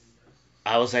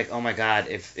I was like, oh my god,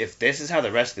 if this is how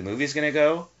the rest of the movie is gonna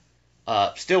go,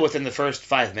 still within the first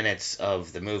 5 minutes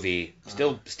of the movie,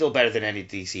 still better than any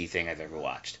DC thing I've ever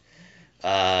watched,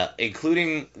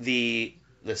 including the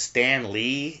Stan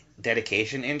Lee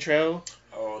dedication intro.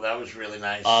 Oh, that was really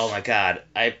nice. Oh my god,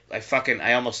 I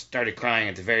almost started crying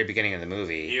at the very beginning of the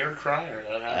movie. You're a crier.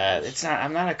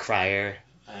 I'm not a crier.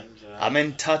 And, I'm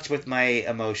in touch with my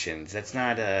emotions. That's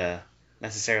not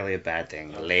necessarily a bad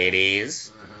thing, okay. Ladies.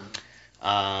 Mm-hmm.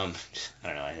 I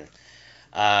don't know.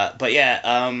 But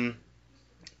yeah,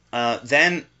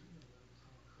 then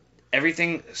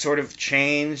everything sort of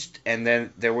changed, and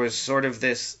then there was sort of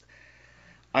this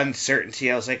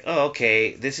uncertainty. I was like, oh,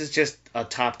 okay, this is just a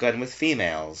Top Gun with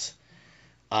females,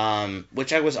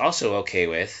 which I was also okay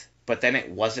with, but then it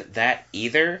wasn't that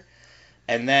either.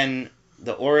 And then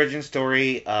the origin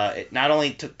story, it not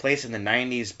only took place in the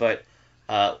 90s, but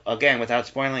again, without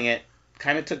spoiling it,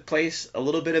 kind of took place a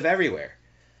little bit of everywhere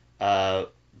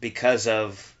because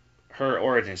of her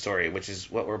origin story, which is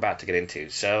what we're about to get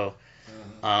into. So,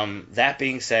 that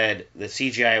being said, the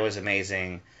CGI was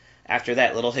amazing. After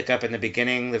that little hiccup in the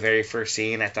beginning, the very first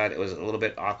scene, I thought it was a little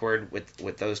bit awkward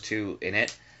with those two in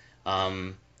it.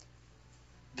 The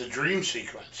dream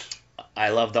sequence. I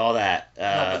loved all that.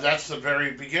 No, but that's the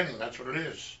very beginning. That's what it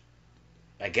is.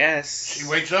 I guess. She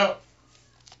wakes up.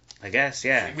 I guess,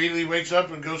 yeah. She immediately wakes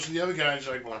up and goes to the other guy and is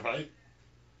like, want to fight?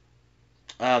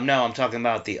 No, I'm talking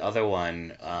about the other one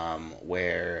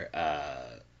where,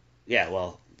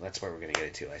 that's where we're gonna get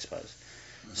it to, I suppose.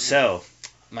 Mm-hmm. So,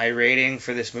 my rating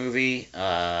for this movie,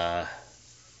 I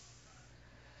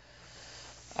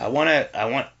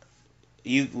want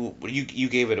you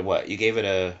gave it a what? You gave it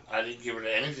a. I didn't give it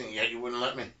anything yet. You wouldn't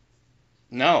let me.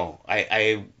 No,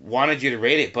 I wanted you to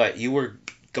rate it, but you were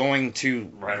going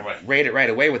to right away. Rate it right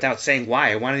away without saying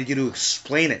why. I wanted you to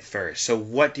explain it first. So,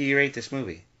 what do you rate this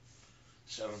movie?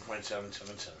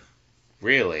 7.777.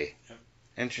 Really? Yep.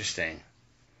 Interesting.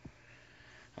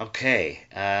 Okay.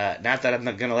 Not that I'm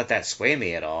not gonna let that sway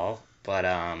me at all, but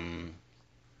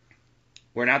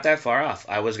we're not that far off.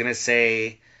 I was gonna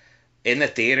say, in the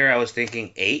theater, I was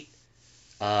thinking 8.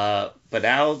 But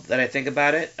now that I think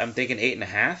about it, I'm thinking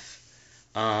 8.5.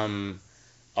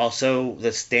 Also,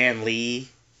 the Stan Lee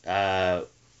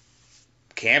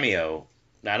cameo.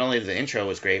 Not only the intro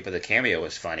was great, but the cameo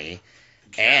was funny.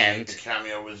 And the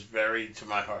cameo was very to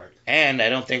my heart. And I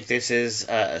don't think this is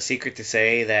a secret to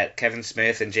say that Kevin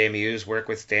Smith and Jamie Hughes work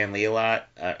with Stan Lee a lot.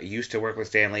 Used to work with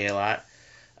Stan Lee a lot.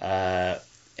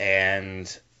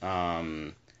 And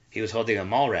he was holding a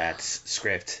Mallrats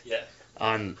script. Yeah.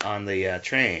 On the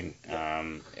train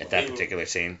at that particular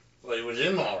scene. Well, he was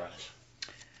in Mallrats.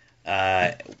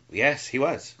 Yes, he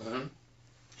was. Mm-hmm.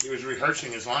 He was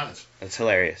rehearsing his lines. That's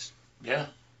hilarious. Yeah.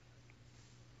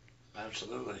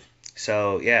 Absolutely.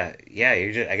 So yeah.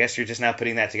 I guess you're just now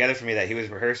putting that together for me that he was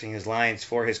rehearsing his lines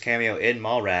for his cameo in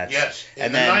Mallrats. Yes,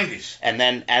 in the 90s. And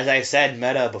then, as I said,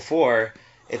 meta before,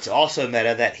 it's also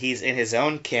meta that he's in his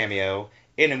own cameo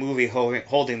in a movie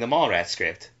holding the Mallrats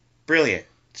script. Brilliant.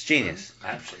 It's genius.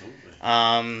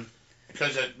 Absolutely.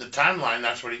 Because at the timeline,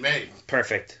 that's what he made.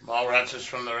 Perfect. Mallrats is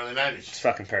from the early 90s. It's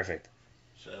fucking perfect.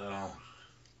 So,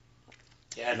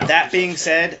 yeah. No, that being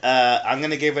said, I'm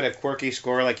going to give it a quirky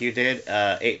score like you did,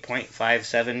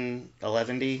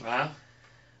 8.5711D. Huh?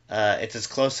 It's as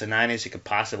close to 9 as you could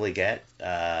possibly get,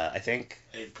 I think.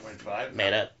 8.5?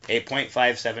 Made up.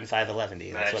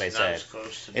 8.57511D. That's what I said.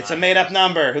 Close to it's 9. A made up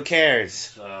number. Who cares?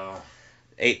 So...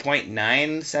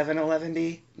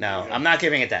 8.9711D? No, I'm not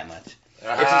giving it that much.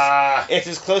 It's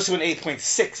as close to an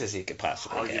 8.6 as you could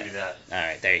possibly get. I'll give you that. All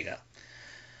right, there you go.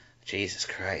 Jesus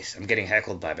Christ. I'm getting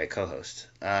heckled by my co-host.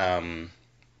 Or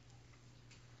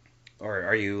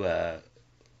are you... I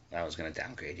was going to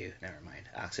downgrade you. Never mind.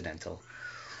 Occidental.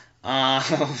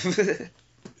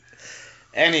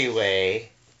 Anyway,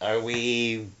 are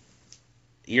we...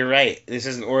 You're right. This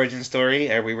is an origin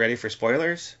story. Are we ready for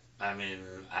spoilers? I mean,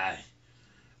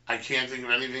 I can't think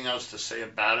of anything else to say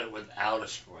about it without a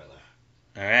spoiler.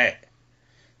 All right.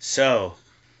 So,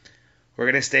 we're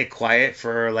going to stay quiet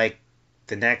for like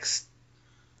the next,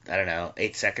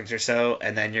 8 seconds or so,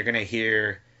 and then you're going to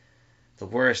hear the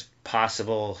worst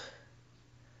possible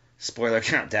spoiler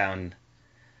countdown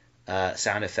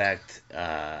sound effect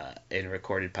in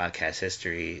recorded podcast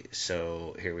history.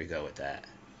 So, here we go with that.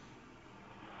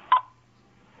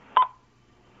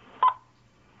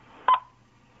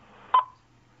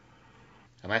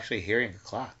 I'm actually hearing a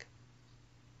clock.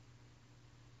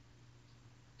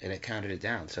 And it counted it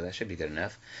down, so that should be good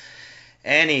enough.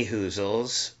 Any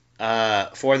hoozles.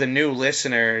 For the new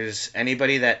listeners,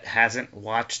 anybody that hasn't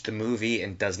watched the movie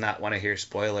and does not want to hear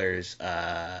spoilers,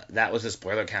 that was a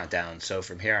spoiler countdown. So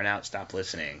from here on out, stop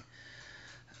listening.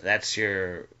 That's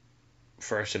your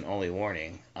first and only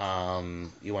warning.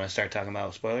 You want to start talking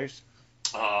about spoilers?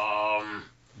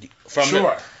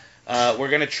 Sure. We're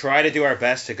going to try to do our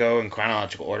best to go in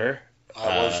chronological order.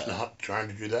 I was not trying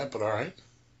to do that, but all right.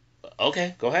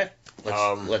 Okay, go ahead.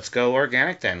 Let's go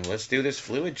organic then. Let's do this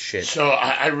fluid shit. So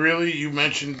I really, you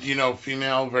mentioned,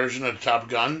 female version of Top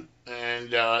Gun,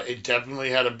 and it definitely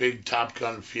had a big Top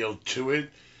Gun feel to it.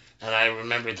 And I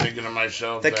remember thinking to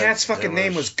myself, the cat's fucking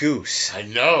name was Goose. I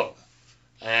know.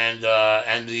 And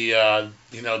the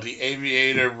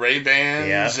aviator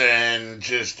Ray-Bans, and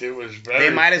just, it was very...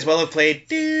 They might as well have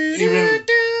played... Even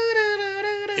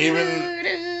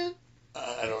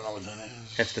I don't know what that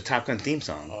is. That's the Top Gun theme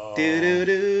song. Oh.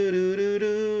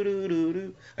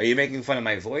 Are you making fun of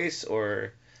my voice,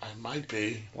 or... I might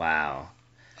be. Wow.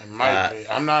 I might be.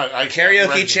 I'm not...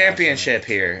 Karaoke championship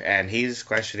here, and he's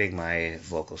questioning my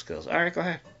vocal skills. All right, go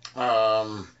ahead.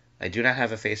 I do not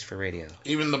have a face for radio.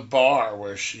 Even the bar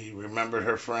where she remembered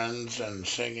her friends and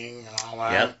singing and all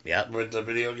that. Yep. With the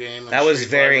video game. That was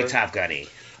very Top Gun-y.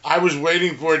 I was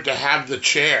waiting for it to have the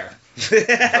chair from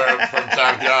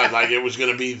Top Gun, like it was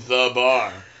going to be the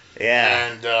bar.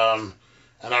 Yeah.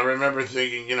 And I remember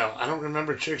thinking, I don't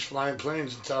remember chicks flying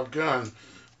planes in Top Gun,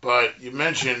 but you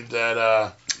mentioned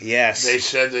that Yes. They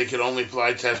said they could only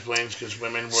fly test planes because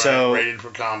women weren't So, rated for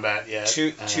combat yet.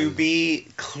 To be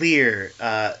clear,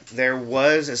 there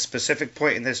was a specific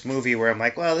point in this movie where I'm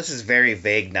like, well, this is very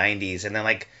vague 90s. And then,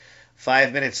 like,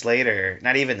 5 minutes later,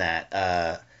 not even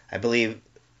that, I believe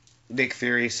Nick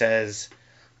Fury says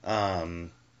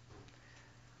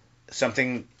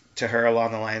something to her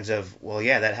along the lines of, well,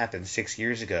 yeah, that happened 6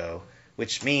 years ago,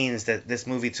 which means that this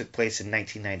movie took place in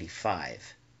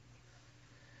 1995.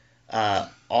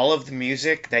 All of the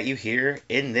music that you hear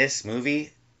in this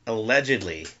movie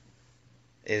allegedly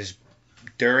is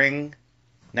during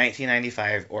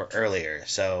 1995 or earlier.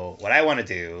 So what I want to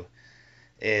do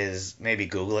is maybe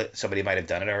Google it. Somebody might have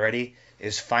done it already.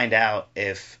 Is find out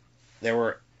if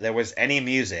there was any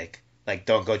music like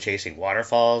 "Don't Go Chasing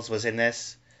Waterfalls" was in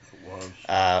this. It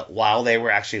was. While they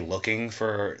were actually looking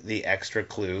for the extra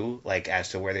clue, like as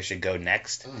to where they should go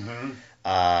next.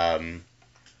 Mm-hmm.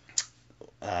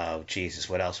 Oh Jesus,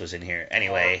 what else was in here?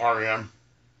 Anyway. R.E.M.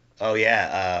 Oh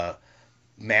yeah,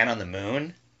 Man on the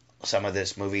Moon. Some of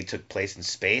this movie took place in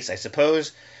space. I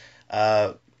suppose,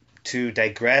 to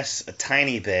digress a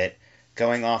tiny bit,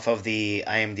 going off of the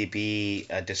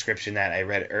IMDb description that I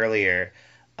read earlier,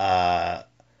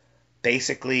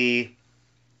 basically,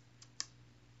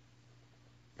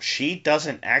 she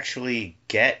doesn't actually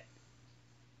get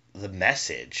the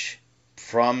message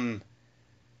from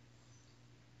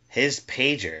his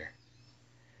pager.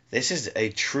 This is a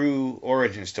true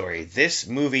origin story. This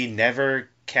movie never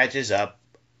catches up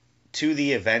to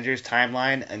the Avengers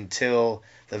timeline until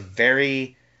the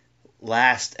very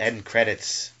last end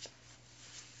credits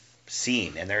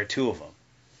scene, and there are two of them.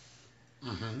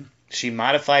 Mm-hmm. She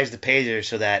modifies the pager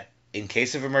so that in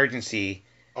case of emergency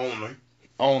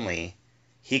only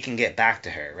he can get back to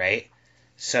her, right?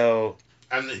 So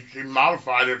and she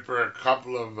modified it for a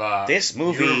couple of this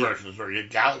movie universes or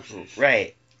galaxies,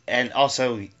 right? And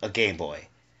also a Game Boy.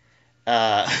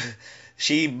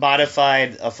 She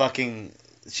modified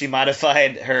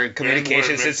her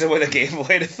communication system with a Game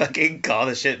Boy to fucking call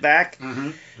the shit back.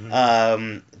 Mm-hmm.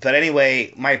 Mm-hmm. But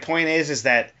anyway, my point is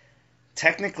that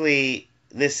technically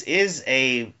this is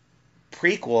a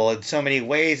prequel in so many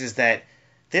ways, is that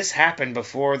this happened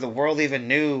before the world even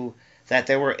knew that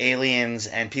there were aliens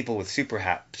and people with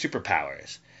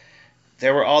superpowers.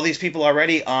 There were all these people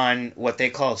already on what they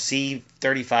call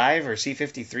C-35 or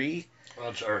C-53.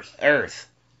 That's Earth. Earth.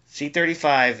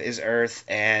 C-35 is Earth,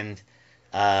 and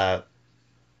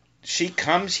she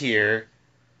comes here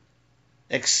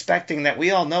expecting that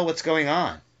we all know what's going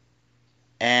on.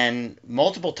 And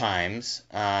multiple times,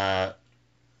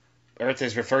 Earth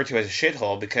is referred to as a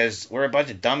shithole because we're a bunch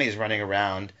of dummies running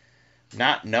around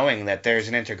not knowing that there's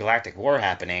an intergalactic war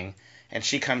happening, and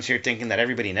she comes here thinking that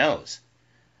everybody knows.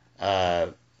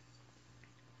 There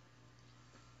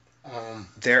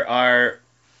are,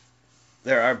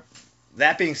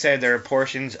 that being said, there are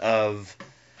portions of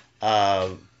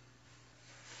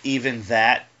even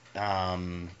that. I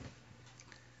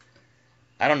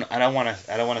don't want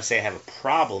to say I have a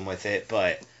problem with it,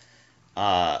 but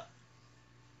I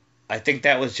think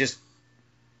that was just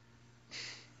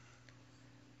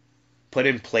put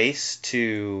in place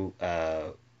to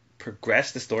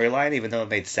progress the storyline, even though it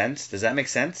made sense. Does that make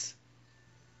sense?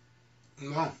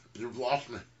 No, you've lost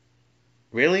me.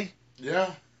 Really?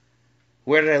 Yeah.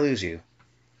 Where did I lose you?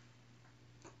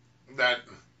 That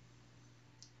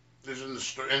is in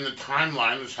the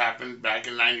timeline. This happened back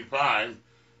in '95,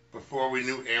 before we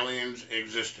knew aliens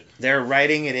existed. They're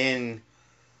writing it in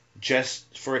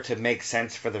just for it to make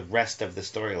sense for the rest of the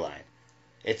storyline.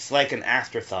 It's like an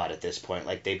afterthought at this point.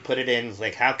 Like, they put it in,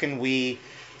 like, how can we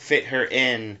fit her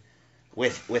in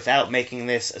without making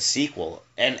this a sequel?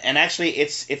 And actually,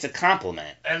 it's a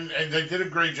compliment. And they did a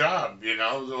great job, you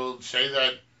know. They'll say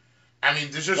that. I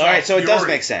mean, this is all right. So it does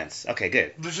make sense. Okay,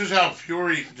 good. This is how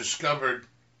Fury discovered.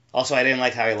 Also, I didn't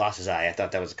like how he lost his eye. I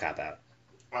thought that was a cop out.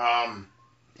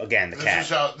 Again, the cat.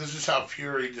 This is how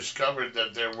Fury discovered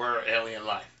that there were alien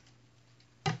life.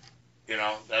 You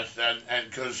know, that's that, and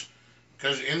because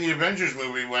in the Avengers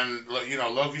movie, when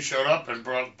Loki showed up and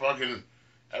brought fucking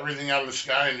everything out of the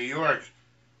sky in New York,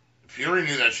 Fury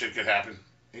knew that shit could happen.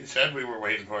 He said we were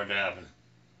waiting for it to happen.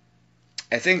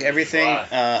 I think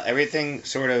everything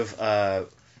sort of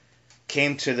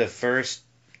came to the first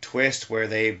twist where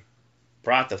they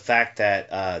brought the fact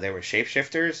that they were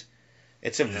shapeshifters.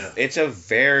 It's a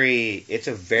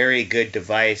very good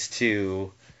device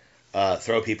to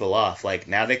throw people off. Like,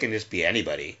 now they can just be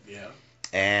anybody. Yeah.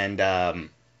 And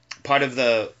part of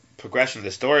the progression of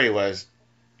the story was,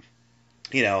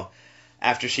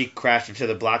 after she crashed into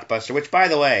the Blockbuster, which, by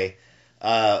the way,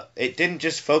 it didn't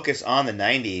just focus on the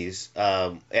 90s.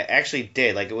 It actually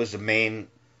did. Like, it was the main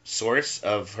source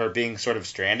of her being sort of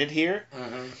stranded here.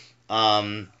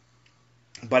 Mm-hmm.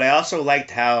 But I also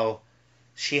liked how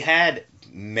she had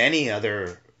many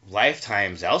other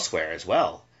lifetimes elsewhere as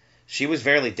well. She was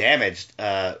very damaged.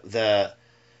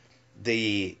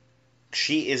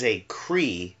 She is a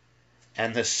Kree,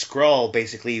 and the Skrull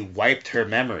basically wiped her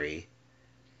memory.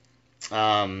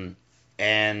 And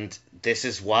this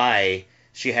is why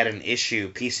she had an issue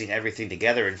piecing everything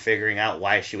together and figuring out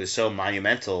why she was so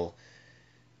monumental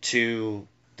to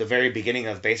the very beginning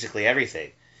of basically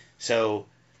everything. So,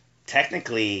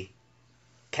 technically,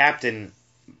 Captain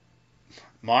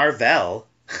Marvel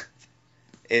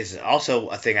is also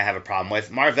a thing I have a problem with.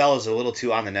 Marvel is a little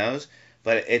too on the nose,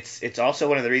 but it's also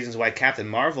one of the reasons why Captain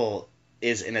Marvel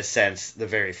is, in a sense, the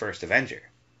very first Avenger.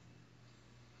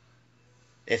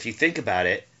 If you think about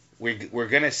it, we're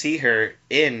going to see her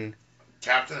in...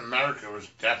 Captain America was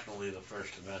definitely the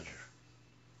first Avenger.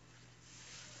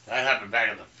 That happened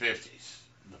back in the 50s,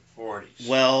 the 40s.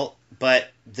 Well, but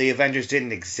the Avengers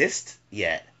didn't exist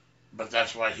yet. But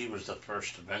that's why he was the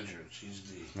first Avenger. He's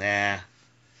the... Nah.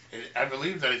 I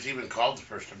believe that it's even called the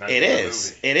first Avenger. It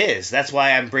is. It is. That's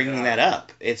why I'm bringing that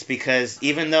up. It's because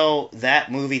even though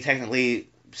that movie technically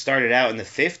started out in the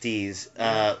 50s,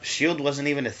 S.H.I.E.L.D. wasn't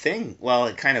even a thing. Well,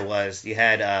 it kind of was. You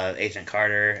had Agent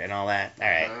Carter and all that. All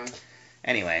right.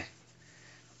 Anyway.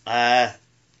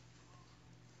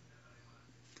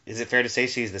 Is it fair to say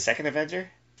she's the second Avenger?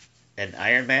 And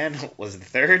Iron Man was the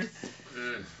third?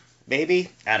 Maybe?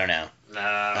 I don't know. No,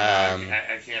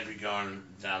 I can't be going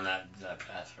down that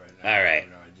path right now. All right. I have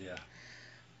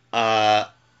no idea.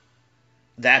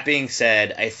 That being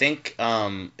said, I think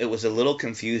it was a little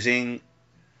confusing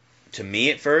to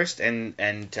me at first, and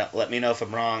let me know if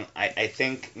I'm wrong. I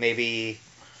think maybe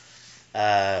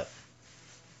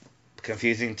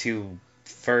confusing to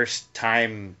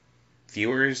first-time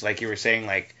viewers, like you were saying,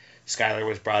 like Skylar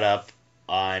was brought up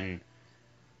on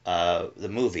the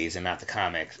movies and not the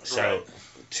comics. So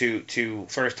right. to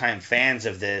first-time fans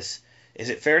of this, is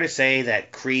it fair to say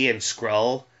that Kree and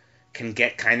Skrull can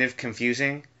get kind of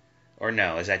confusing? Or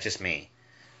no, is that just me?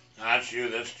 Not you.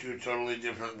 That's two totally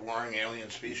different, boring alien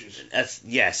species.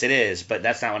 Yes, it is, but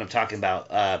that's not what I'm talking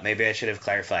about. Maybe I should have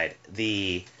clarified.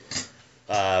 And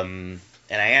I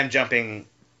am jumping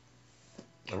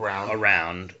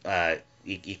around.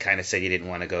 You kind of said you didn't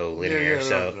want to go linear,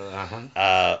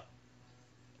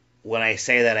 when I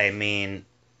say that, I mean,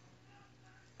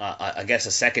 I guess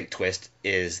a second twist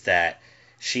is that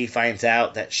she finds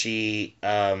out that she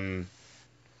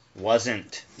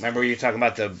wasn't... Remember you were talking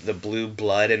about the blue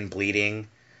blood and bleeding?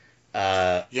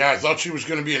 Yeah, I thought she was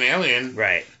going to be an alien.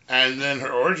 Right. And then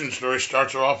her origin story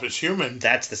starts her off as human.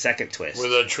 That's the second twist.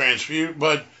 With a transfuse...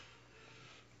 But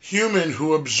human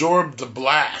who absorbed the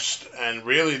blast. And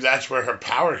really that's where her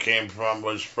power came from,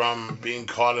 was from being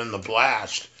caught in the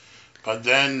blast. But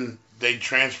then they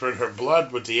transferred her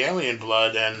blood with the alien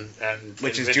blood and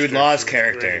which is Jude Law's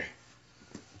character. Great.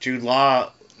 Jude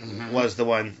Law was the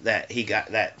one that she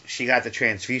got the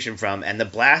transfusion from, and the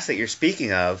blast that you're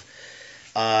speaking of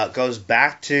goes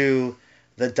back to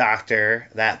the doctor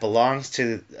that belongs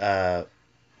to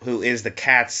who is the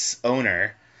cat's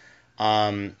owner.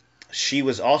 She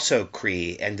was also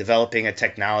Kree and developing a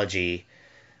technology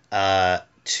for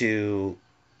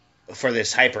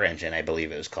this hyper engine, I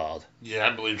believe it was called. Yeah, I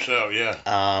believe so,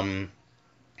 yeah.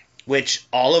 Which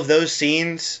all of those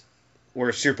scenes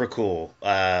were super cool.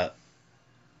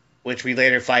 Which we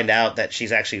later find out that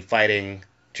she's actually fighting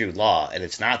Jude Law, and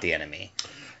it's not the enemy.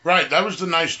 Right, that was the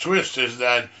nice twist, is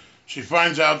that she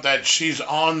finds out that she's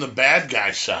on the bad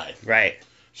guy's side. Right.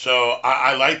 So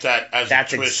I like that as a twist.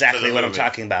 That's exactly what I'm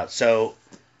talking about. So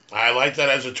I like that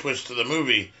as a twist to the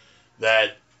movie,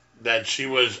 that she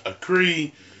was a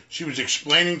Kree. She was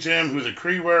explaining to him who the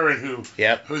Kree were and who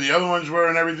the other ones were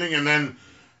and everything, and then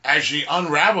as she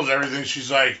unravels everything, she's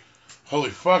like, holy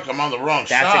fuck, I'm on the wrong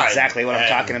side. That's exactly what I'm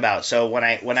talking about. So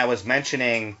when I was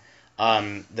mentioning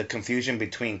the confusion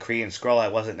between Kree and Skrull, I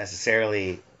wasn't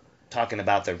necessarily talking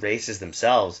about the races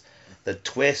themselves. The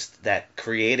twist that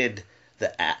created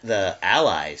the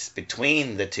allies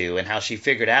between the two, and how she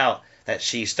figured out that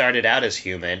she started out as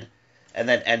human and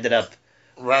then ended up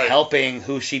helping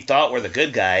who she thought were the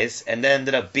good guys, and then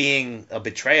ended up being a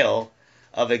betrayal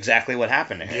of exactly what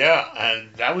happened to her. Yeah,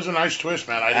 and that was a nice twist,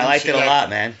 man. I liked it a lot,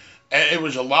 man. It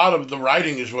was a lot of the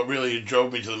writing is what really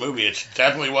drove me to the movie. It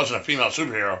definitely wasn't a female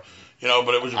superhero,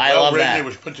 but it was well written. It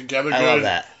was put together good. I love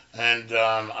that. And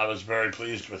I was very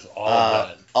pleased with all of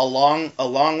that.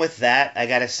 Along with that, I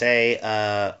gotta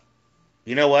say,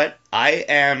 you know what?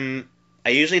 I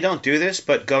usually don't do this,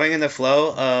 but going in the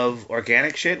flow of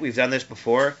organic shit, we've done this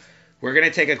before. We're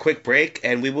gonna take a quick break,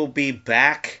 and we will be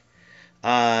back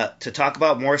to talk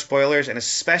about more spoilers, and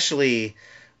especially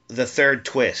the third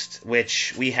twist,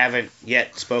 which we haven't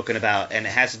yet spoken about, and it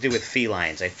has to do with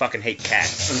felines. I fucking hate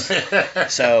cats.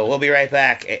 So we'll be right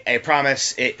back. I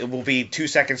promise it will be 2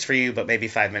 seconds for you, but maybe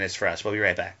 5 minutes for us. We'll be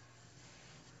right back.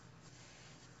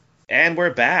 And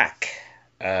we're back.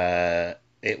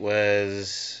 It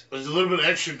was a little bit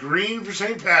extra green for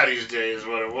St. Patty's Day is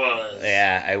what it was.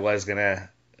 Yeah, I was gonna,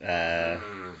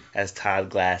 as Todd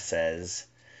Glass says,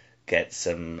 get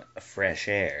some fresh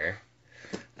air.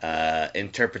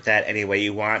 Interpret that any way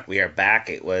you want. We are back.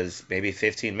 It was maybe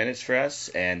 15 minutes for us,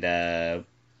 and it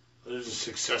was a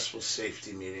successful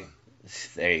safety meeting.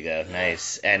 There you go.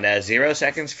 Nice. And 0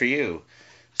 seconds for you.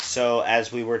 So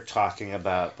as we were talking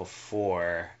about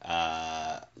before,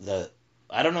 I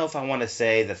don't know if I want to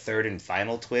say the third and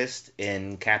final twist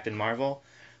in Captain Marvel,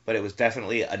 but it was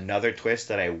definitely another twist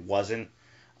that I wasn't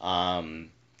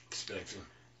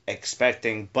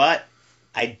expecting, but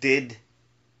I did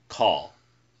call.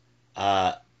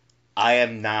 I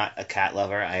am not a cat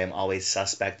lover. I am always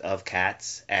suspect of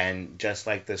cats, and just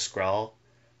like the Skrull,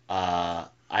 I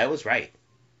was right.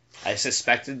 I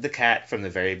suspected the cat from the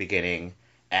very beginning,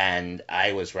 and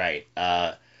I was right.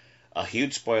 A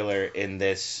huge spoiler in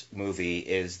this movie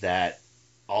is that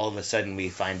all of a sudden we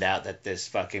find out that this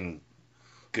fucking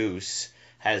goose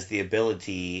has the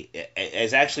ability.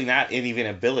 Is actually not even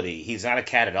ability. He's not a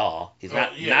cat at all. He's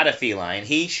not a feline.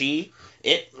 He, she,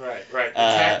 it. Right.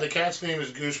 The cat's name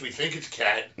is Goose. We think it's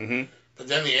cat. Mm-hmm. But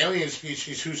then the alien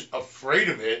species who's afraid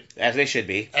of it, as they should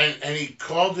be, and he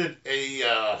called it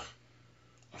a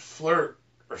flirt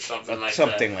or something like that.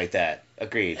 Something like that.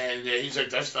 Agreed. And he's like,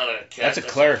 that's not a cat. That's a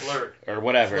flirt or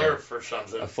whatever. Flurf or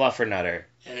something. A fluffernutter.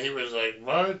 And he was like,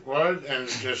 what? And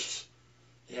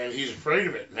he's afraid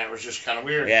of it. And that was just kind of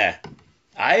weird. Yeah.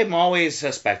 I am always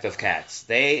suspect of cats.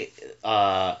 They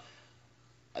are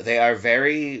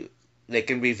very, they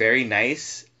can be very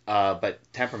nice, but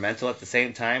temperamental at the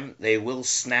same time. They will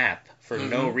snap for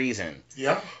no reason.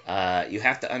 Yeah. You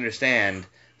have to understand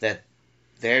that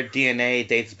their DNA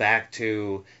dates back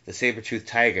to the saber-toothed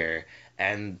tiger,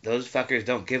 and those fuckers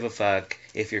don't give a fuck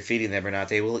if you're feeding them or not.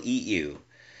 They will eat you.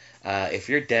 If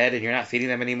you're dead and you're not feeding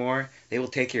them anymore, they will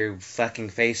take your fucking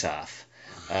face off.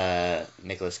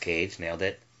 Nicolas Cage nailed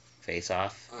it. Face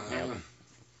off. Nailed it.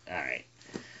 All right.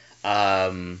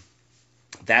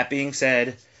 That being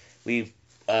said, we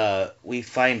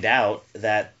find out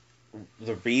that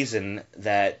the reason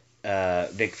that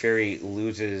Nick Fury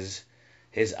loses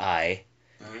his eye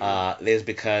is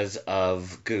because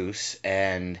of Goose,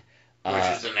 and which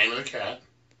is the name of the cat.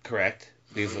 Correct.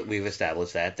 We've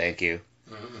established that. Thank you.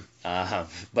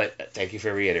 But thank you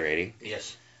for reiterating.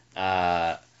 Yes.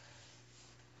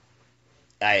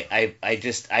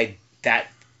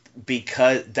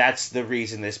 Because that's the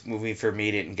reason this movie for me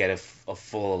didn't get a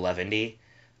full 11D.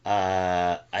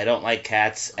 I don't like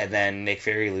cats, and then Nick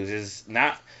Fury loses.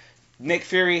 Nick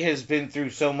Fury has been through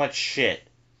so much shit,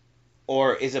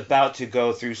 or is about to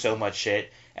go through so much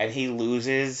shit, and he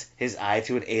loses his eye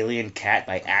to an alien cat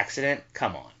by accident?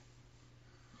 Come on.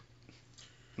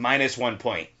 -1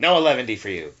 point. No 11D for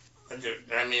you.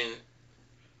 I mean,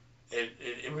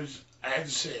 it was, I have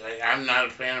to say, I'm not a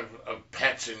fan of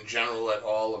pets in general at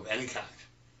all of any kind.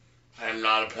 I am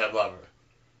not a pet lover.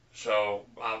 So,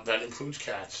 that includes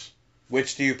cats.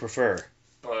 Which do you prefer?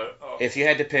 But if you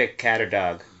had to pick cat or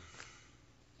dog?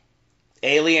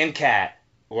 Alien cat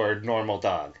or normal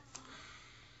dog?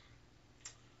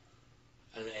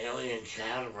 An alien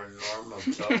cat or a normal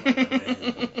dog?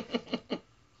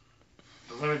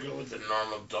 I'm going to go with the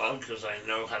normal dog because I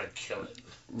know how to kill it.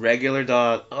 Regular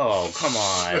dog? Oh, come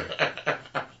on.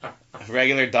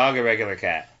 Regular dog or regular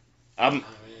cat?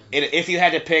 If you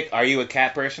had to pick, are you a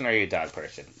cat person or are you a dog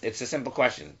person? It's a simple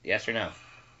question. Yes or no?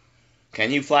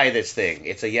 Can you fly this thing?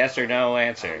 It's a yes or no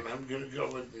answer. I'm going to go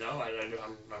with no.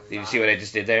 Did you see what I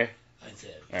just did there? I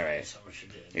did. All right. That's what you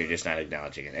did. You're just not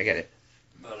acknowledging it. I get it.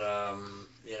 But,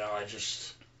 I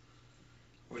just...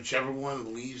 Whichever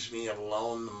one leaves me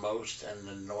alone the most and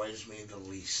annoys me the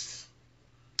least.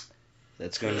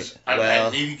 That's going to... I've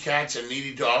had needy cats and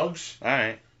needy dogs. All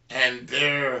right. And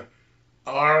there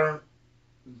are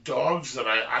dogs that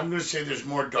I'm going to say there's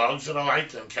more dogs that I like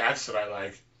than cats that I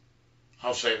like.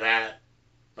 I'll say that.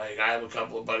 Like, I have a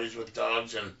couple of buddies with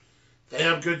dogs, and they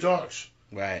have good dogs.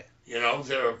 Right.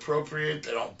 They're appropriate.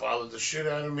 They don't bother the shit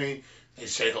out of me. They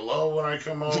say hello when I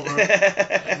come over. I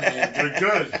mean, they're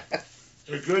good.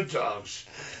 They're good dogs.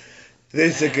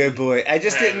 This is a good boy. I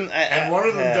just didn't... and one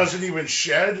of them doesn't even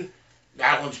shed.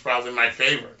 That one's probably my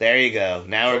favorite. There you go.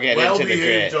 Now we're getting into the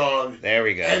grit. Dog. There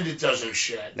we go. And it doesn't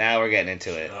shed. Now we're getting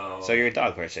into it. So you're a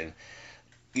dog person.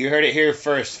 You heard it here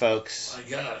first, folks. I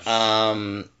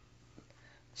guess.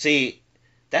 See,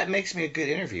 that makes me a good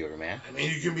interviewer, man. I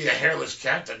mean, you can be a hairless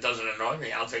cat that doesn't annoy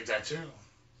me. I'll take that too.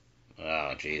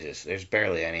 Oh, Jesus. There's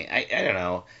barely any. I don't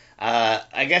know.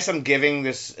 I guess I'm giving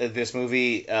this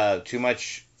movie too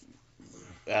much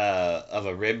of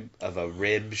a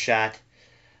rib shot.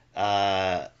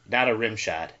 Not a rim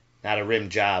shot. Not a rim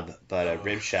job, but a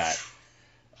rib shot.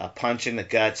 A punch in the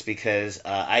guts, because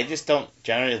I just don't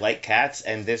generally like cats,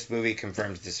 and this movie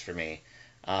confirms this for me.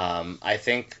 I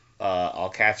think all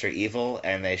cats are evil,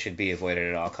 and they should be avoided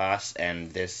at all costs,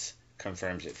 and this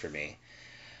confirms it for me.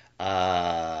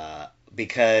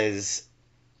 Because...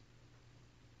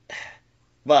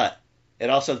 But it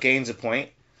also gains a point,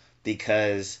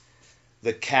 because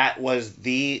the cat was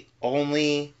the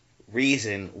only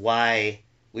reason why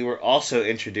we were also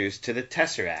introduced to the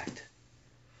Tesseract.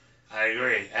 I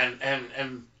agree.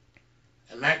 And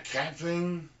that cat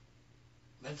thing,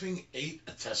 that thing ate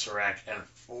a Tesseract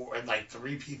and like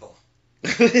 3 people.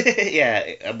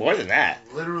 Yeah, more than that.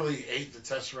 Literally ate the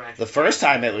Tesseract. The first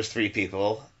time it was 3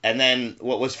 people, and then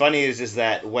what was funny is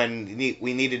that when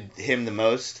we needed him the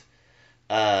most,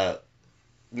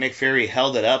 Nick Fury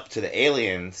held it up to the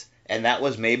aliens, and that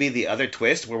was maybe the other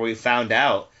twist where we found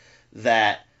out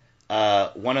that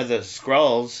one of the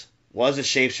Skrulls was a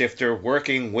shapeshifter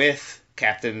working with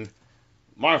Captain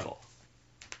Marvel.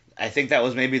 I think that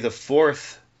was maybe the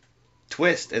 4th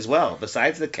twist as well,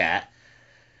 besides the cat,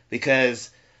 because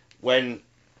when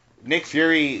Nick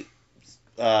Fury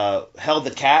held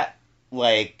the cat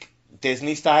like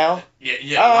Disney style,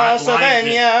 Lion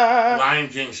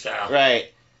King style,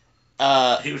 right?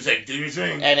 He was like, "Do your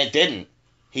thing," and it didn't.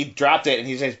 He dropped it, and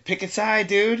he says, "Pick a side,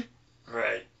 dude."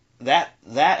 Right. That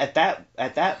at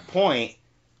that point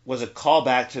was a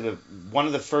callback to one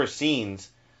of the first scenes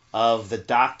of the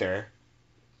Doctor.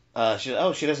 She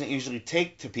doesn't usually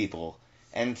take to people,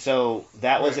 and so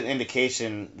that was an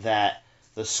indication that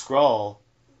the Skrull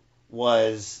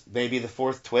was maybe the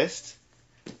 4th twist.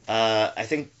 I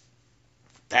think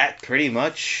that pretty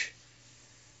much.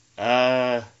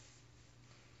 I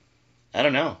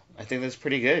don't know. I think that's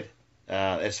pretty good.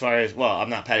 As far as, well, I'm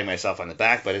not patting myself on the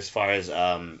back, but as far as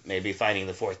maybe finding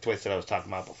the 4th twist that I was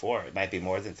talking about before, it might be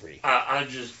more than 3. I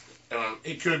just,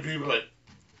 it could be, but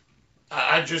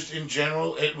I just, in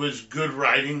general, it was good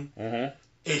writing. Mm-hmm.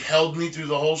 It held me through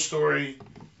the whole story.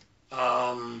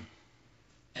 And,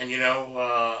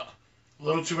 a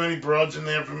little too many broads in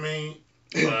there for me,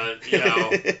 but,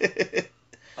 it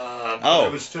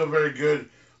was still very good.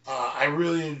 I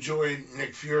really enjoyed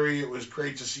Nick Fury. It was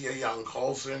great to see a young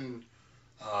Coulson.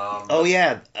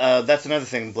 That's another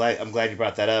thing. I'm glad you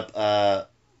brought that up.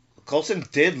 Coulson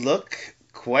did look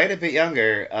quite a bit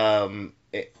younger.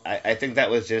 I think that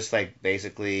was just like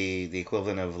basically the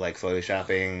equivalent of like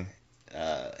photoshopping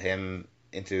him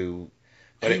into.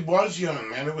 He was young,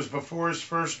 man. It was before his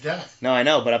first death. No, I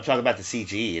know, but I'm talking about the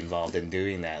CG involved in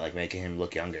doing that, like making him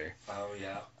look younger. Oh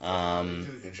yeah. He did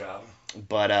a good job.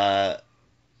 But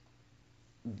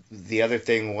the other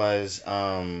thing was,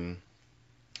 what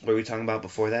were we talking about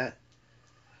before that?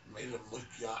 Made him look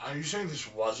young. Are you saying this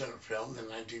wasn't filmed in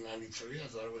 1993? I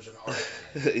thought it was an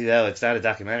art. No, it's not a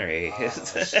documentary. I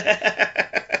see.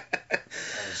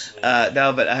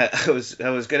 No, but I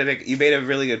was gonna make. You made a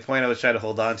really good point. I was trying to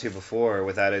hold on to before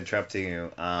without interrupting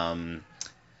you. By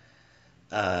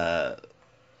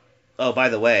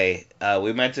the way,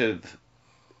 we meant to.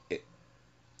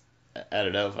 I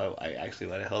don't know if I actually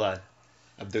let it. Hold on,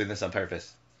 I'm doing this on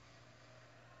purpose.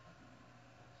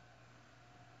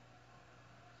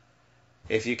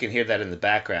 If you can hear that in the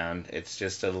background, it's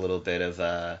just a little bit of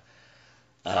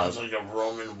sounds like a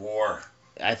Roman war.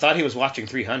 I thought he was watching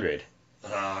 300.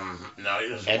 No, he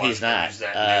doesn't. And he's not.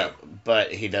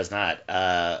 But he does not.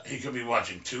 He could be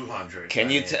watching 200. Can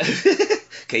you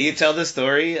tell the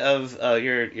story of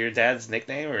your dad's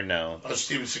nickname or no?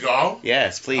 Steven Seagal?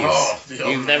 Yes, please. Oh,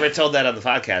 You've never told that on the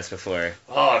podcast before.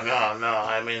 Oh no.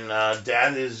 I mean,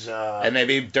 Dad is. And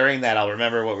maybe during that I'll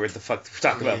remember what the fuck we were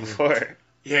talking about before.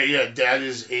 Yeah. Dad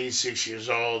is 86 years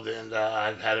old, and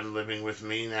I've had him living with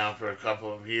me now for a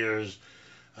couple of years.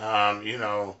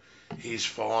 He's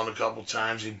fallen a couple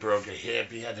times. He broke a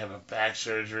hip. He had to have a back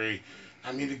surgery.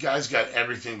 I mean, the guy's got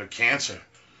everything but cancer.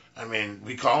 I mean,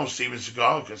 we call him Steven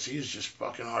Seagal because he's just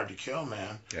fucking hard to kill,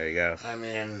 man. There you go. I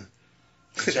mean,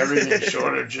 it's everything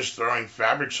short of just throwing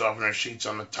fabric softener sheets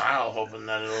on the tile, hoping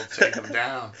that it'll take him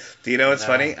down. Do you know what's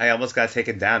funny? I almost got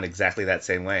taken down exactly that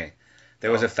same way.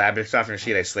 There was a fabric softener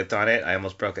sheet. I slipped on it. I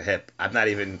almost broke a hip. I'm not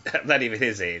even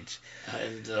his age.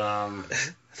 And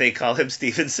they call him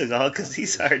Steven Seagal because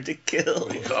he's hard to kill.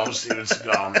 We call him Steven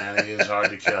Seagal, man. He is hard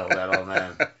to kill, that old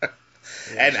man.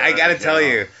 And I gotta tell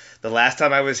you, the last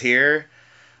time I was here,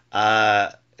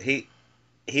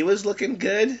 he was looking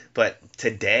good, but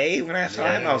today when I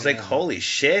saw him, I was like, holy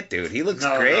shit, dude, he looks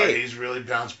great. No, he's really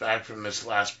bounced back from this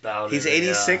last bout. He's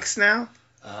 86 now?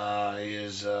 He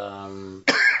is,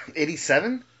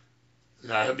 87?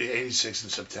 No, he'll be 86 in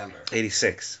September.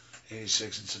 86.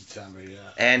 86 in September, yeah.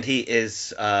 And he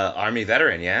is Army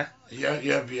veteran, yeah? Yeah,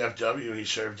 BFW. He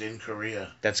served in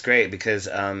Korea. That's great because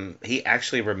he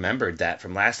actually remembered that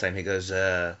from last time. He goes,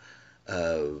 your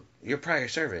prior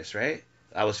service, right?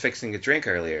 I was fixing a drink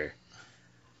earlier.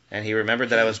 And he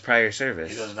remembered that I was prior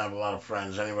service. He doesn't have a lot of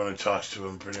friends. Anyone who talks to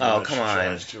him pretty much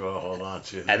tries to hold on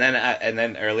to him. And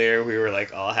then earlier we were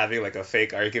like all having like a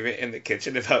fake argument in the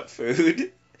kitchen about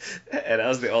food. And I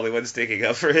was the only one sticking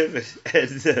up for him, and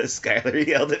Skylar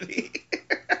yelled at me.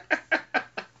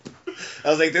 I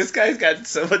was like, this guy's got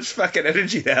so much fucking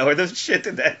energy now. Where the shit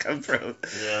did that come from?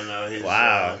 Yeah, no, he's...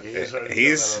 Wow.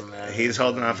 He's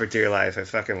holding on for dear life. I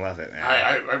fucking love it, man.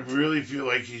 I really feel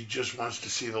like he just wants to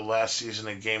see the last season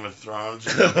of Game of Thrones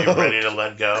and be ready to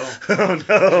let go. Oh,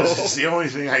 no. It's the only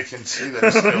thing I can see that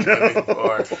he's still living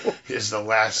for is the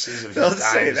last season. Don't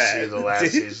say that. See the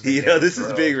last season. You know this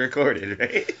is being recorded,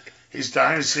 right? He's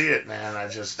dying to see it, man. I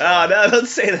just... Oh, no, don't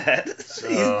say that. So,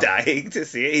 he's dying to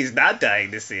see it. He's not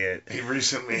dying to see it. He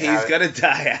recently He's going to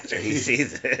die after he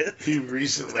sees it. He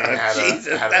recently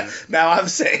Now I'm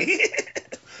saying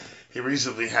it. He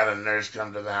recently had a nurse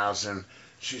come to the house, and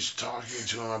she's talking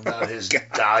to him about his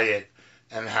diet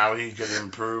and how he could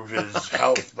improve his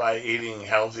health by eating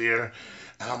healthier.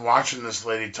 And I'm watching this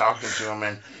lady talking to him,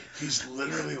 and he's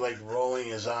literally, like, rolling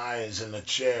his eyes in the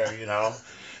chair, you know?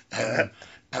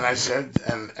 And I said,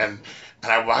 and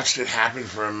I watched it happen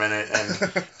for a minute,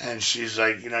 and she's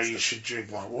like, you know, you should drink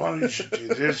more water, you should do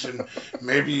this, and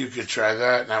maybe you could try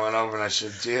that. And I went over and I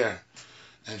said, dear.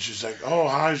 And she's like, oh,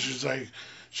 hi. She's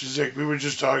like, we were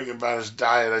just talking about his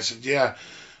diet. I said, yeah,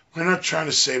 we're not trying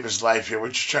to save his life here. We're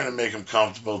just trying to make him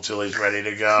comfortable till he's ready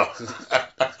to go.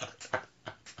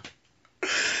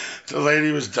 The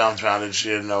lady was dumbfounded. She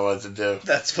didn't know what to do.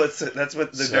 That's what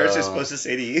the nurse is supposed to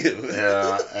say to you.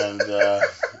 Yeah, and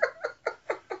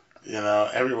you know,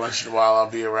 every once in a while I'll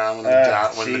be around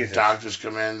when the doctors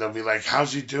come in. They'll be like,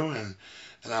 "How's he doing?"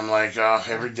 And I'm like, "Oh,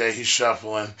 every day he's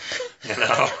shuffling." You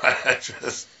know, I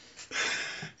just,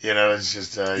 you know, it's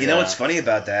just. You know what's funny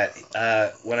about that?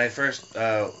 When I first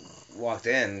walked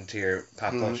into your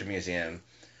pop culture museum,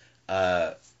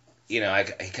 you know,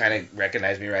 he kind of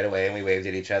recognized me right away, and we waved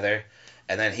at each other.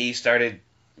 And then he started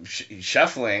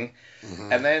shuffling,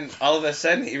 and then all of a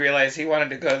sudden he realized he wanted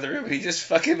to go to the room, and he just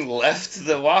fucking left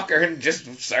the walker and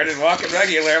just started walking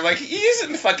regular. I'm like, he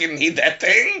doesn't fucking need that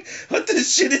thing. What the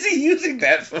shit is he using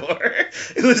that for?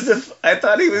 It was I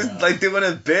thought he was like doing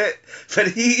a bit, but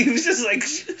he was just like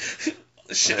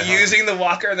using the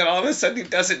walker, and then all of a sudden he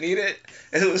doesn't need it.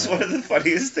 And it was one of the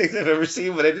funniest things I've ever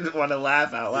seen, but I didn't want to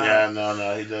laugh out loud. Yeah,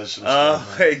 no, he does some stuff.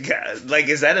 Oh, my God. Like,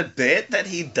 is that a bit that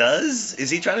he does? Is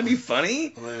he trying to be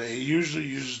funny? I mean, he usually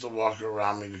uses the walker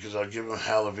around me because I'll give him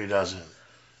hell if he doesn't.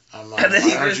 I'm like, and then he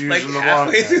just, like,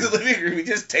 halfway through the living room, he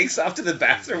just takes off to the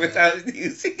bathroom without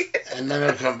using it. And then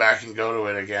he'll come back and go to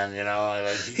it again, you know?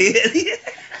 Like,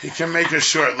 he can make a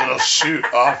short little shoot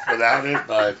off without it,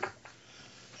 but...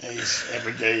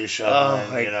 every day you shove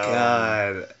him in, you know.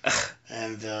 God.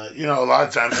 And, you know, a lot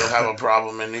of times he'll have a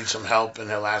problem and need some help, and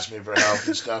he'll ask me for help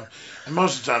and stuff. And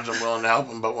most of the times I'm willing to help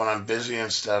him, but when I'm busy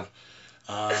and stuff...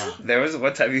 there was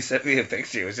one time you sent me a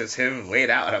picture. It was just him laid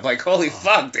out. I'm like, holy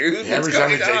fuck, dude. Every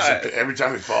time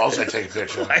he falls, I take a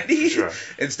picture. Why do you, sure.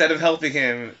 Instead of helping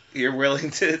him, you're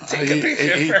willing to take a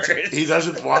picture first? He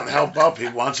doesn't want help up. He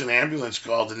wants an ambulance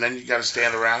called, and then you got to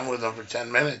stand around with him for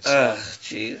 10 minutes.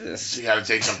 Jesus. So you got to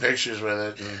take some pictures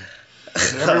with it.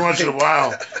 And every once in a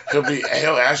while,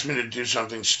 he'll ask me to do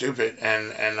something stupid,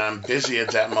 and I'm busy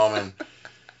at that moment.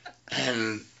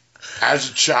 And... As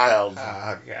a child,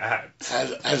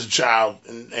 as a child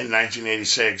in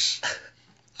 1986,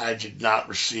 I did not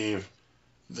receive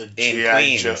the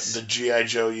G.I.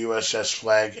 Joe USS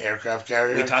Flag aircraft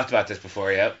carrier. We talked about this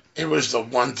before, yep. It was the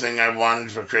one thing I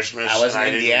wanted for Christmas. I was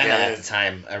in Indiana at the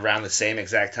time, around the same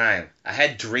exact time. I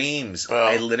had dreams. Well,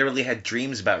 I literally had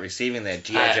dreams about receiving that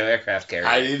G.I. Joe aircraft carrier.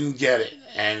 I didn't get it,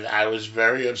 and I was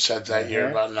very upset that year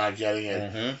about not getting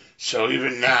it. So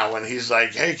even now, when he's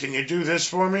like, hey, can you do this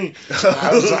for me?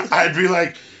 I'd be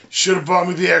like, should have bought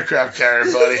me the aircraft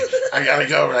carrier, buddy. I got to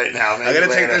go right now. I got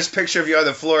to take this picture of you on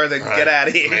the floor and then get out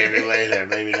of here. Maybe later.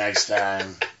 Maybe next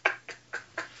time.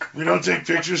 We don't take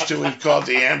pictures till we've called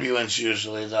the ambulance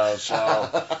usually, though,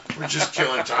 so we're just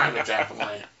killing time at that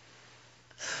point.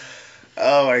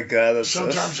 Oh, my God. That's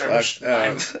sometimes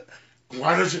so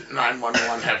Why doesn't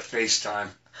 911 have FaceTime?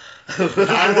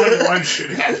 911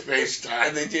 should have And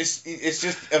FaceTime. it's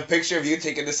just a picture of you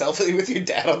taking a selfie with your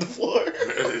dad on the floor.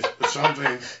 It's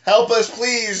something, Help us,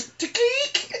 please.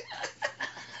 Tikik.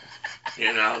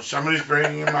 somebody's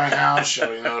breaking in my house,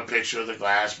 showing another picture of the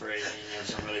glass breaking, and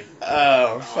somebody.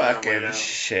 Oh, the fucking window.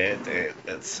 shit, dude.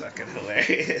 That's fucking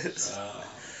hilarious.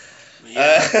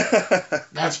 Yeah,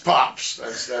 that's Pops.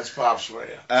 That's Pops for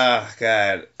you. Oh,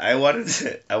 God. I've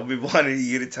been wanting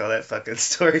you to tell that fucking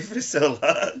story for so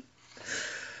long.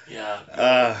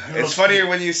 Yeah. It's funnier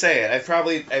when you say it. I've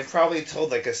probably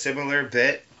told like a similar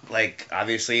bit. Like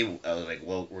obviously, I was like,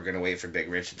 well, we're gonna wait for Big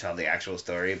Rich to tell the actual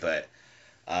story, but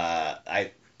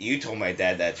you told my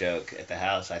dad that joke at the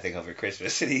house, I think over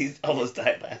Christmas, and he almost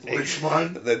died laughing. Which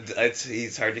one?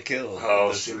 He's hard to kill.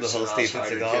 Oh, the whole Steven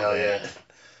Seagal. Yeah.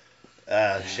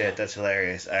 Oh shit, that's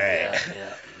hilarious. All right.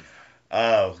 Yeah.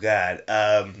 Oh god.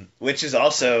 Which is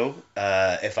also,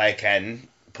 if I can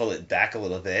pull it back a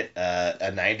little bit,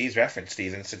 a '90s reference,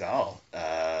 Steven Seagal.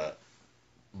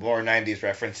 More '90s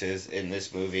references in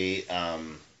this movie.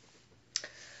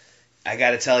 I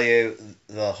gotta tell you,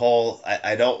 the whole.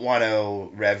 I don't want to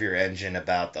rev your engine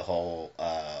about the whole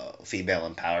female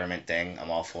empowerment thing. I'm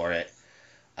all for it.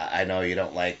 I know you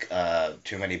don't like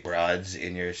too many broads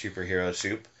in your superhero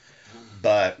soup,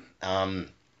 but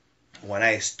when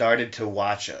I started to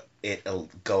watch it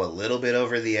go a little bit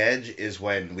over the edge is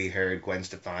when we heard Gwen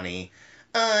Stefani,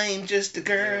 "I'm just a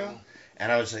girl,"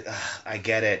 and I was like, I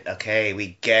get it. Okay,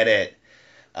 we get it.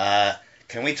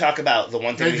 Can we talk about the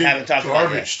one thing we haven't talked about yet?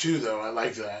 Garbage too, though. I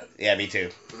like that. Yeah, me too.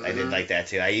 Mm-hmm. I did like that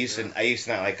too. I used to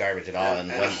not like Garbage at all. And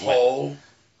Hole.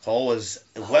 Hole was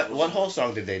what Hole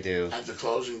song did they do? At the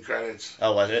closing credits.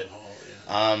 Oh, was it? Hole,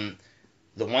 yeah.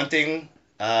 The one thing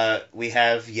we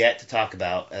have yet to talk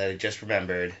about, I just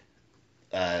remembered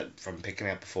from picking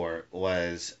up before,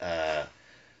 was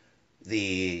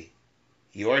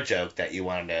your joke that you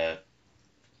wanted to,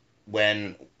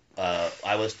 when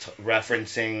I was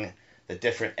referencing the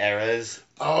different eras.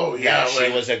 Oh, yeah.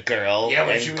 She was a girl. Yeah,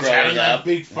 when and she was growing having that up,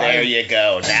 big fight. there you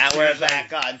go. Now we're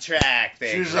back on track,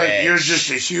 Big She was Rich. like, "You're just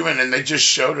a human," and they just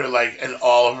showed her, like, in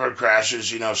all of her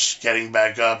crashes, getting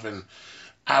back up, and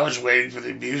I was waiting for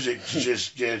the music to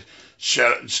just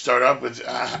start up with,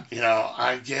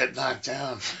 I get knocked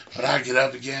down, but I get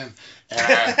up again. And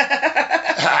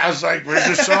I was like, where's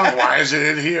the song? Why is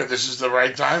it in here? This is the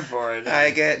right time for it.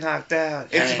 I get knocked down.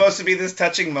 It's supposed to be this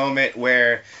touching moment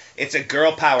where it's a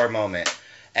girl power moment.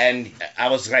 And I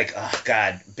was like, oh,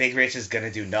 God, Big Rich is going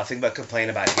to do nothing but complain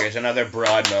about, here's another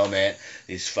broad moment.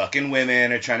 These fucking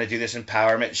women are trying to do this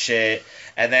empowerment shit.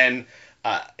 And then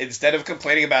instead of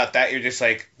complaining about that, you're just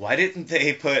like, why didn't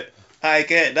they put, I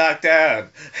get knocked down,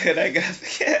 and I get up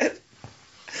again?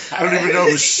 I don't even know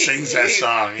who sings that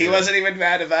song. He wasn't even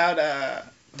mad about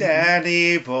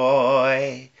Danny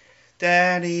boy,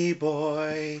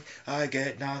 I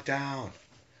get knocked down.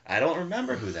 I don't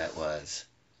remember who that was.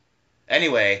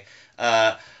 Anyway,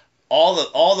 all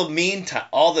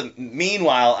the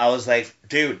meanwhile, I was like,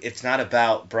 dude, it's not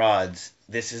about broads.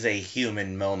 This is a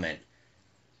human moment.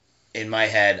 In my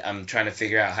head, I'm trying to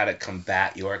figure out how to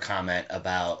combat your comment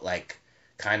about, like,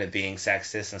 kind of being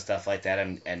sexist and stuff like that.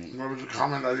 And what was the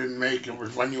comment I didn't make? It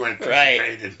was when you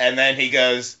anticipated. Right. And then he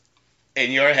goes,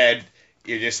 in your head,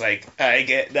 you're just like, I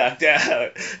get knocked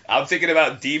out. I'm thinking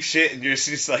about deep shit, and you're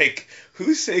just like,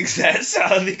 who sings that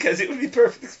song? Because it would be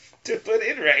perfect to put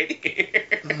in right here.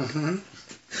 Mm-hmm.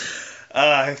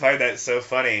 I find that so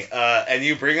funny. And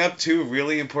you bring up two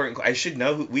really important.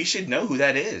 We should know who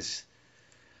that is.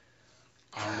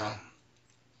 I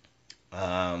don't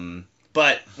know.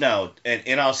 But no,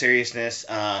 in all seriousness,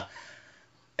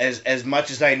 as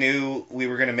much as I knew we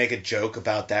were gonna make a joke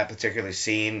about that particular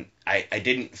scene, I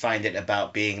didn't find it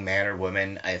about being man or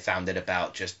woman. I found it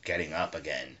about just getting up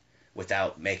again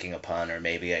without making a pun, or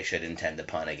maybe I should intend the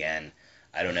pun again.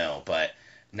 I don't know, but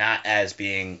not as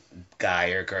being guy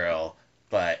or girl,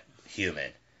 but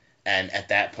human. And at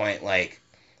that point, like,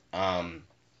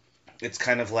 it's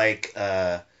kind of like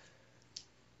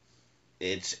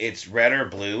it's red or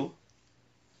blue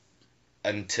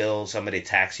until somebody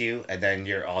attacks you, and then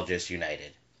you're all just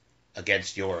united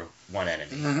against your one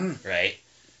enemy, Mm-hmm. right?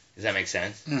 Does that make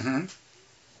sense? Mm-hmm.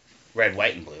 Red,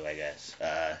 white, and blue, I guess.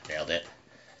 Nailed it.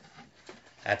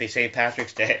 Happy St.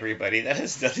 Patrick's Day, everybody. That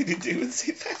has nothing to do with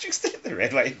St. Patrick's Day. The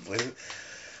red, white, and blue.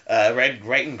 Red,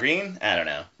 white, and green? I don't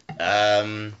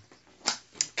know.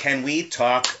 Can we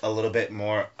talk a little bit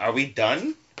more? Are we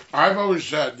done? I've always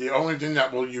said the only thing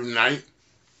that will unite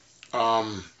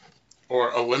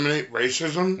or eliminate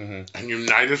racism and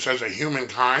unite us as a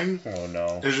humankind Oh,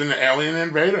 no. is an alien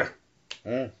invader.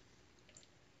 Mm.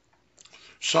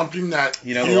 something that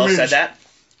You know who else said that?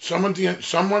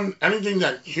 Anything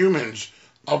that humans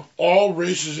of all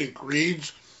races and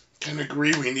creeds can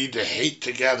agree we need to hate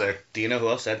together. Do you know who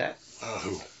else said that?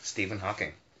 Who? Stephen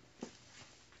Hawking.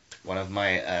 One of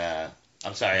my,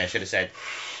 I'm sorry, I should have said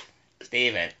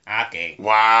Stephen Hawking.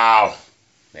 Wow.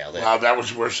 Nailed it. Wow, that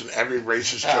was worse than every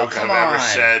racist joke I've come ever on.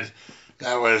 said.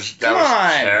 That was Come on.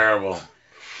 terrible.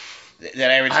 Did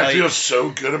I ever tell I you? feel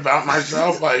so good about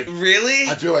myself. Like, Really?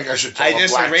 I feel like I should tell I a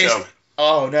just black erased. joke.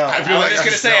 Oh no! I feel was like just I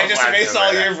gonna should say tell I a just black erased joke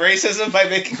all right your racism by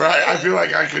making. Right, I feel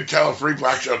like I could tell a free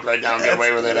black joke right now and get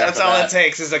away with it. That's after all that. it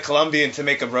takes is a Colombian to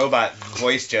make a robot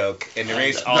voice joke and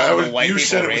erase all That the was- white you people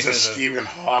said it racism. was a Stephen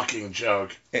Hawking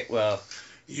joke. Well,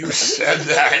 You said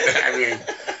that. I mean,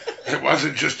 it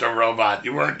wasn't just a robot.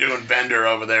 You weren't doing Bender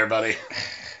over there, buddy.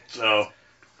 So,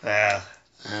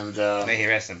 and may he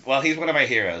rest him. Well, he's one of my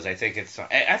heroes. I think it's.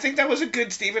 I think that was a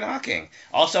good Stephen Hawking.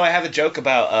 Also, I have a joke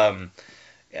about.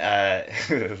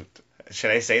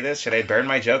 Should I say this? Should I burn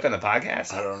my joke on the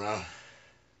podcast? I don't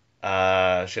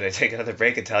know. Should I take another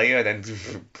break and tell you, and then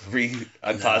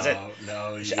unpause it?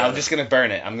 No, I'm just gonna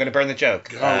burn it. I'm gonna burn the joke.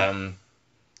 Go.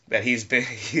 That he's been.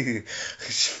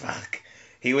 Fuck.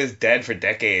 He was dead for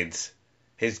decades.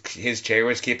 His chair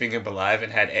was keeping him alive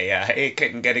and had AI. He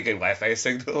couldn't get a good Wi-Fi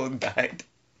signal and died.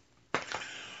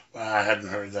 Well, I hadn't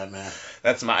heard that, man.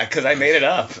 That's because I made it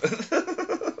up.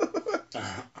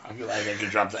 I feel like I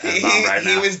could drop the N-bomb right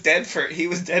now. He was dead for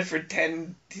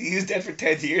 10 years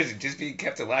and just being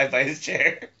kept alive by his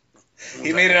chair.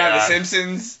 He made it on The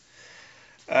Simpsons.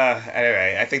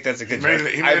 Anyway, I think that's a good joke.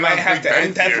 I might have to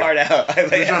edit that part out.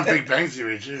 He was on Big Bang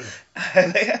Theory, too. I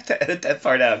may have to edit that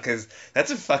part out because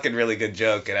that's a fucking really good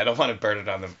joke, and I don't want to burn it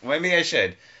on the. Maybe I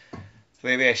should.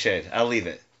 I'll leave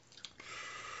it.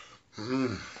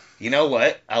 You know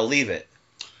what? I'll leave it.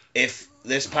 If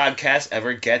this podcast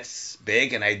ever gets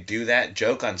big and I do that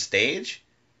joke on stage,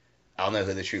 I'll know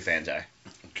who the true fans are.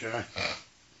 Okay.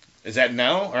 Is that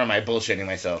no, or am I bullshitting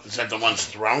myself? Is that the ones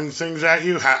throwing things at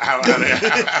you?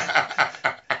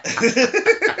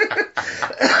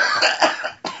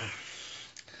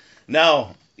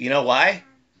 No. You know why?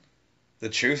 The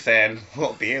true fan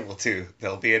won't be able to.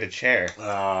 They'll be in a chair.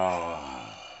 Oh.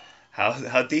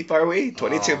 How deep are we?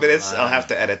 22 minutes? Man. I'll have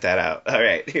to edit that out. All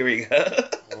right, here we go.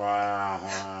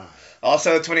 Wow.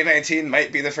 Also, 2019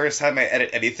 might be the first time I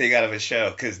edit anything out of a show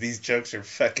because these jokes are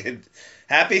fucking.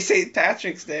 Happy St.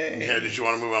 Patrick's Day. Yeah, did you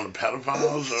want to move on to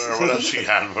pedophiles or what else you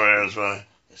got for us?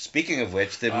 Speaking of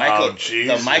which, the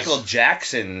Jesus. Michael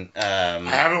Jackson. I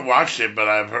haven't watched it, but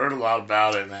I've heard a lot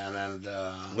about it, man. And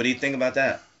what do you think about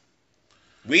that?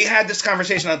 We had this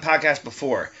conversation on the podcast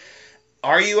before.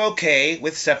 Are you okay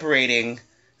with separating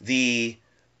the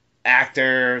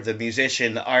actor, the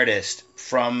musician, the artist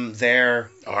from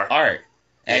their art?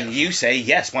 And you say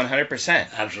yes,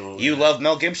 100%. Absolutely. You love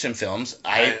Mel Gibson films.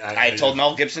 I told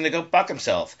Mel Gibson to go fuck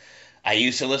himself. I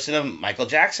used to listen to Michael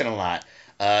Jackson a lot.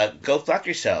 Go fuck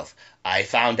yourself. I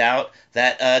found out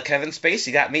that Kevin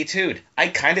Spacey got Me Too'd. I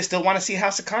kind of still want to see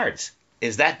House of Cards.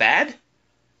 Is that bad?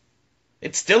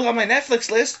 It's still on my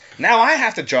Netflix list. Now I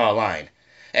have to draw a line.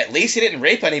 At least he didn't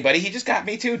rape anybody. He just got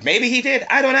Me Too'd. Maybe he did.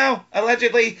 I don't know.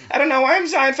 Allegedly. I don't know why I'm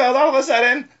Seinfeld all of a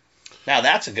sudden. Now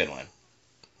that's a good one.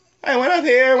 I went up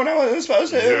here when I wasn't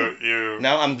supposed to.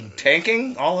 No, I'm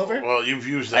tanking all over? Well, you've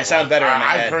used that I sound better in my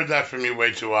head. I've heard that from you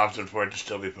way too often for it to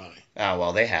still be funny. Oh,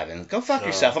 well, they haven't. Go fuck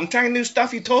yourself. I'm trying new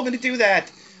stuff. You told me to do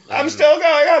that. I'm still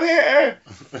going up here.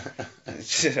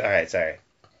 All right, sorry.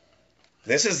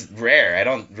 This is rare. I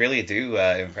don't really do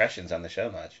impressions on the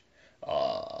show much.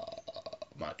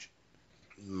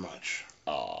 Much.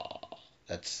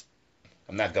 That's...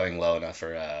 I'm not going low enough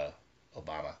for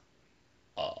Obama.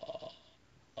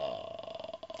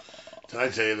 Did I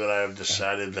tell you that I have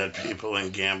decided that people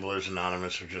in Gamblers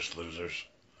Anonymous are just losers?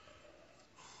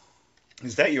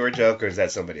 Is that your joke or is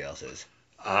that somebody else's?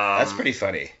 That's pretty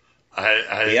funny.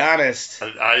 Be honest.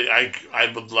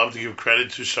 I would love to give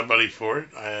credit to somebody for it.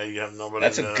 I have nobody.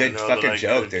 That's a good fucking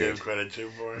joke, dude. Give credit to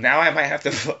for it. Now I might have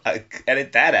to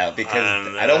edit that out because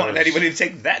I don't want anybody to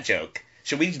take that joke.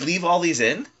 Should we leave all these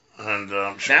in? And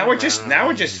sure, now we're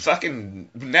just fucking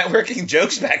networking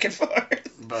jokes back and forth.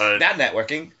 But not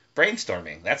networking,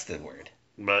 brainstorming. That's the word.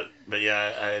 But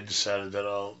yeah, I decided that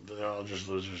they're all just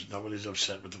losers. Nobody's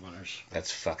upset with the winners.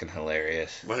 That's fucking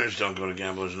hilarious. Winners don't go to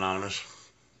Gamblers Anonymous.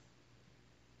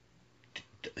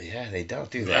 Yeah, they don't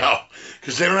do that. No,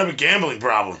 because they don't have a gambling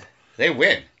problem. They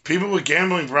win. People with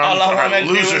gambling problems all I are wanna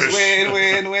losers. Do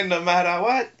is win, no matter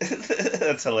what.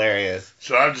 That's hilarious.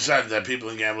 So I've decided that people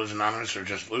in Gamblers Anonymous are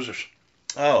just losers.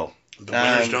 Oh. The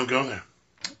winners don't go there.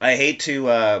 I hate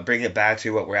to bring it back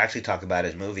to what we're actually talking about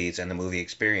as movies and the movie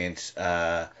experience.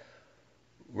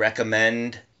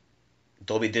 Recommend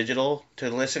Dolby Digital to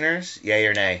the listeners? Yay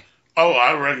or nay? Oh,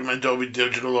 I recommend Dolby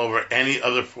Digital over any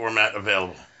other format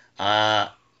available. Uh,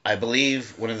 I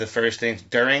believe one of the first things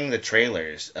during the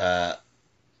trailers,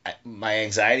 my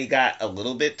anxiety got a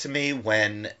little bit to me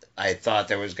when I thought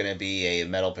there was going to be a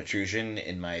metal protrusion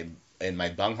in my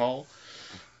bunghole.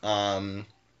 Um,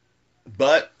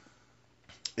 but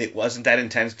it wasn't that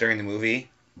intense during the movie.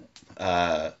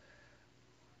 Uh,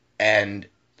 and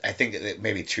I think that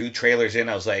maybe two trailers in,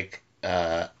 I was like,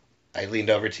 I leaned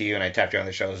over to you and I tapped you on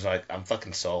the shoulder. I was like, I'm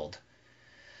fucking sold.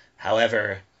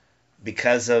 However,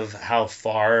 because of how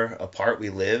far apart we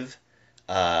live,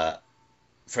 uh,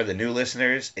 for the new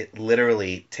listeners, it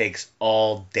literally takes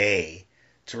all day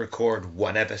to record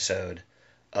one episode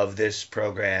of this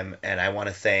program, and I want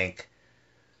to thank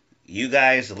you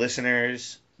guys, the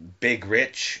listeners, Big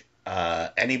Rich,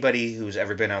 anybody who's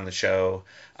ever been on the show.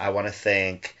 I want to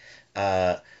thank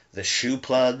uh, the Shoe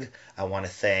Plug. I want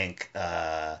to thank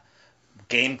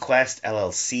GameQuest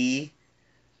LLC.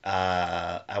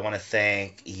 I want to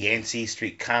thank Yancey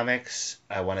Street Comics.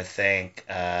 I want to thank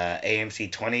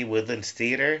AMC 20 Woodlands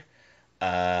Theater.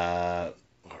 Uh,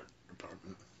 Art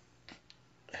department.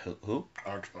 who?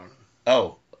 Art department.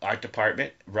 Oh, Art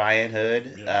Department. Ryan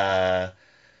Hood. Yeah.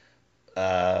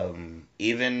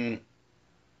 Even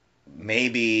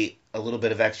maybe a little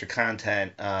bit of extra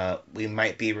content. We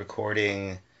might be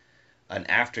recording an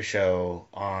after show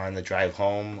on the drive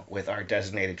home with our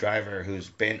designated driver who's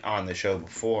been on the show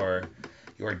before,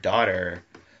 your daughter,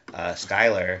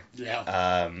 Skylar.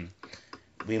 Yeah.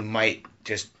 We might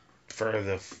just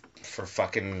for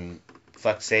fucking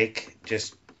fuck's sake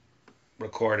just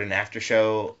record an after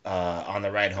show on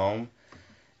the ride home,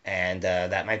 and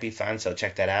that might be fun. So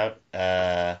check that out.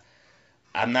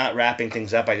 I'm not wrapping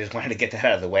things up. I just wanted to get that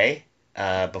out of the way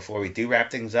before we do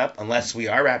wrap things up, unless we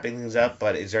are wrapping things up.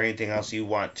 But is there anything else you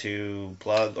want to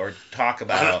plug or talk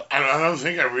about? I don't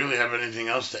think I really have anything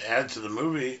else to add to the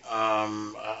movie.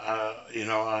 Yeah,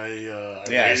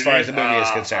 as far as the movie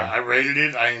is concerned. I rated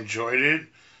it. I enjoyed it.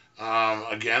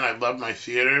 Again, I love my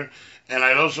theater. And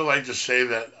I'd also like to say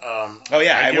that...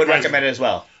 I would recommend it as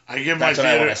well. I give That's what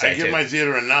I wanna say, I give too. my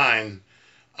theater a 9.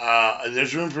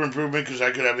 There's room for improvement because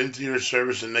I could have in-theater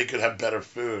service and they could have better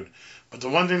food. But the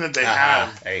one thing that they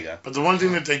have... There you go. But the one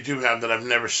thing that they do have that I've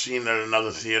never seen at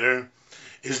another theater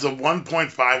is the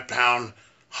 1.5 pound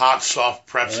hot soft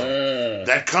pretzel.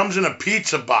 That comes in a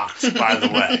pizza box, by the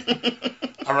way.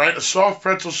 All right? A soft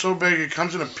pretzel so big it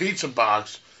comes in a pizza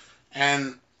box.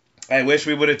 And I wish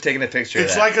we would have taken a picture of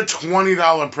that. it's like a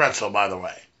 $20 pretzel, by the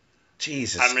way.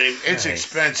 Jesus I mean, it's Christ.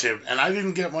 expensive. And I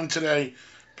didn't get one today,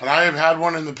 but I have had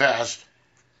one in the past.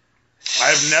 I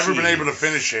have never been able to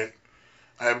finish it.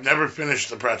 I have never finished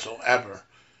the pretzel, ever.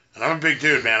 And I'm a big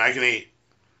dude, man. I can eat.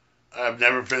 I've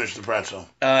never finished the pretzel.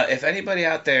 If anybody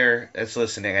out there that's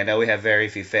listening, I know we have very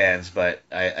few fans, but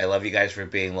I love you guys for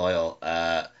being loyal.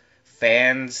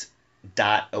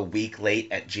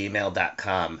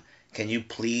 fans.aweeklate@gmail.com. Can you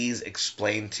please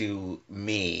explain to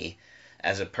me,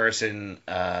 as a person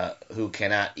who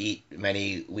cannot eat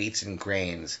many wheats and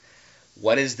grains,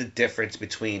 what is the difference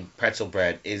between pretzel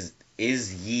bread?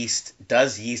 Does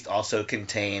yeast also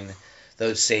contain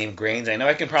those same grains? I know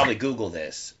I can probably Google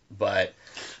this, but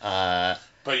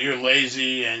But you're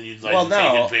lazy and you'd like to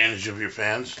take advantage of your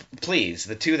fans? Please,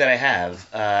 the two that I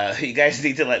have, you guys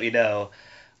need to let me know.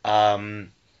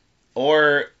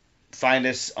 Or find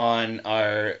us on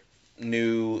our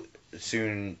new,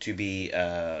 soon-to-be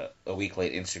a week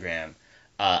late Instagram.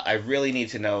 I really need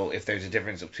to know if there's a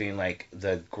difference between, like,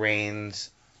 the grains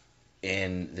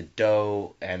in the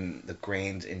dough and the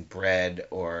grains in bread,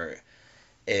 or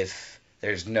if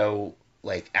there's no,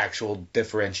 like, actual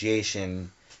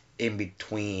differentiation in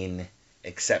between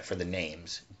except for the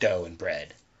names, dough and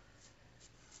bread.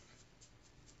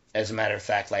 As a matter of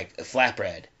fact, like a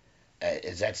flatbread,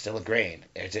 is that still a grain?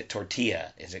 Is it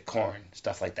tortilla? Is it corn?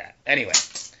 Stuff like that. Anyway.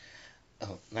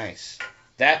 Oh, nice.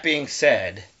 That being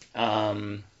said,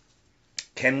 can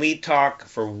we talk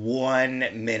for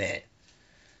 1 minute?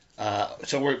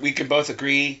 So we can both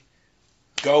agree,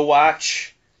 go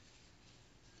watch.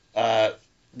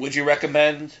 Would you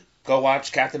recommend go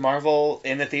watch Captain Marvel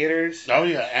in the theaters? Oh,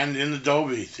 yeah, and in the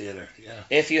Dolby Theater, yeah.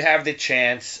 If you have the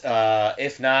chance.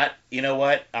 If not, you know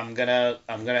what? I'm gonna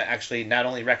actually not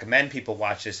only recommend people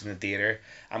watch this in the theater,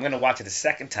 I'm gonna watch it a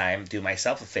second time, do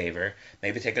myself a favor,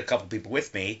 maybe take a couple people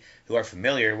with me who are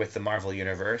familiar with the Marvel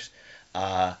Universe,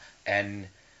 and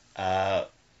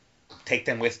take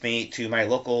them with me to my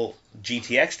local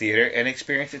GTX theater and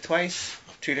experience it twice,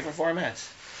 2 different formats.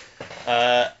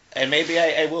 And maybe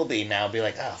I will be now. Be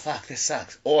like, oh fuck, this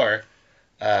sucks. Or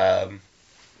now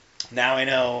I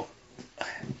know.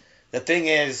 The thing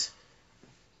is,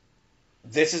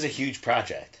 this is a huge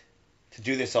project to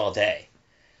do this all day.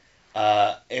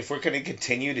 If we're going to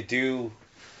continue to do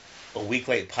a week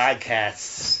late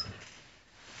podcasts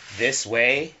this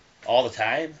way all the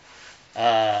time,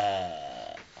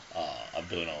 I'm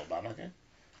doing Obama again.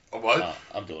 A what?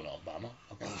 I'm doing Obama.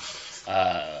 Okay.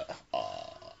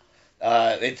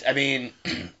 It's. I mean,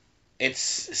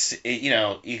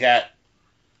 you got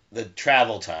the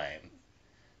travel time,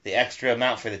 the extra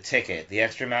amount for the ticket, the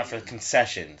extra amount for the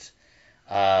concessions.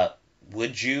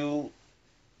 Would you,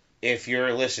 if you're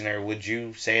a listener, would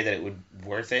you say that it would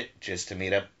worth it just to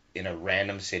meet up in a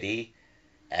random city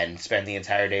and spend the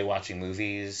entire day watching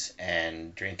movies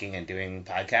and drinking and doing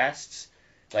podcasts?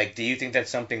 Like, do you think that's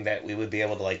something that we would be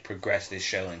able to like progress this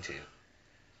show into?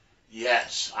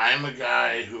 Yes, I'm a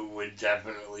guy who would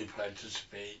definitely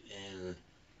participate in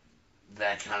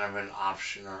that kind of an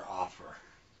option or offer.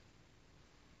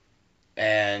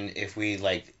 And if we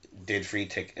like did free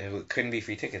ticket, it couldn't be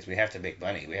free tickets. We have to make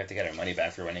money. We have to get our money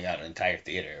back for running out an entire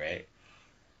theater, right?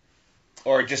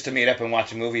 Or just to meet up and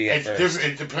watch a movie at first.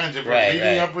 It depends if Right, we're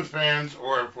meeting right. up with fans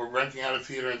or if we're renting out a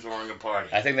theater and throwing a party.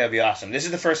 I think that'd be awesome. This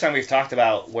is the first time we've talked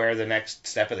about where the next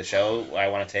step of the show, I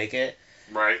want to take it.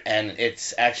 Right. And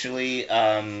it's actually,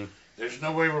 There's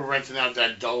no way we're renting out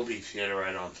that Dolby theater,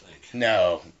 I don't think.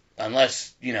 no,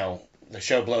 unless, the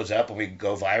show blows up and we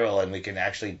go viral and we can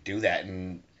actually do that.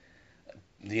 And,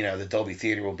 the Dolby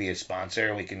Theater will be a sponsor.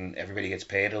 Everybody gets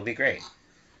paid. It'll be great.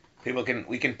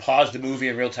 We can pause the movie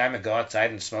in real time and go outside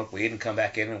and smoke weed and come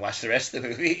back in and watch the rest of the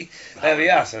movie. That'd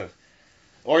be awesome.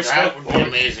 Or That smoke, would be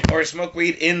amazing. or smoke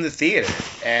weed in the theater.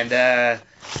 And Yeah,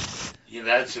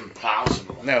 that's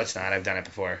impossible. no, it's not. I've done it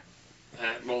before.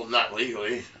 Well, not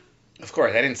legally. Of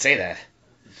course, I didn't say that.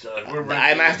 So if we're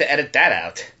I'm gonna have to edit that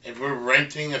out. If we're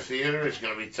renting a theater, it's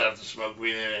going to be tough to smoke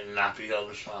weed in it and not be held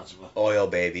responsible. Oil,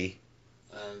 baby.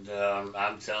 And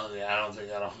I'm telling you, I don't think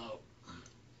that'll help.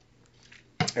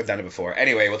 I've done it before.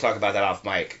 Anyway, we'll talk about that off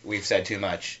mic. We've said too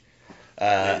much.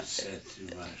 It said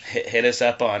too much. Hit us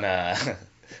up on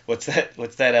what's that?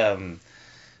 The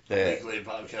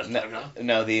Weeklypodcast.com.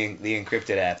 no, the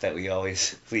encrypted app that we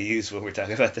use when we're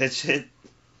talking about that shit.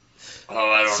 Oh,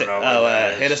 I don't know. what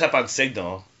that Hit is. us up on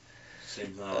Signal.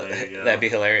 Signal, there you go. That'd be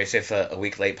hilarious if a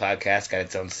week late podcast got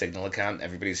its own Signal account.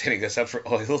 Everybody's hitting us up for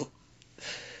oil.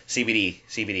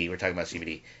 CBD. We're talking about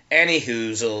CBD. Any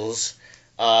hoozles.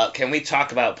 Can we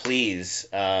talk about, please?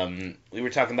 We were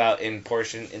talking about in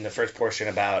the first portion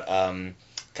about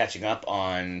catching up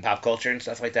on pop culture and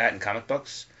stuff like that and comic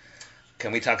books.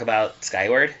 Can we talk about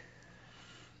Skyward?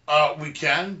 We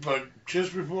can, but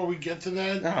just before we get to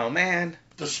that, Oh man.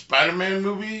 the Spider-Man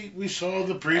movie we saw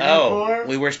the preview Oh, for,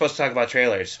 we were supposed to talk about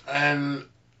trailers. and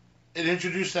it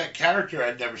introduced that character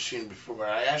I'd never seen before.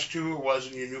 I asked you who it was,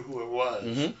 and you knew who it was.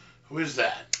 Mhm. Who is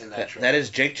that in that trailer? That is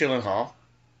Jake Gyllenhaal.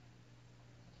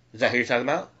 Is that who you're talking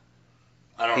about?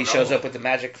 I don't He know. shows up with the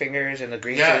magic fingers and the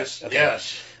green Yes, juice. Okay.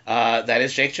 yes. That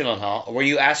is Jake Gyllenhaal. Were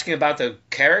you asking about the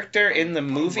character in the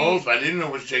movie? Both. I didn't know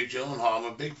it was Jake Gyllenhaal. I'm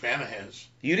a big fan of his.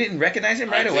 You didn't recognize him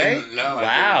right I away? didn't, no, I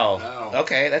Wow. didn't, no.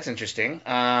 Okay, that's interesting.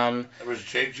 It was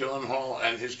Jake Gyllenhaal,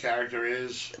 and his character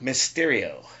is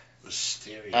Mysterio.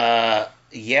 Mysterio.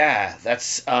 Yeah,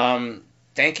 that's.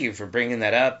 Thank you for bringing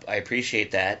that up. I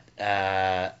appreciate that.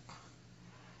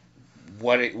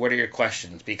 What are your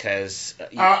questions? Because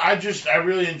I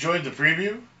really enjoyed the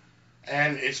preview,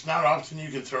 and it's not often you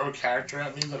can throw a character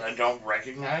at me that I don't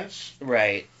recognize.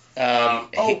 right.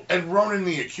 And Ronan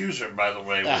the Accuser, by the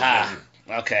way, was Aha.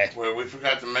 Okay. where we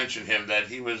forgot to mention him, that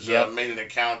he was Yep. made an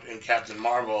account in Captain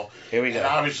Marvel, Here we and go.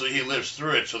 obviously he lives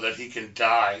through it so that he can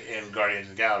die in Guardians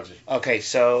of the Galaxy. Okay,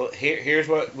 so here's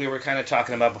what we were kind of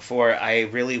talking about before. I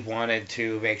really wanted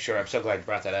to make sure. I'm so glad you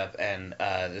brought that up, and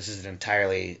this is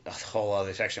a whole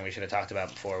other section we should have talked about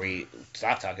before we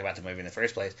stopped talking about the movie in the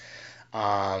first place.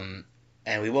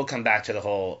 And we will come back to the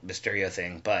whole Mysterio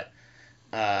thing, but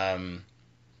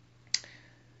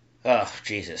oh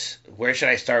Jesus, where should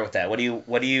I start with that? What do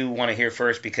you want to hear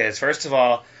first? Because first of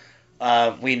all,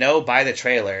 we know by the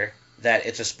trailer that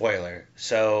it's a spoiler.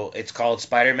 So it's called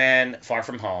Spider-Man: Far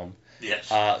From Home.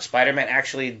 Yes. Spider-Man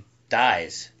actually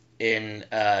dies in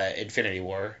Infinity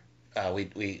War.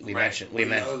 We mentioned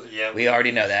we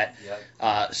already know that.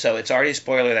 Yep. So it's already a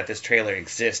spoiler that this trailer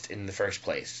exists in the first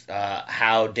place.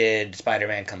 How did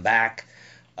Spider-Man come back?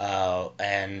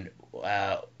 And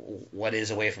what is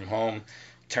Away From Home?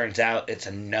 Turns out it's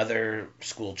another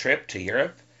school trip to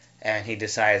Europe, and he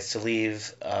decides to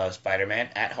leave Spider-Man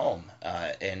at home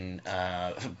in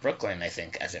Brooklyn, I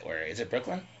think, as it were. Is it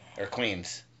Brooklyn or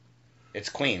Queens? It's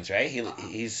Queens, right?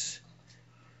 He's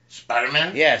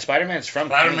Spider-Man? Yeah, Spider-Man's from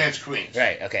Spider-Man's Queens.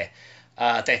 Right, okay.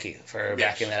 Thank you for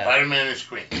backing that up. Spider-Man is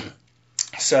Queens.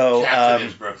 So, Captain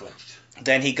is Brooklyn.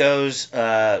 Then he goes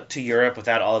to Europe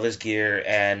without all of his gear,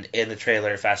 and in the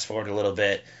trailer, fast forward a little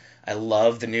bit, I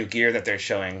love the new gear that they're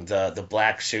showing. The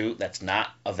black suit that's not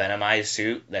a Venomized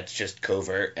suit, that's just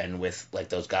covert, and with like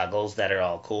those goggles that are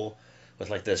all cool, with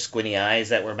like the squinty eyes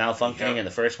that were malfunctioning in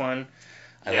the first one.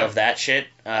 I love that shit.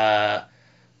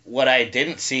 What I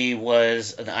didn't see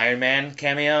was an Iron Man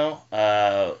cameo.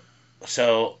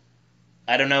 So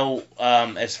I don't know.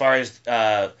 As far as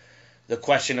the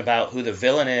question about who the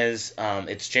villain is,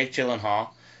 it's Jake Gyllenhaal,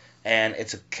 and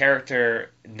it's a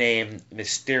character named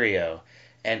Mysterio.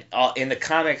 And in the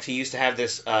comics, he used to have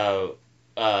this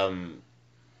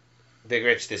Big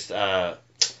Rich, this what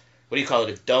do you call it?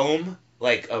 A dome,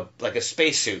 like a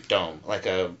spacesuit dome,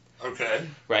 Okay.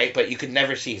 Right, but you could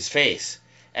never see his face.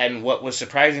 And what was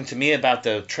surprising to me about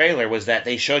the trailer was that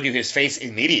they showed you his face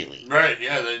immediately. Right,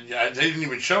 yeah, they didn't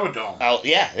even show a dome. Oh,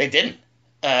 yeah, they didn't.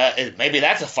 Maybe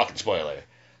that's a fucking spoiler.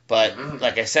 But,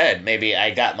 like I said, maybe I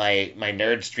got my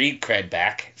nerd street cred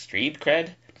back. Street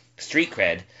cred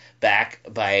back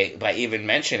by even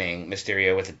mentioning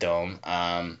Mysterio with a dome.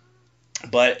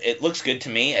 But it looks good to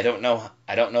me. I don't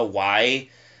know why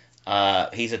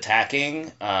he's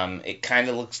attacking. It kind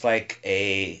of looks like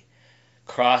a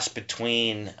cross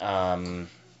between About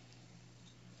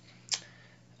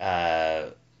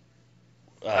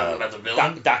the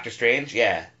villain? Doctor Strange.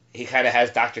 Yeah, he kind of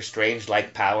has Doctor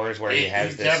Strange-like powers where he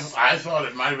has this. I thought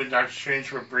it might have been Doctor Strange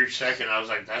for a brief second. I was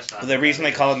like, that's not. The reason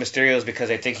they call him Mysterio is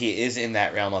because I think he is in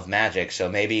that realm of magic. So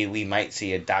maybe we might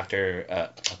see a Doctor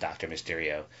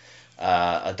Mysterio,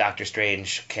 a Doctor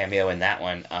Strange cameo in that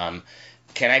one.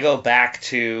 Can I go back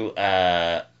to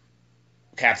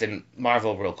Captain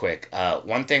Marvel real quick?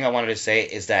 One thing I wanted to say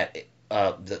is that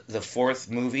the fourth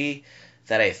movie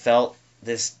that I felt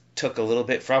this took a little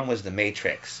bit from was The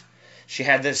Matrix. She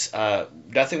had this,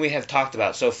 nothing we have talked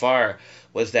about so far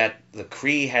was that the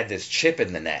Kree had this chip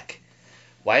in the neck.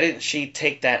 Why didn't she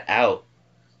take that out?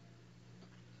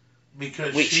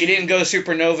 Because she didn't go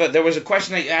supernova. There was a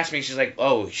question that you asked me. She's like,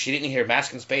 oh, she didn't hear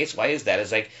Mask in Space? Why is that?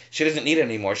 It's like, she doesn't need it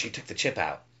anymore. She took the chip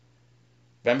out.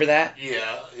 Remember that?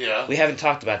 Yeah. We haven't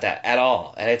talked about that at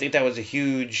all. And I think that was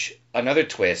another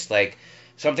twist. Like,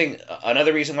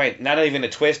 another reason why, not even a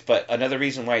twist, but another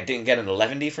reason why it didn't get an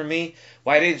 11D for me.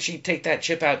 Why didn't she take that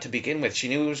chip out to begin with? She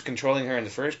knew it was controlling her in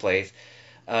the first place.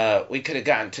 We could have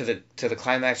gotten to the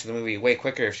climax of the movie way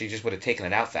quicker if she just would have taken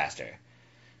it out faster.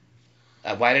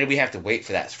 Why did we have to wait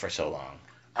for that for so long?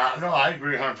 No, I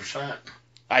agree 100%.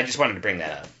 I just wanted to bring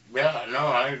that up. Yeah, no,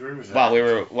 I agree with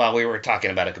that. While we were talking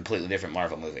about a completely different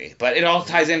Marvel movie, but it all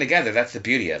ties in together. That's the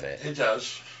beauty of it. It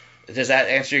does. Does that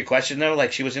answer your question though?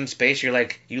 Like, she was in space. You're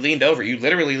like, you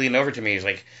literally leaned over to me. He's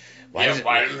like, why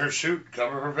didn't her suit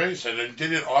cover her face? And it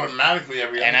did it automatically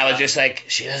every. And I was just like,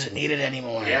 she doesn't need it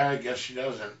anymore. Yeah, I guess she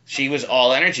doesn't. She was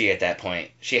all energy at that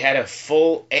point. She had a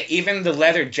full, even the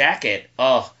leather jacket.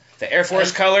 Oh, the Air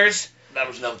Force colors. That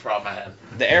was another problem I had.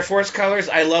 The Air Force colors,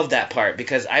 I love that part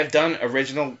because I've done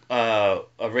original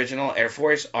Air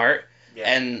Force art,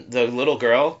 and the little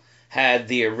girl had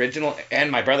the original, and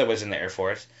my brother was in the Air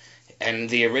Force, and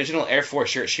the original Air Force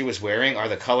shirt she was wearing are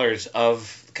the colors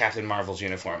of Captain Marvel's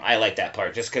uniform. I like that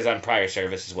part just because I'm prior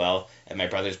service as well, and my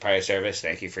brother's prior service.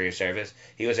 Thank you for your service.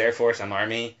 He was Air Force, I'm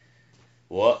Army.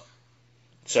 What?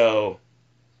 So,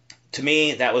 to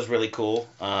me, that was really cool.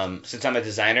 Since I'm a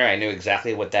designer, I knew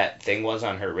exactly what that thing was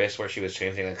on her wrist where she was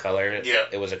changing the color. Yeah.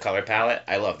 It was a color palette.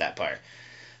 I love that part.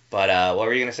 But what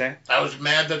were you going to say? I was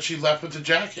mad that she left with the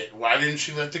jacket. Why didn't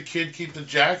she let the kid keep the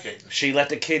jacket? She let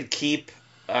the kid keep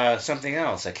something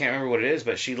else. I can't remember what it is,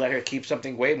 but she let her keep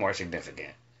something way more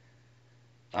significant.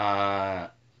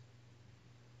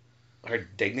 Her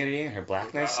dignity and her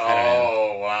blackness?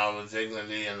 Oh, wow, the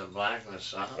dignity and the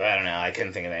blackness, huh? I don't know. I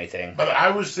couldn't think of anything. But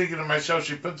I was thinking to myself,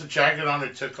 she put the jacket on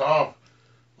and took off.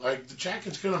 Like, the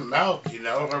jacket's going to melt, you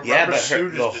know? Her rubber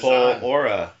suit is the whole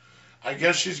aura. I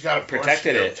guess she's got a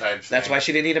protected it. Type thing. That's why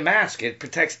she didn't need a mask. It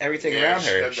protects everything around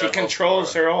her. She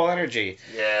controls her whole energy.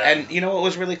 Yeah. And you know what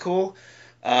was really cool?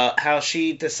 How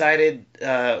she decided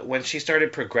when she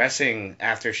started progressing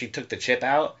after she took the chip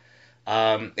out,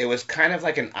 it was kind of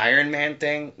like an Iron Man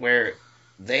thing where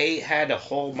they had a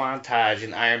whole montage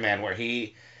in Iron Man where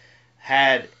he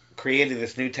had created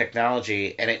this new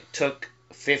technology and it took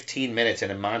 15 minutes in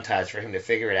a montage for him to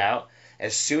figure it out.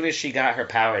 As soon as she got her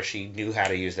powers, she knew how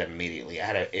to use them immediately. I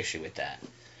had an issue with that.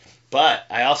 But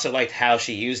I also liked how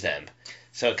she used them.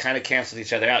 So it kind of canceled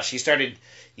each other out. She started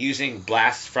using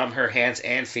blasts from her hands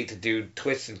and feet to do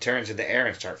twists and turns in the air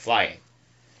and start flying.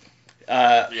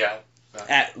 Yeah.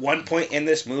 At one point in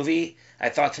this movie, I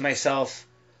thought to myself,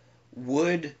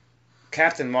 would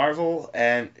Captain Marvel,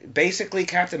 and basically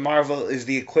Captain Marvel is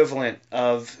the equivalent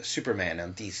of Superman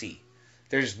on DC.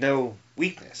 There's no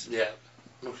weakness. Yeah.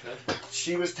 Okay.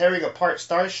 She was tearing apart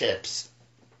starships.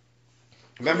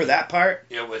 Remember that part?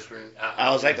 Yeah, whispering.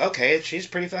 I was like, okay, she's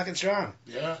pretty fucking strong.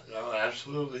 Yeah, no,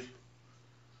 absolutely.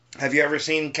 Have you ever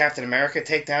seen Captain America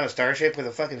take down a starship with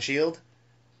a fucking shield?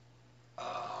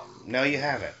 No, you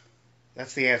haven't.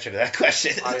 That's the answer to that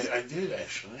question. I did,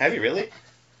 actually. Have you really?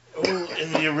 Oh,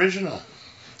 in the original.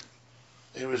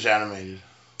 It was animated.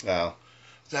 Oh.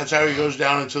 That's how he goes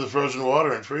down into the frozen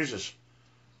water and freezes.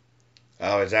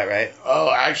 Oh, is that right?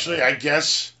 Oh, actually, I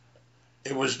guess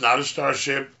it was not a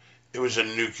starship. It was a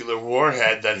nuclear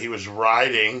warhead that he was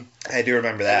riding. I do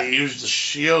remember that. And he used the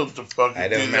shield to fucking I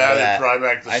do do remember that that. and pry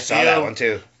back the I steel. saw that one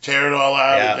too. Tear it all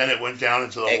out, Yeah. and then it went down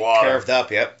into the It water. curved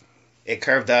up, yep. It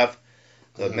curved up.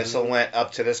 The missile went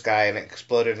up to the sky and it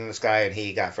exploded in the sky and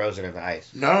he got frozen in the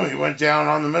ice. No, he went down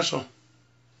on the missile.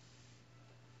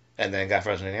 And then got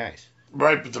frozen in the ice.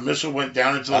 Right, but the missile went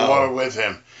down into the Oh. water with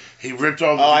him. He ripped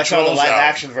all the I saw the controls live out.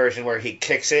 action version where he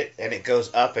kicks it and it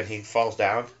goes up and he falls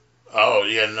down. Oh,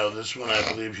 yeah, no, this one I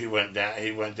believe he went down.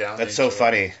 That's so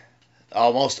funny.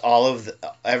 Almost all of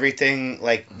everything,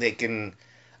 like, they can...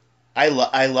 I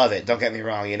love it. Don't get me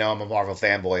wrong. You know I'm a Marvel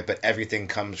fanboy, but everything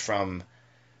comes from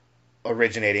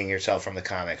originating yourself from the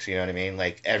comics. You know what I mean?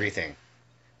 Like, everything.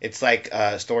 It's like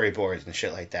storyboards and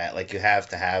shit like that. Like, you have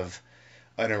to have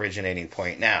an originating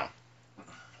point. Now,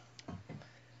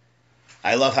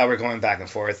 I love how we're going back and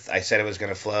forth. I said it was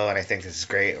going to flow, and I think this is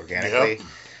great organically.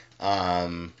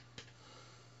 Yep.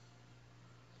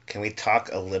 Can we talk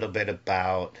a little bit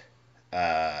about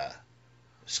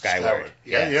Skyward?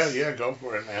 Yeah, go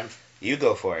for it, man. You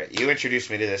go for it. You introduced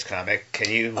me to this comic. Can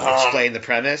you explain the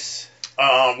premise?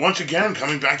 Once again,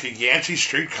 coming back to Yancey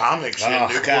Street Comics in Oh,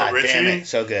 Newport God Richie. damn it.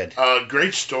 So good.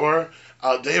 Great store.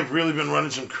 They have really been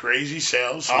running some crazy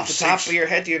sales. Off the top of your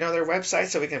head, do you know their website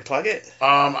so we can plug it?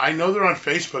 I know they're on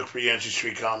Facebook for Yancey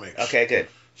Street Comics. Okay, good.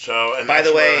 So, and by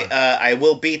the way, where, I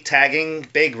will be tagging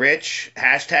Big Rich,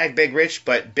 hashtag Big Rich,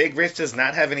 but Big Rich does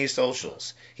not have any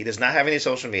socials. He does not have any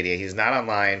social media. He's not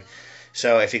online.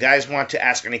 So if you guys want to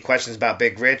ask any questions about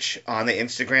Big Rich on the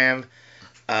Instagram,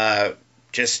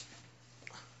 just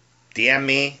DM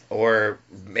me or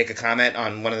make a comment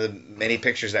on one of the many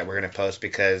pictures that we're going to post,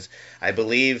 because I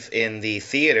believe in the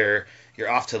theater you're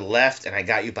off to the left and I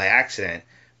got you by accident.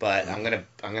 But I'm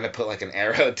gonna put like an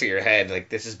arrow to your head, like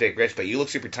this is Big Rich, but you look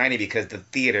super tiny because the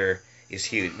theater is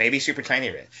huge. Maybe Super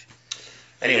Tiny Rich.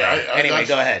 Anyway, I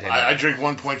go ahead. I drink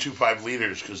 1.25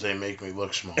 liters because they make me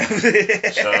look small. But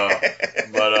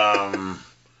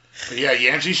yeah,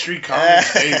 Yancey Street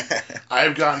Comics. I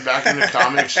have gotten back into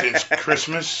comics since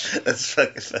Christmas. That's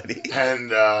fucking funny.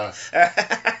 And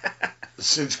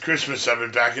since Christmas, I've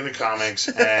been back into comics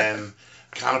and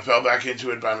kind of fell back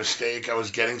into it by mistake. I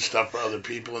was getting stuff for other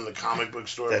people in the comic book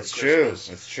store. That's for true. Christmas,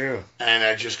 That's true. And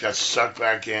I just got sucked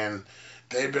back in.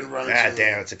 They've been running.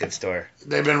 Damn, it's a good store.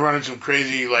 They've been running some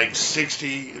crazy, like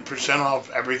 60% off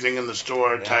everything in the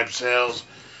store type sales.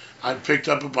 I picked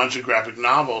up a bunch of graphic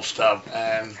novel stuff,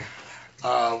 and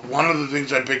one of the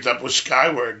things I picked up was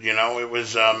Skyward. You know, it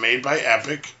was made by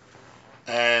Epic,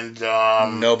 and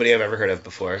nobody I've ever heard of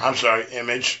before. I'm sorry,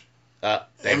 Image.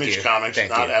 Image Comics,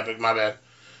 not Epic. My bad.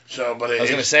 So, but I was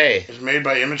gonna say it's made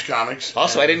by Image Comics.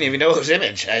 Also, I didn't even know it was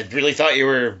Image. I really thought you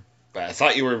were. I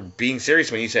thought you were being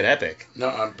serious when you said Epic. No,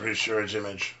 I'm pretty sure it's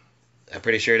Image. I'm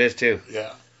pretty sure it is too.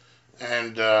 Yeah,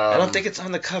 and I don't think it's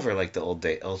on the cover like the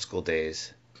old school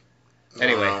days.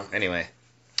 Anyway.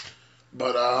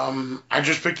 But I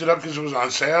just picked it up because it was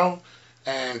on sale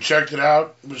and checked it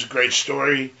out. It was a great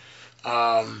story.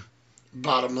 Bottom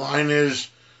line is,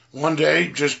 one day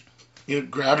just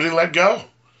gravity let go,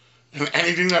 and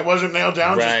anything that wasn't nailed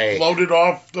down just floated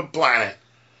off the planet.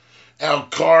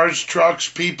 Cars, trucks,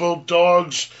 people,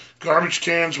 dogs, garbage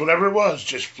cans, whatever it was,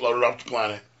 just floated off the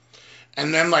planet.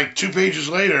 And then, like 2 pages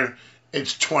later,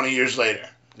 it's 20 years later.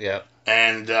 Yep.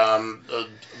 And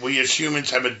we as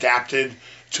humans have adapted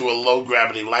to a low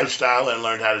gravity lifestyle and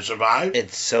learned how to survive.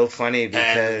 It's so funny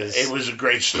because and it was a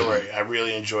great story. I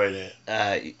really enjoyed it.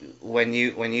 When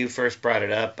you first brought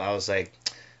it up, I was like,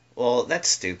 well, that's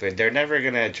stupid. They're never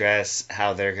going to address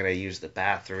how they're going to use the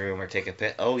bathroom or take a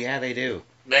piss. Oh, yeah, they do.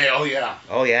 Oh, yeah.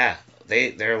 Oh, yeah.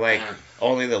 They're like,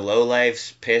 only the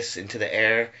lowlifes piss into the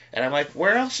air, and I'm like,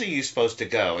 where else are you supposed to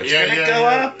go? It's gonna go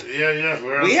up.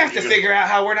 Yeah. We have to figure out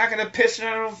how we're not gonna piss in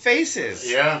our own faces.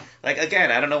 Yeah. Like,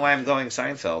 again, I don't know why I'm going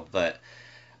Seinfeld, but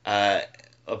a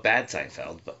bad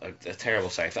Seinfeld, but a terrible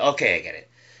Seinfeld. Okay, I get it.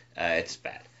 It's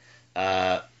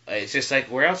bad. It's just like,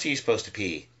 where else are you supposed to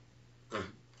pee?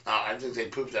 I think they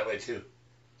poop that way too.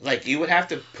 Like, you would have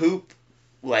to poop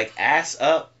like ass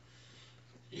up.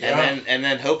 Yeah. And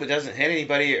then hope it doesn't hit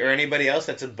anybody or anybody else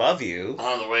that's above you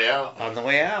On the way out. on the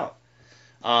way out.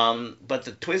 But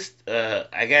the twist,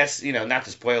 I guess, not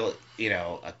to spoil,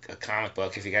 a comic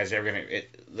book. If you guys are ever gonna,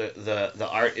 the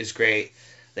art is great.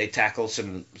 They tackle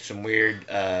some weird,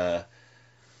 and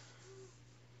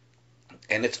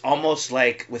it's almost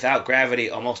like without gravity,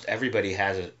 almost everybody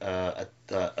has a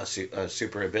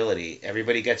super ability.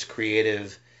 Everybody gets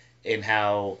creative in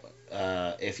how,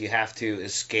 if you have to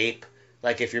escape.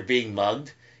 Like, if you're being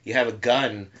mugged, you have a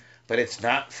gun, but it's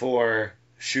not for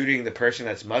shooting the person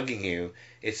that's mugging you.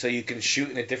 It's so you can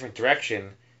shoot in a different direction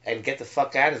and get the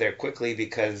fuck out of there quickly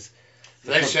because...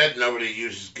 They said nobody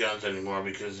uses guns anymore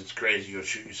because it's crazy. You'll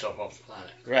shoot yourself off the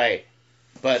planet. Right.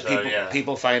 But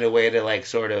people find a way to, like,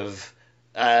 sort of...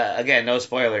 again, no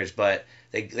spoilers, but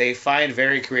they find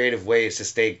very creative ways to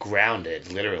stay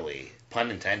grounded, literally.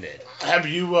 Pun intended. Have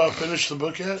you finished the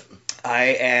book yet? I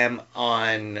am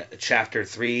on chapter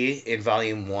 3 in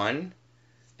volume 1,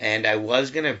 and I was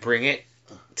going to bring it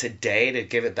today to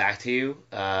give it back to you,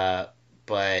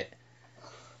 but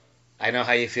I know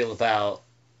how you feel about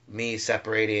me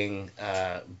separating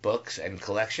books and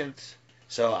collections,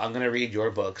 so I'm going to read your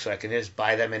book so I can just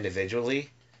buy them individually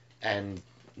and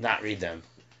not read them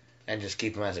and just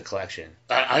keep them as a collection.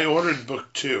 I ordered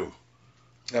book 2.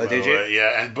 Oh, did you?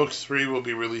 Yeah, and book 3 will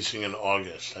be releasing in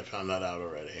August. I found that out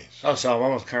already. Oh, so I'm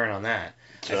almost current on that.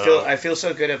 So, I feel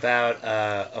so good about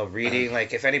a reading.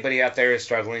 Like, if anybody out there is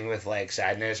struggling with, like,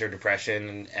 sadness or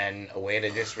depression and a way to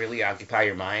just really occupy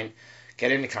your mind,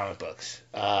 get into comic books.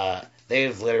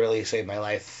 They've literally saved my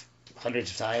life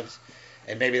hundreds of times,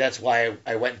 and maybe that's why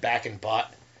I went back and bought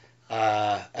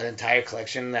an entire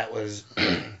collection that was...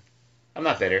 I'm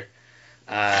not bitter.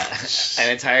 An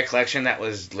entire collection that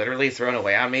was literally thrown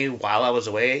away on me while I was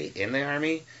away in the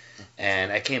Army,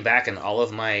 and I came back and all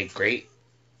of my great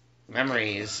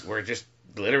memories were just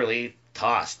literally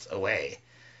tossed away.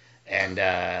 And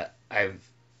I've,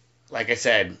 like I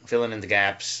said, filling in the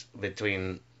gaps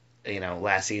between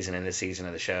last season and this season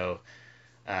of the show.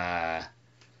 I'm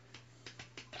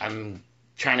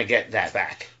trying to get that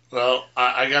back. Well,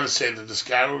 I gotta say that The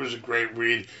Skyler was a great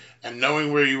read, and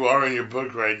knowing where you are in your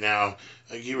book right now,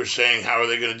 like you were saying, how are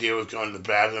they going to deal with going to the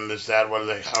bathroom, this, that, how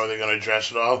are they going to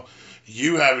address it all?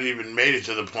 You haven't even made it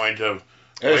to the point of...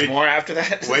 There's more after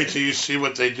that? Wait till you see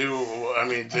what they do. I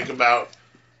mean, think about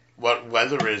what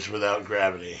weather is without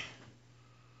gravity.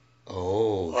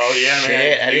 Oh yeah, shit.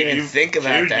 man. I didn't even think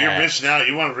about that. You're missing out.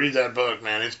 You want to read that book,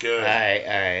 man. It's good. All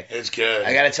right. It's good.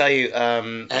 I got to tell you...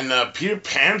 And Peter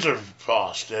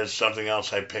Panzerfaust is something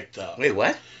else I picked up. Wait,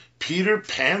 what? Peter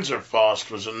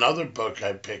Panzerfaust was another book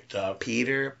I picked up.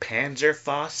 Peter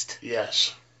Panzerfaust?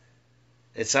 Yes.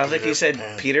 It sounds like you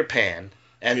said Peter Pan,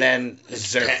 and then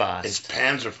Zerfaust. It's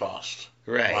Panzerfaust.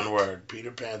 Right. One word. Peter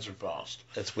Panzerfaust.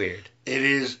 That's weird. It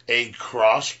is a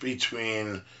cross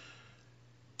between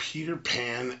Peter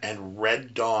Pan and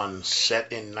Red Dawn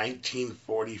set in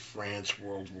 1940 France,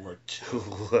 World War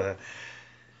II.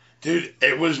 Dude,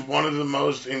 it was one of the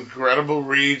most incredible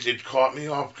reads. It caught me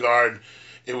off guard.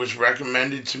 It was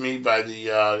recommended to me by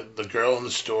the girl in the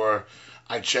store.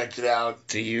 I checked it out.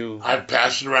 I've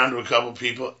passed it around to a couple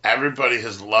people. Everybody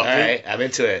has loved it. All right, I'm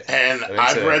into it. And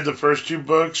I've read the first 2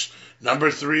 books.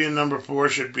 Number 3 and number 4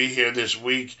 should be here this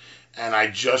week. And I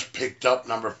just picked up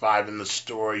number 5 in the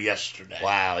store yesterday.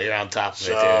 Wow, you're on top of it,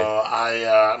 dude. So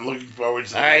I'm looking forward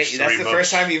to the next 3 that's the books.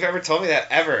 first time you've ever told me that,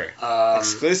 ever.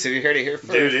 Exclusive, you heard it here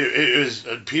first. Dude, it was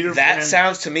Peter That Pan.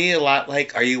 sounds to me a lot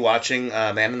like, are you watching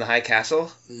Man in the High Castle?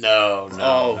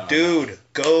 No. Dude,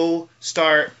 go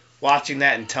start watching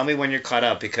that and tell me when you're caught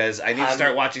up, because I need to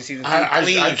start watching season 2.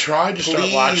 I tried to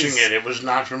start watching it. It was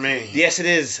not for me. Yes, it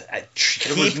is.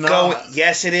 Keep not. going.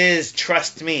 Yes, it is.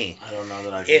 Trust me. I don't know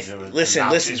that I can do it. Listen.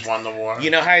 The Nazis won the war. You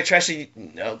know how I trusted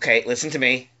you? Okay, listen to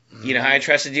me. Mm-hmm. You know how I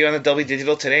trusted you on the Dolby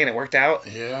Digital today and it worked out?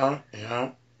 Yeah.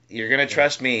 You're going to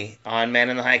trust me on Man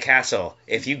in the High Castle.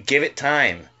 If you give it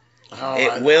time, Oh,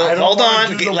 it will. Hold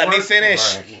on. Let me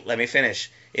finish. Right. Let me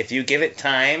finish. If you give it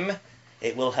time,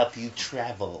 it will help you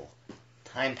travel.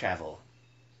 Time travel.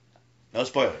 No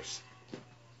spoilers.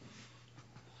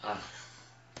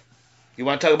 You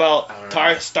want to talk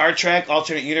about Star Trek,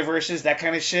 alternate universes, that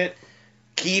kind of shit?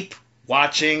 Keep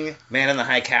Watching Man in the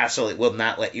High Castle, it will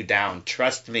not let you down.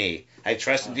 Trust me. I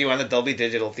trusted you on the Dolby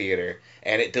Digital Theater,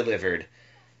 and it delivered.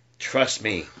 Trust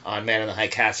me on Man in the High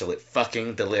Castle, it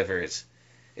fucking delivers.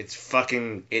 It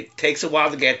takes a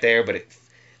while to get there, but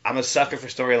I'm a sucker for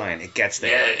storyline. It gets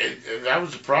there. Yeah, that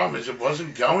was the problem, is it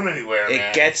wasn't going anywhere,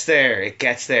 man. It gets there.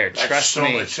 Trust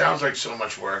me. It sounds like so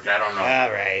much work. I don't know.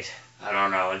 All right. I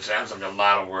don't know. It sounds like a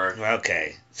lot of work.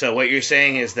 Okay. So what you're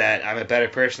saying is that I'm a better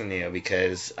person than you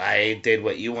because I did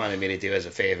what you wanted me to do as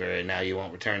a favor, and now you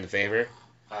won't return the favor?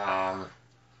 That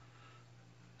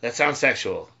sounds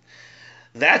sexual.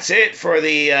 That's it for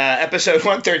the episode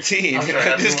 113. I'm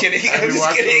sorry, just kidding. Have you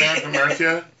watched The Man from Earth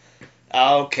yet?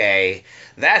 Okay.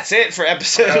 That's it for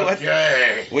episode 1.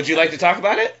 Okay. Would you like to talk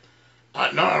about it?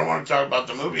 No, I don't want to talk about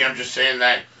the movie. I'm just saying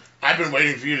that I've been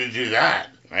waiting for you to do that.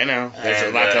 I know. There's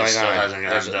a lot going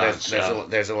on.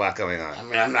 There's a lot going on. I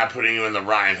mean, I'm not putting you in the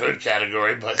Ryan Hood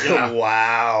category, but, you know.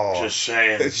 Wow. Just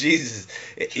saying. Jesus.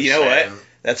 You know what?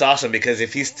 That's awesome, because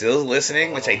if he's still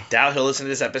listening, which I doubt he'll listen to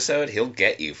this episode, he'll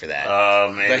get you for that.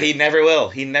 Oh, maybe. But he never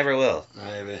will.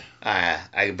 Maybe.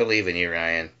 I believe in you,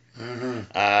 Ryan.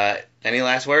 Mm-hmm. Any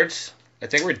last words? I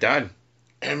think we're done.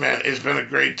 Hey, man, it's been a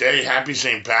great day. Happy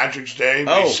St. Patrick's Day.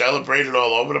 Oh. We celebrated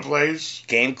all over the place.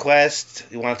 Game Quest.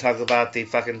 You want to talk about the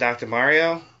fucking Dr.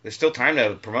 Mario? There's still time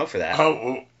to promote for that.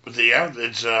 Oh, yeah,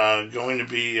 it's going to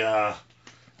be... I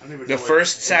don't even know the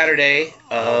first Saturday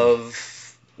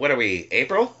of... What are we?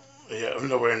 April? Yeah,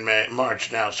 no, we're in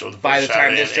March now, so by the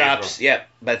time this drops,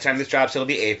 by the time this drops, it'll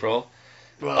be April.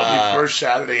 Well, the first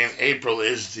Saturday in April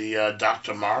is the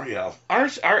Dr. Mario.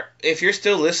 If you're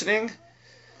still listening,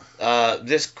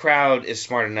 this crowd is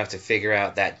smart enough to figure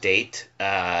out that date.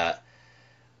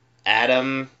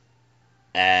 Adam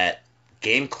at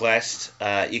Game Quest.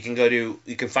 You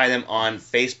can find them on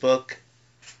Facebook.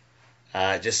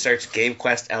 Just search Game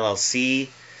Quest LLC.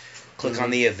 Click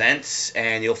on the events,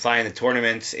 and you'll find the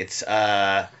tournaments. It's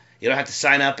you don't have to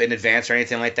sign up in advance or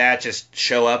anything like that. Just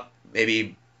show up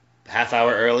maybe half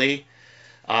hour early.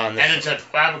 And it's at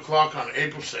 5 o'clock on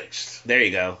April 6th. There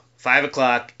you go. 5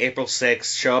 o'clock, April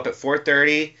 6th. Show up at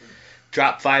 4:30.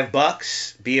 Drop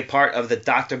 $5. Be a part of the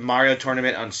Dr. Mario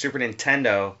tournament on Super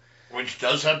Nintendo. Which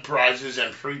does have prizes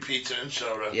and free pizza and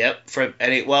soda. Yep.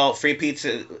 Free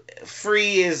pizza.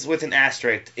 Free is with an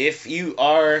asterisk. If you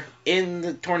are in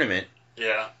the tournament,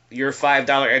 your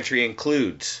 $5 entry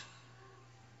includes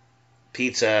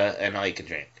pizza and all you can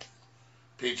drink.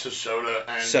 Pizza, soda,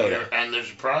 and soda. And there's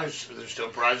a prize. There's still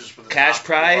prizes for the cash top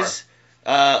prize.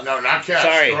 No, not cash.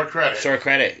 Sorry. Store credit. Store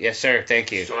credit. Yes, sir.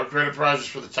 Thank you. Store credit prizes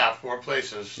for the top 4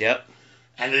 places. Yep.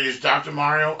 And it is Dr.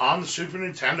 Mario on the Super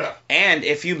Nintendo. And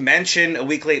if you mention a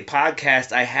Week Late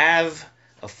podcast, I have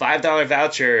a $5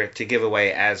 voucher to give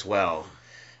away as well.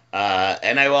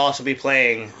 And I will also be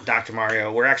playing Dr.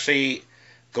 Mario. We're actually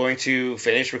going to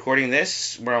finish recording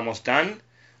this. We're almost done.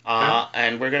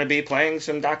 And we're going to be playing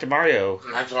some Dr. Mario.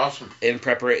 That's awesome. In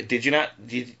preparation. Did you not?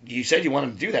 You said you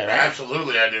wanted to do that, right?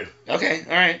 Absolutely, I do. Okay,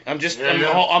 all right. I'm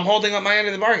holding up my end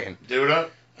of the bargain. Do it up.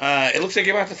 It looks like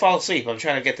you're about to fall asleep. I'm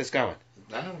trying to get this going.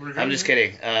 No, I'm just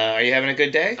kidding. Are you having a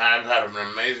good day? I've had an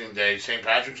amazing day. St.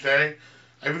 Patrick's Day.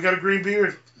 I even got a green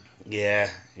beard. Yeah,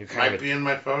 you're kind Might be in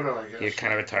my photo, I guess. You're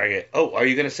kind of a target. Oh, are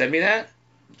you going to send me that?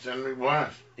 Send me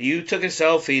what? You took a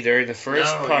selfie during the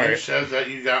first part. You said that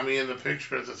you got me in the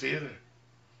picture at the theater.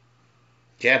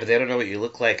 Yeah, but they don't know what you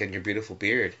look like and your beautiful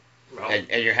beard. Well, and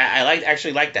your hat. I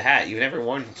actually like the hat. You've never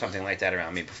worn something like that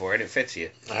around me before, and it fits you.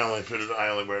 I only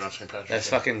wear it on St. Patrick's Day. That's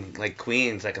fucking like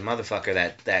Queens, like a motherfucker.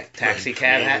 That taxi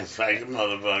cab hat. Like a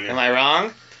motherfucker. Am I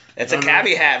wrong? It's a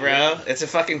cabbie hat, bro. Yeah. It's a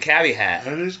fucking cabbie hat.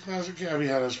 It is a classic cabbie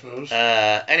hat, I suppose.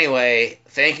 Anyway,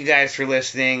 thank you guys for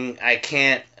listening. I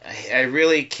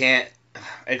really can't.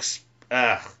 I'm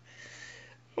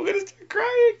gonna start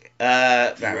crying.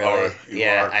 Not really.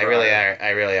 Yeah, I really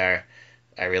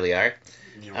are.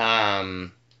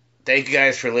 Thank you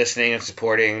guys for listening and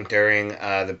supporting during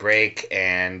the break,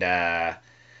 and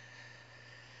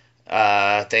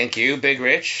thank you, Big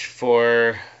Rich,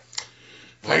 for.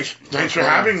 Thanks for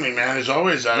having me, man. As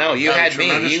always, no, you had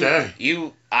me.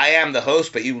 Day. I am the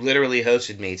host, but you literally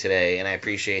hosted me today, and I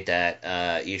appreciate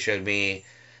that. You showed me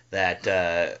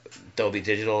that Dolby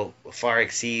Digital far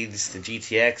exceeds the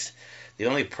GTX. The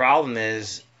only problem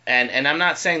is, and I'm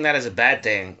not saying that as a bad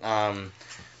thing.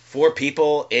 For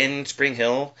people in Spring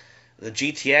Hill, the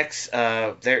GTX,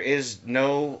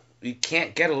 you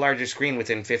can't get a larger screen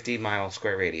within 50-mile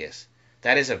square radius.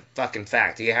 That is a fucking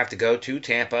fact. You have to go to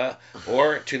Tampa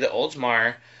or to the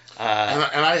Oldsmar.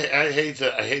 And I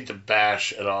hate to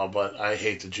bash at all, but I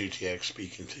hate the GTX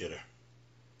speaking theater.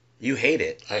 You hate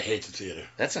it? I hate the theater.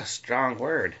 That's a strong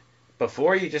word.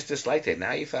 Before you just disliked it.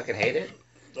 Now you fucking hate it?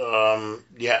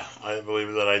 Yeah, I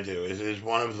believe that I do. It is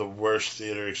one of the worst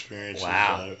theater experiences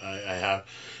I have.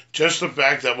 Just the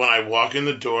fact that when I walk in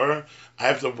the door, I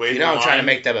have to wait. You know, I'm trying to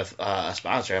make them a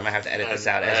sponsor. I might have to edit this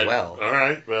out as well. All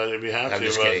right, but if you have to. I'm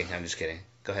just kidding.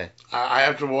 Go ahead. I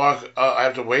have to walk. I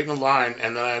have to wait in the line,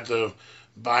 and then I have to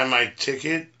buy my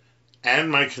ticket and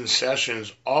my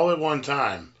concessions all at one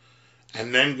time,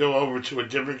 and then go over to a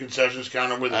different concessions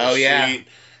counter with a receipt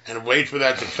and wait for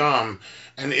that to come.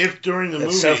 And if during the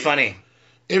movie, so funny.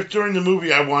 If during the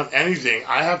movie I want anything,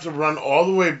 I have to run all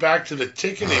the way back to the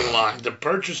ticketing line to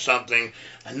purchase something,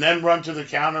 and then run to the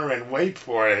counter and wait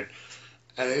for it.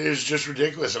 And it is just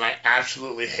ridiculous, and I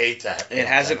absolutely hate that. It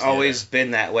hasn't always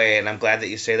been that way, and I'm glad that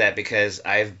you say that because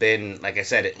I've been, like I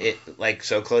said, like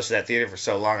so close to that theater for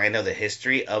so long. I know the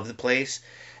history of the place,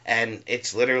 and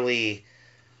it's literally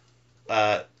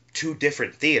two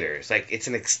different theaters. Like, it's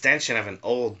an extension of an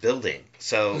old building.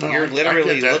 So you're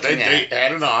literally looking at... They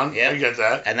added on. Yeah, I get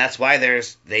that. And that's why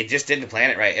they just didn't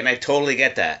plan it right. And I totally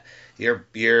get that.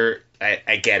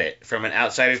 I get it from an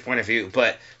outsider's point of view.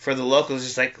 But for the locals,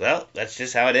 it's like, well, that's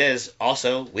just how it is.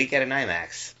 Also, we get an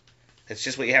IMAX. It's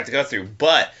just what you have to go through.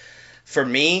 But for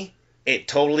me, it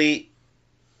totally...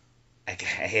 I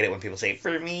hate it when people say,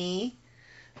 for me.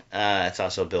 It's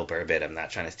also a Bill Burr bit. I'm not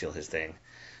trying to steal his thing.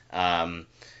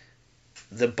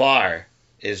 The bar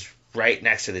is right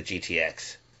next to the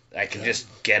GTX. I can just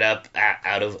get up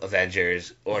out of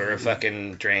Avengers, order a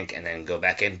fucking drink, and then go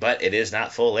back in. But it is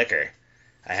not full liquor.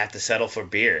 I have to settle for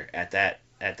beer at that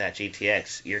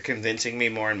GTX. You're convincing me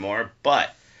more and more,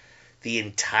 but the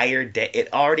entire day,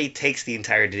 it already takes the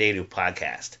entire day to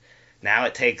podcast. Now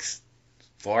it takes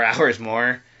 4 hours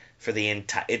more for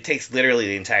it takes literally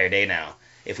the entire day now.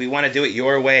 If we want to do it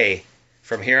your way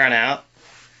from here on out,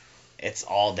 it's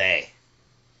all day.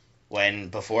 When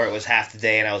before it was half the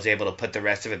day and I was able to put the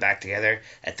rest of it back together,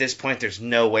 at this point there's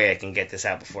no way I can get this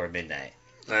out before midnight.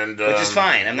 Which is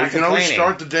fine. I'm not complaining. We can always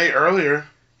start the day earlier.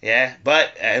 Yeah,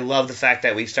 but I love the fact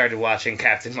that we started watching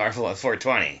Captain Marvel at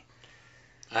 4:20.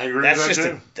 I agree with that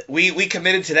too. We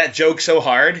committed to that joke so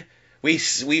hard. We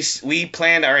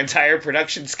planned our entire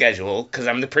production schedule, because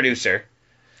I'm the producer,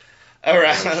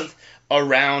 around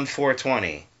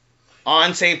 4:20.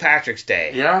 On St. Patrick's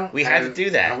Day. Yeah. We had to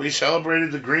do that. And we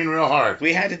celebrated the green real hard.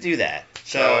 We had to do that.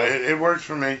 So it worked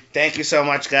for me. Thank you so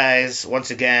much, guys.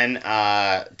 Once again,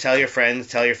 tell your friends,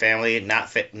 tell your family,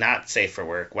 not safe for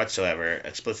work whatsoever.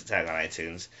 Explicit tag on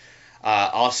iTunes.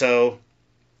 Also,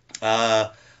 I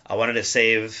wanted to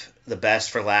save the best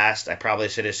for last. I probably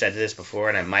should have said this before,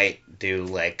 and I might do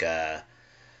like a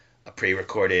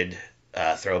pre-recorded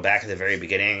throwback at the very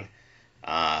beginning.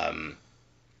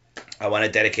 I want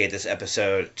to dedicate this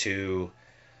episode to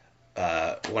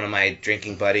one of my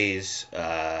drinking buddies,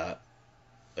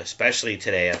 especially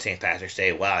today on St. Patrick's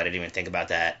Day. Wow, I didn't even think about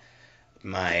that.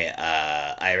 My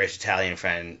Irish-Italian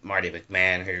friend, Marty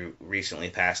McMahon, who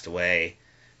recently passed away.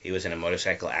 He was in a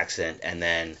motorcycle accident, and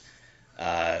then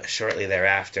shortly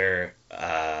thereafter,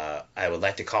 I would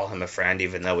like to call him a friend,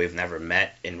 even though we've never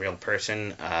met in real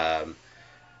person,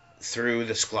 through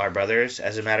the Sklar brothers,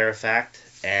 as a matter of fact,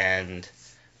 and...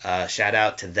 shout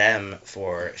out to them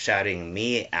for shouting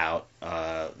me out,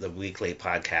 the Week Late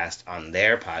podcast, on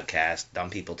their podcast,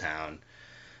 Dumb People Town.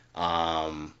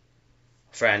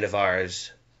 Friend of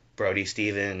ours, Brody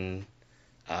Stevens.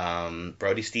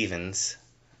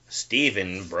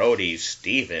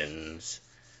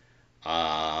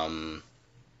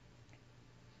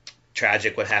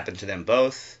 Tragic what happened to them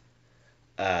both.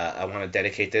 I want to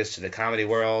dedicate this to the comedy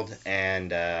world,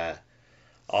 and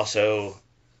also...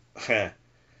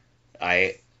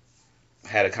 I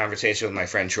had a conversation with my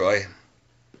friend Troy.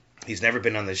 He's never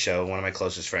been on this show, one of my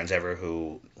closest friends ever,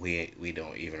 who we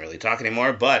don't even really talk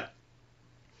anymore, but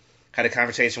had a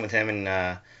conversation with him, and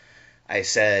I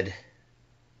said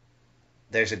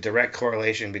there's a direct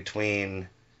correlation between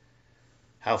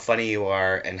how funny you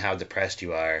are and how depressed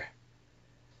you are,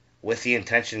 with the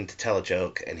intention to tell a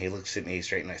joke, and he looks at me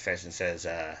straight in my face and says,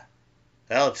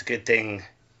 well, it's a good thing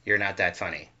you're not that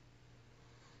funny.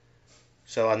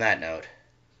 So on that note,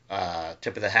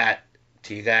 tip of the hat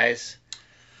to you guys.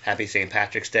 Happy St.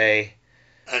 Patrick's Day.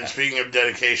 And speaking of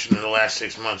dedication, in the last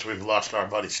 6 months, we've lost our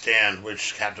buddy Stan,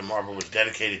 which Captain Marvel was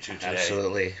dedicated to today.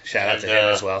 Absolutely. Shout out to him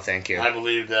as well. Thank you. I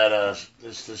believe that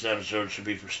this episode should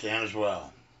be for Stan as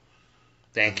well.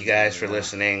 Thank you guys for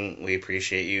listening. We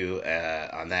appreciate you.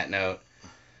 On that note,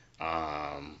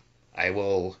 I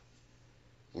will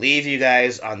leave you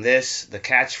guys on this, the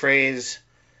catchphrase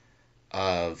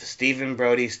of Stephen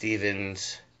Brody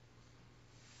Stevens.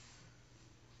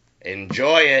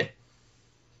 Enjoy it.